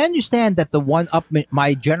understand that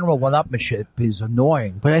my general one-upmanship is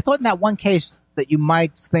annoying, but I thought in that one case that you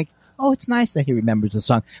might think, oh, it's nice that he remembers the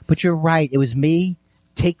song. But you're right. It was me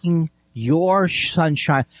taking your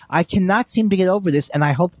sunshine. I cannot seem to get over this, and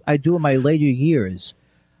I hope I do in my later years.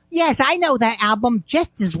 Yes, I know that album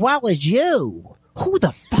just as well as you. Who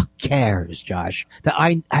the fuck cares, Josh, that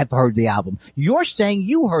I have heard the album? You're saying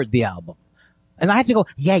you heard the album. And I have to go,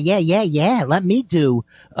 yeah. Let me do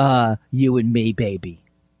You and Me, Baby.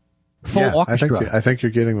 Full orchestra. I think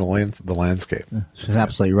you're getting the landscape. She's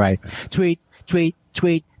absolutely right. Tweet.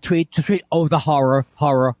 Oh, the horror.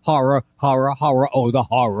 Oh, the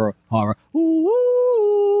horror.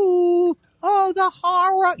 Ooh, oh, the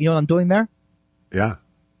horror. You know what I'm doing there? Yeah.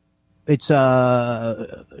 It's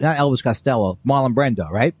not Elvis Costello, Marlon Brando,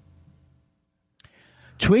 right?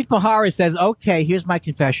 Tweet Pahara says, okay, here's my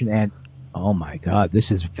confession, and oh my God, this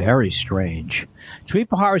is very strange. Tweet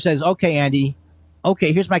Pahara says, okay, Andy,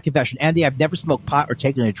 here's my confession. Andy, I've never smoked pot or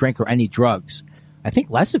taken a drink or any drugs. I think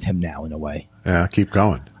less of him now, in a way. Yeah, keep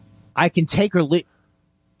going. I can take or leave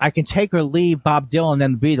Bob Dylan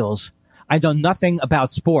and the Beatles. I know nothing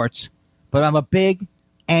about sports, but I'm a big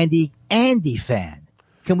Andy fan.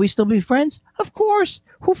 Can we still be friends? Of course.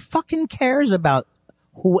 Who fucking cares about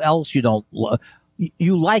who else you don't love?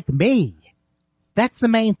 You like me. That's the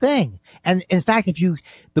main thing. And in fact,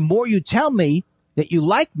 the more you tell me that you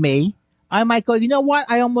like me, I might go, you know what?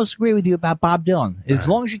 I almost agree with you about Bob Dylan. As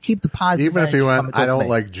long as you keep the positive. Even if he went, I don't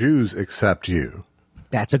like Jews except you.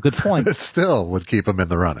 That's a good point. It still would keep him in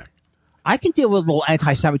the running. I can deal with a little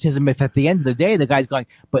anti-Semitism if at the end of the day the guy's going,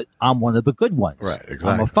 but I'm one of the good ones. Right,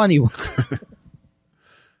 exactly. I'm a funny one.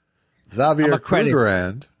 Xavier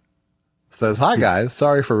Krugerand says, hi guys,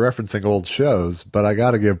 sorry for referencing old shows, but I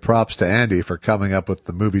gotta give props to Andy for coming up with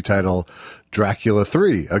the movie title Dracula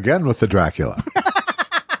 3, again with the Dracula.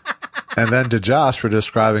 And then to Josh for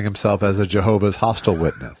describing himself as a Jehovah's hostile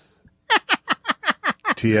witness.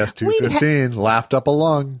 TS215 laughed up a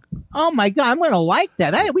lung. Oh my God, I'm going to like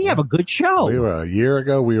that. We have a good show. A year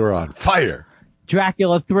ago, we were on fire.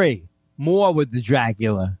 Dracula 3, more with the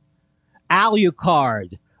Dracula.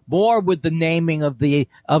 Alucard, more with the naming of the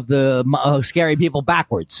scary people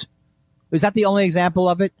backwards. Is that the only example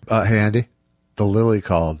of it? Hey, Andy, the lily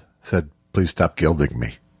said, please stop gilding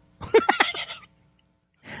me.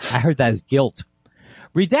 I heard that as guilt.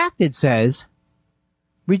 Redacted says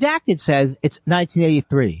it's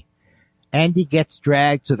 1983. Andy gets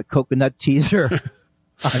dragged to the coconut teaser.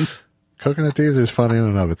 Coconut teaser is funny in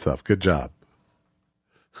and of itself. Good job.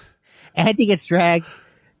 Andy gets dragged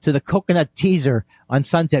to the coconut teaser on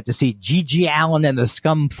Sunset to see Gigi Allen and the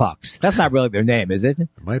Scumfucks. That's not really their name, is it? It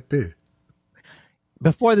might be.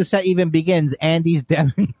 Before the set even begins, Andy's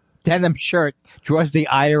denim shirt draws the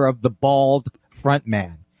ire of the bald front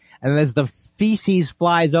man. And as the feces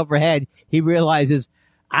flies overhead, he realizes,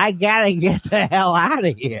 I gotta get the hell out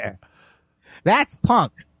of here. That's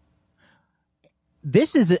punk.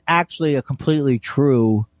 This is actually a completely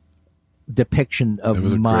true depiction of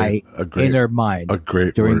my inner mind.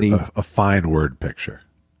 A fine word picture.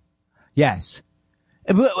 Yes.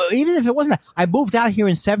 But even if it wasn't that, I moved out here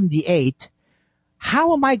in 78.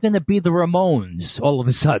 How am I going to be the Ramones all of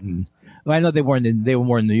a sudden? Well, I know they were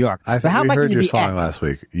more in New York. I think we heard your song last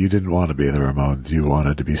week. You didn't want to be the Ramones. You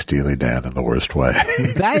wanted to be Steely Dan in the worst way.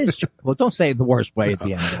 That is true. Well, don't say the worst way at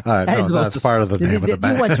the end. That's part of the name of the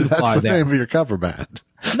band. You went too far that's the there. name of your cover band.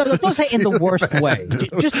 No, don't say in the worst way.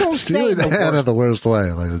 Just don't Steely say Dan in the worst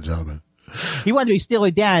way, ladies and gentlemen. He wanted to be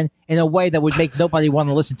Steely Dan in a way that would make nobody want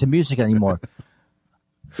to listen to music anymore.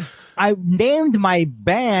 I named my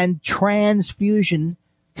band Transfusion,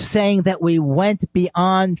 saying that we went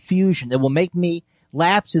beyond fusion. It will make me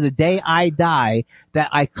laugh to the day I die that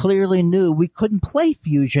I clearly knew we couldn't play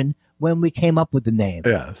fusion when we came up with the name.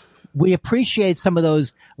 Yes. We appreciate some of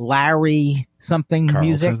those Larry something Carlton,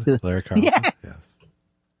 music. Larry Carlton. Yes.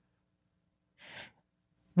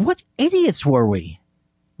 What idiots were we?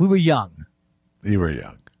 We were young. You were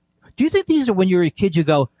young. Do you think these are when you're a kid, you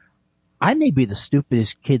go, I may be the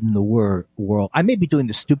stupidest kid in the world. I may be doing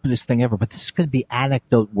the stupidest thing ever, but this is going to be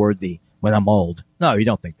anecdote worthy when I'm old. No, you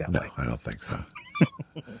don't think that way. No, I don't think so.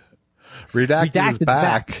 Redacted is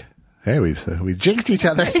back. Hey, we jinxed each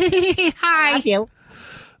other. Hi.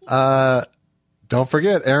 Don't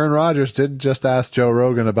forget, Aaron Rodgers didn't just ask Joe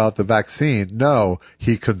Rogan about the vaccine. No,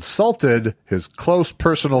 he consulted his close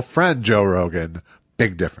personal friend, Joe Rogan.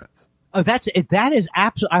 Big difference. Oh, that is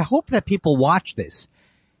absolutely. I hope that people watch this.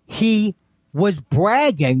 He was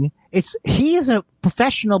bragging. He is a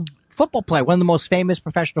professional football player, one of the most famous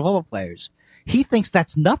professional football players. He thinks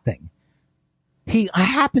that's nothing. I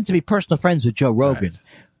happen to be personal friends with Joe Rogan. Right.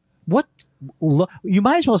 What? You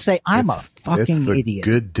might as well say I'm a fucking idiot.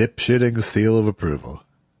 Good dipshitting seal of approval.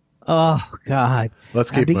 Oh God! Let's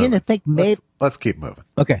keep moving. I begin to think maybe. Let's keep moving.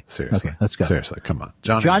 Okay. Seriously. Okay. Let's go. Seriously. Come on,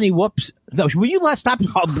 Johnny Whoops. No, will you stop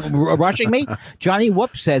rushing me? Johnny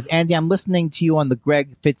Whoops says, Andy, I'm listening to you on the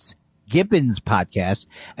Greg Fitzgibbons podcast,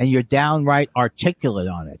 and you're downright articulate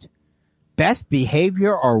on it. Best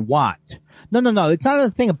behavior or what? No. It's not a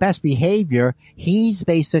thing of best behavior. He's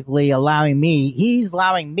basically allowing me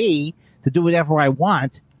to do whatever I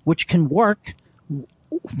want, which can work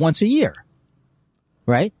once a year.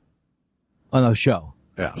 Right? On a show.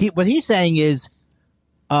 Yeah. What he's saying is,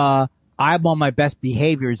 I'm on my best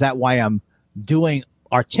behavior. Is that why I'm doing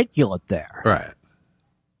articulate there? Right.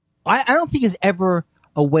 I don't think it's ever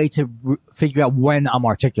a way to figure out when I'm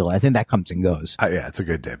articulate. I think that comes and goes. Yeah, it's a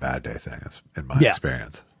good day, bad day thing, in my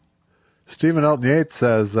experience. Stephen Elton Yates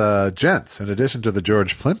says, gents, in addition to the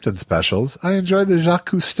George Plimpton specials, I enjoyed the Jacques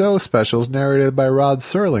Cousteau specials narrated by Rod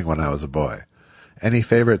Serling when I was a boy. Any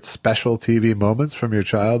favorite special TV moments from your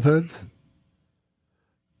childhoods?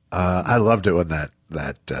 I loved it when that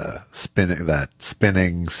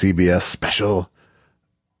spinning CBS special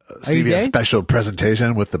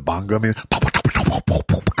presentation with the bongo music.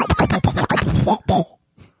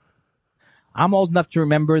 I'm old enough to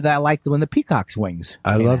remember that I liked when the Peacock Swings.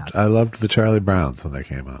 I loved the Charlie Browns when they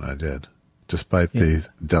came out. I did. Despite the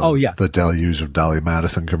deluge of Dolly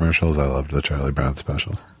Madison commercials, I loved the Charlie Brown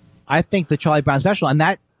specials. I think the Charlie Brown special, and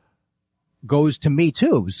that goes to me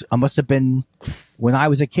too. I must have been when I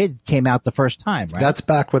was a kid, came out the first time, right? That's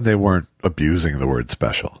back when they weren't abusing the word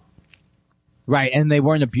special. Right, and they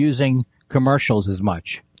weren't abusing commercials as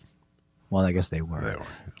much. Well, I guess they were. They were.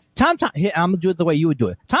 Tom, here, I'm going to do it the way you would do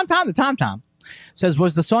it. Tom says,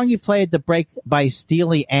 was the song you played at the break by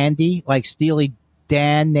Steely Andy, like Steely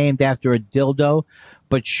Dan named after a dildo,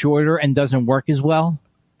 but shorter and doesn't work as well?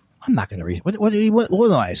 I'm not going to read. What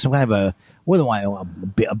am I? Some kind of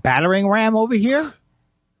a battering ram over here?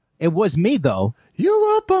 It was me, though. You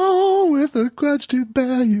were born with a grudge to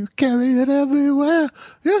bear. You carry it everywhere.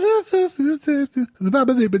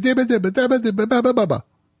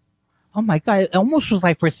 Oh my God. It almost was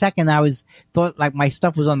like for a second thought like my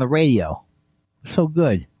stuff was on the radio. So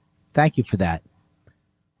good. Thank you for that.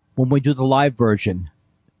 When we do the live version,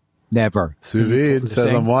 never. Sous Vide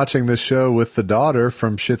says, I'm watching this show with the daughter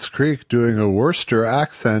from Schitt's Creek doing a Worcester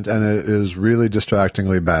accent, and it is really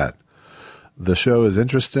distractingly bad. The show is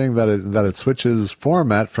interesting that it switches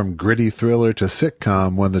format from gritty thriller to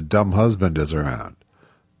sitcom when the dumb husband is around.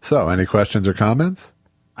 So, any questions or comments?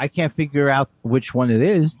 I can't figure out which one it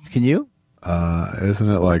is. Can you?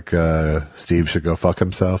 Isn't it like Steve should go fuck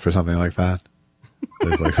himself or something like that?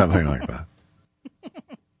 There's like something like that.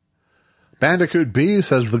 Bandicoot B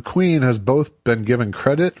says the Queen has both been given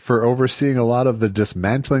credit for overseeing a lot of the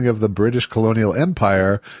dismantling of the British colonial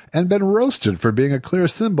empire and been roasted for being a clear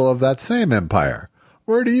symbol of that same empire.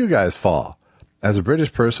 Where do you guys fall? As a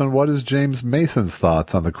British person, what is James Mason's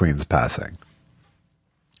thoughts on the Queen's passing?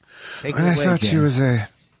 I thought she was a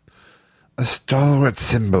stalwart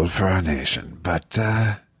symbol for our nation, but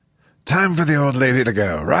time for the old lady to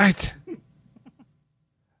go, right?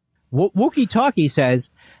 Wookie Talkie says,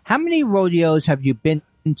 how many rodeos have you been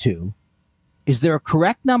to? Is there a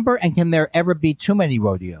correct number, and can there ever be too many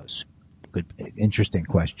rodeos? Good, interesting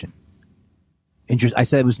question. I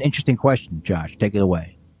said it was an interesting question, Josh. Take it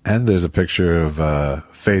away. And there's a picture of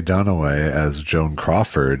Faye Dunaway as Joan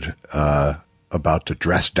Crawford about to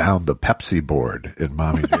dress down the Pepsi board in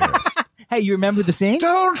Mommy Dearest. Hey, you remember the scene?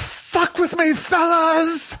 Don't fuck with me,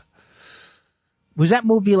 fellas! Was that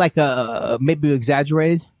movie like maybe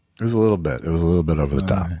exaggerated? It was a little bit. It was a little bit over the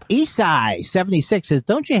top. Esai 76 says,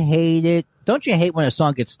 don't you hate it? Don't you hate when a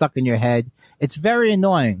song gets stuck in your head? It's very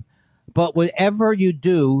annoying. But whatever you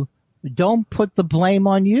do, don't put the blame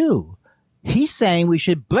on you. He's saying we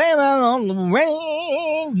should blame it on the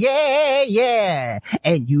rain. Yeah, yeah.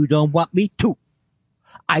 And you don't want me to.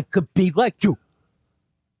 I could be like you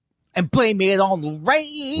and blame it on the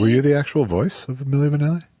rain. Were you the actual voice of Milli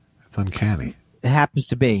Vanilli? It's uncanny. It happens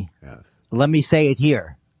to be. Yes. Let me say it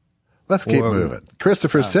here. Let's keep moving.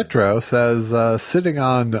 Christopher Citro says, sitting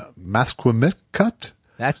on Masquamicut.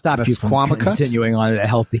 That stops you from continuing on at a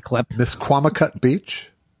healthy clip. Misquamicut Beach.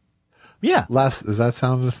 Yeah. Does that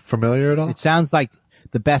sound familiar at all? It sounds like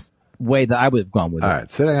the best way that I would have gone with it. All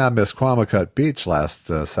right. Sitting on Misquamicut Beach last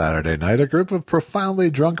Saturday night, a group of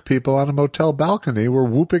profoundly drunk people on a motel balcony were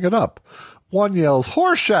whooping it up. One yells,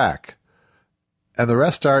 "Horseshack!" And the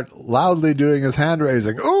rest start loudly doing his hand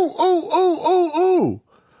raising. Ooh, ooh, ooh, ooh, ooh.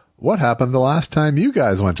 What happened the last time you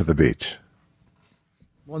guys went to the beach?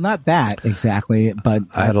 Well, not that exactly, but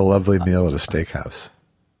I had a lovely meal at a steakhouse.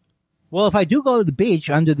 Well, if I do go to the beach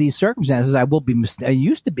under these circumstances, I will be.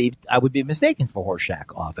 I would be mistaken for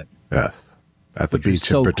Horseshack often. Yes, at the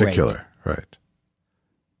beach in particular, right?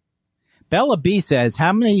 Bella B says,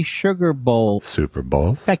 "How many Super Bowls?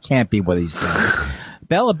 That can't be what he's saying."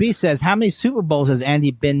 Bella B says, "How many Super Bowls has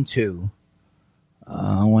Andy been to?"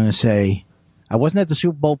 I want to say, I wasn't at the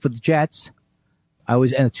Super Bowl for the Jets. I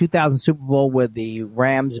was in the 2000 Super Bowl where the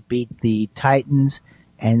Rams beat the Titans,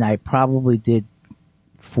 and I probably did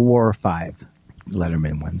 4 or 5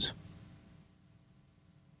 Letterman ones.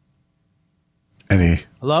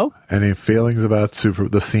 Hello? Any feelings about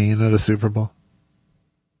the scene at a Super Bowl?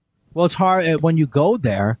 Well, it's hard when you go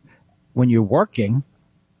there, when you're working.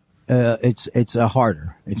 It's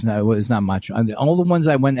harder. It's not much. All the ones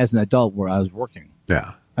I went as an adult where I was working.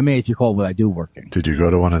 Yeah. I mean, if you call what I do working. Did you go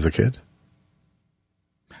to one as a kid?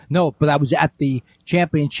 No, but I was at the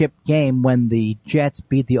championship game when the Jets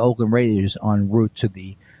beat the Oakland Raiders en route to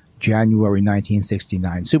the January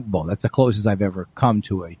 1969 Super Bowl. That's the closest I've ever come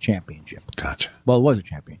to a championship. Gotcha. Well, it was a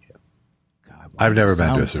championship. God, I've never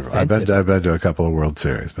been to a Super Bowl. I've been to a couple of World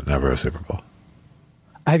Series, but never a Super Bowl.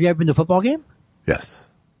 Have you ever been to a football game? Yes.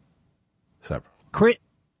 Several.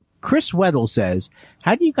 Chris Weddle says,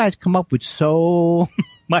 "How do you guys come up with so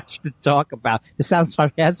much to talk about?" This sounds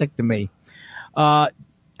sarcastic to me.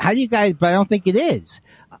 How do you guys, but I don't think it is.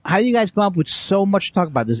 How do you guys come up with so much to talk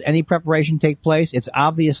about? Does any preparation take place? It's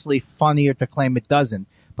obviously funnier to claim it doesn't,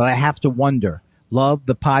 but I have to wonder. Love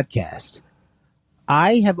the podcast.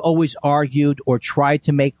 I have always argued or tried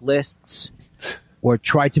to make lists or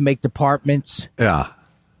tried to make departments. Yeah.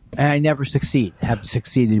 And I never have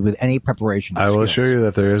succeeded with any preparation. I will assure you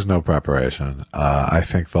that there is no preparation. I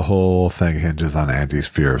think the whole thing hinges on Andy's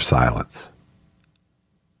fear of silence.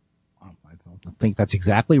 I think that's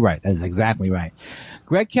exactly right. That is exactly right.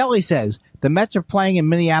 Greg Kelly says, the Mets are playing in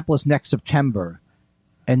Minneapolis next September.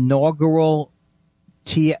 Inaugural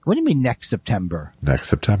What do you mean next September? Next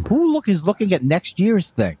September. Who is looking at next year's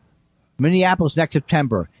thing? Minneapolis next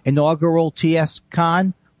September. Inaugural TS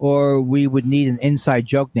Con? Or we would need an inside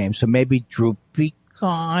joke name. So maybe Droopy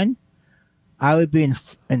Con? I would be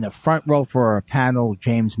in the front row for a panel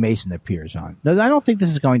James Mason appears on. No, I don't think this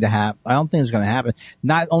is going to happen. I don't think it's going to happen.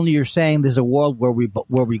 Not only you're saying there's a world where we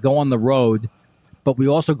go on the road, but we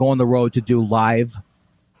also go on the road to do live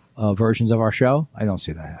versions of our show. I don't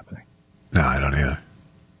see that happening. No, I don't either.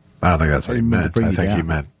 I don't think that's what he meant. I think he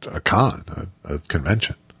meant a con, a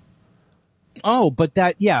convention. Oh, but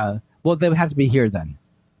yeah. Well, they would have to be here then.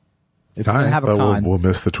 If all we're right, have a but con. we'll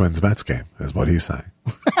miss the Twins-Mets game, is what he's saying.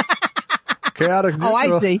 Chaotic Neutral. Oh,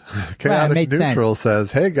 I see. Chaotic Neutral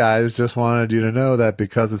says, "Hey guys, just wanted you to know that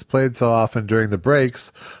because it's played so often during the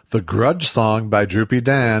breaks, the Grudge song by Droopy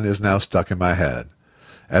Dan is now stuck in my head.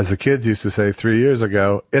 As the kids used to say 3 years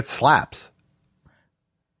ago, it slaps."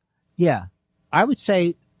 Yeah, I would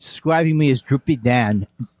say describing me as Droopy Dan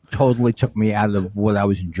totally took me out of what I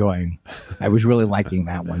was enjoying. I was really liking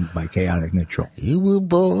that one by Chaotic Neutral. You were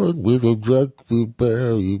born with a drug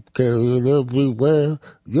bell, you carry it everywhere.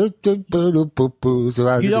 You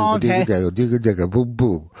don't have... Grudge.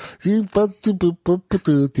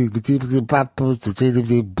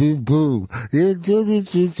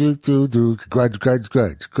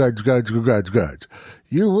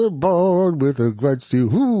 You were born with a grudge to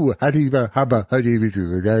who?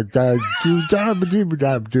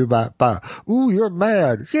 Ooh, you're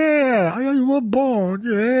mad. Yeah, you were born.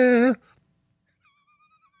 Yeah.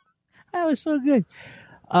 That was so good.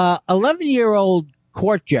 11-year-old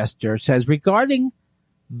court jester says, regarding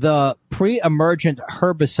the pre-emergent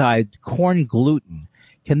herbicide corn gluten,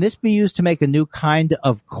 can this be used to make a new kind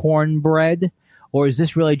of cornbread? Or is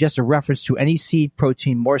this really just a reference to any seed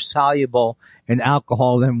protein more soluble in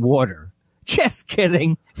alcohol than water? Just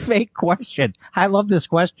kidding. Fake question. I love this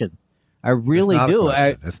question. I really do.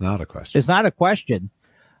 It's not a question. It's not a question.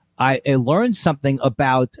 I learned something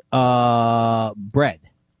about bread.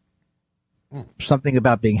 Something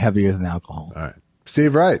about being heavier than alcohol. All right.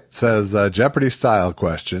 Steve Wright says, Jeopardy style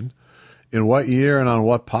question. In what year and on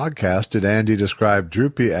what podcast did Andy describe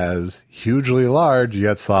Droopy as hugely large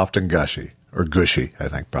yet soft and gushy? Or gushy, I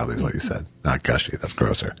think probably is what you said. Not gushy. That's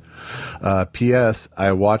grosser. P.S.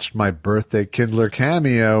 I watched my birthday Kindler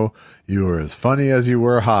cameo. You were as funny as you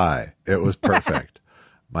were high. It was perfect.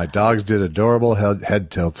 My dogs did adorable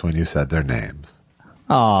head tilts when you said their names.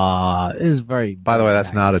 Aw, it is very... By the way,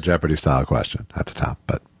 that's not a Jeopardy-style question at the top,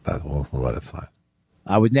 but we'll let it slide.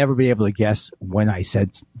 I would never be able to guess when I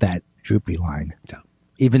said that Droopy line. Yeah.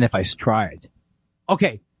 Even if I tried.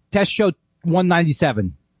 Okay, test show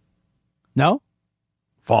 197. No?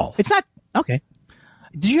 False. It's not... Okay.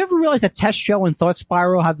 Did you ever realize that Test Show and Thought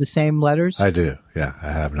Spiral have the same letters? I do. Yeah,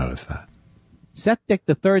 I have noticed that. Seth Dick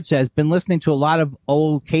III says, been listening to a lot of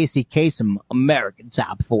old Casey Kasem American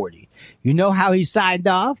Top 40. You know how he signed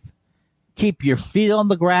off? Keep your feet on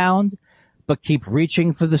the ground, but keep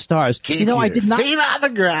reaching for the stars. Keep I did not... feet on the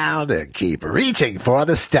ground and keep reaching for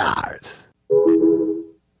the stars.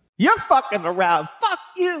 You're fucking around. Fuck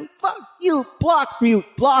you. Fuck you. Block, mute,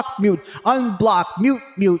 unblock,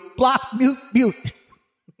 mute, block, mute.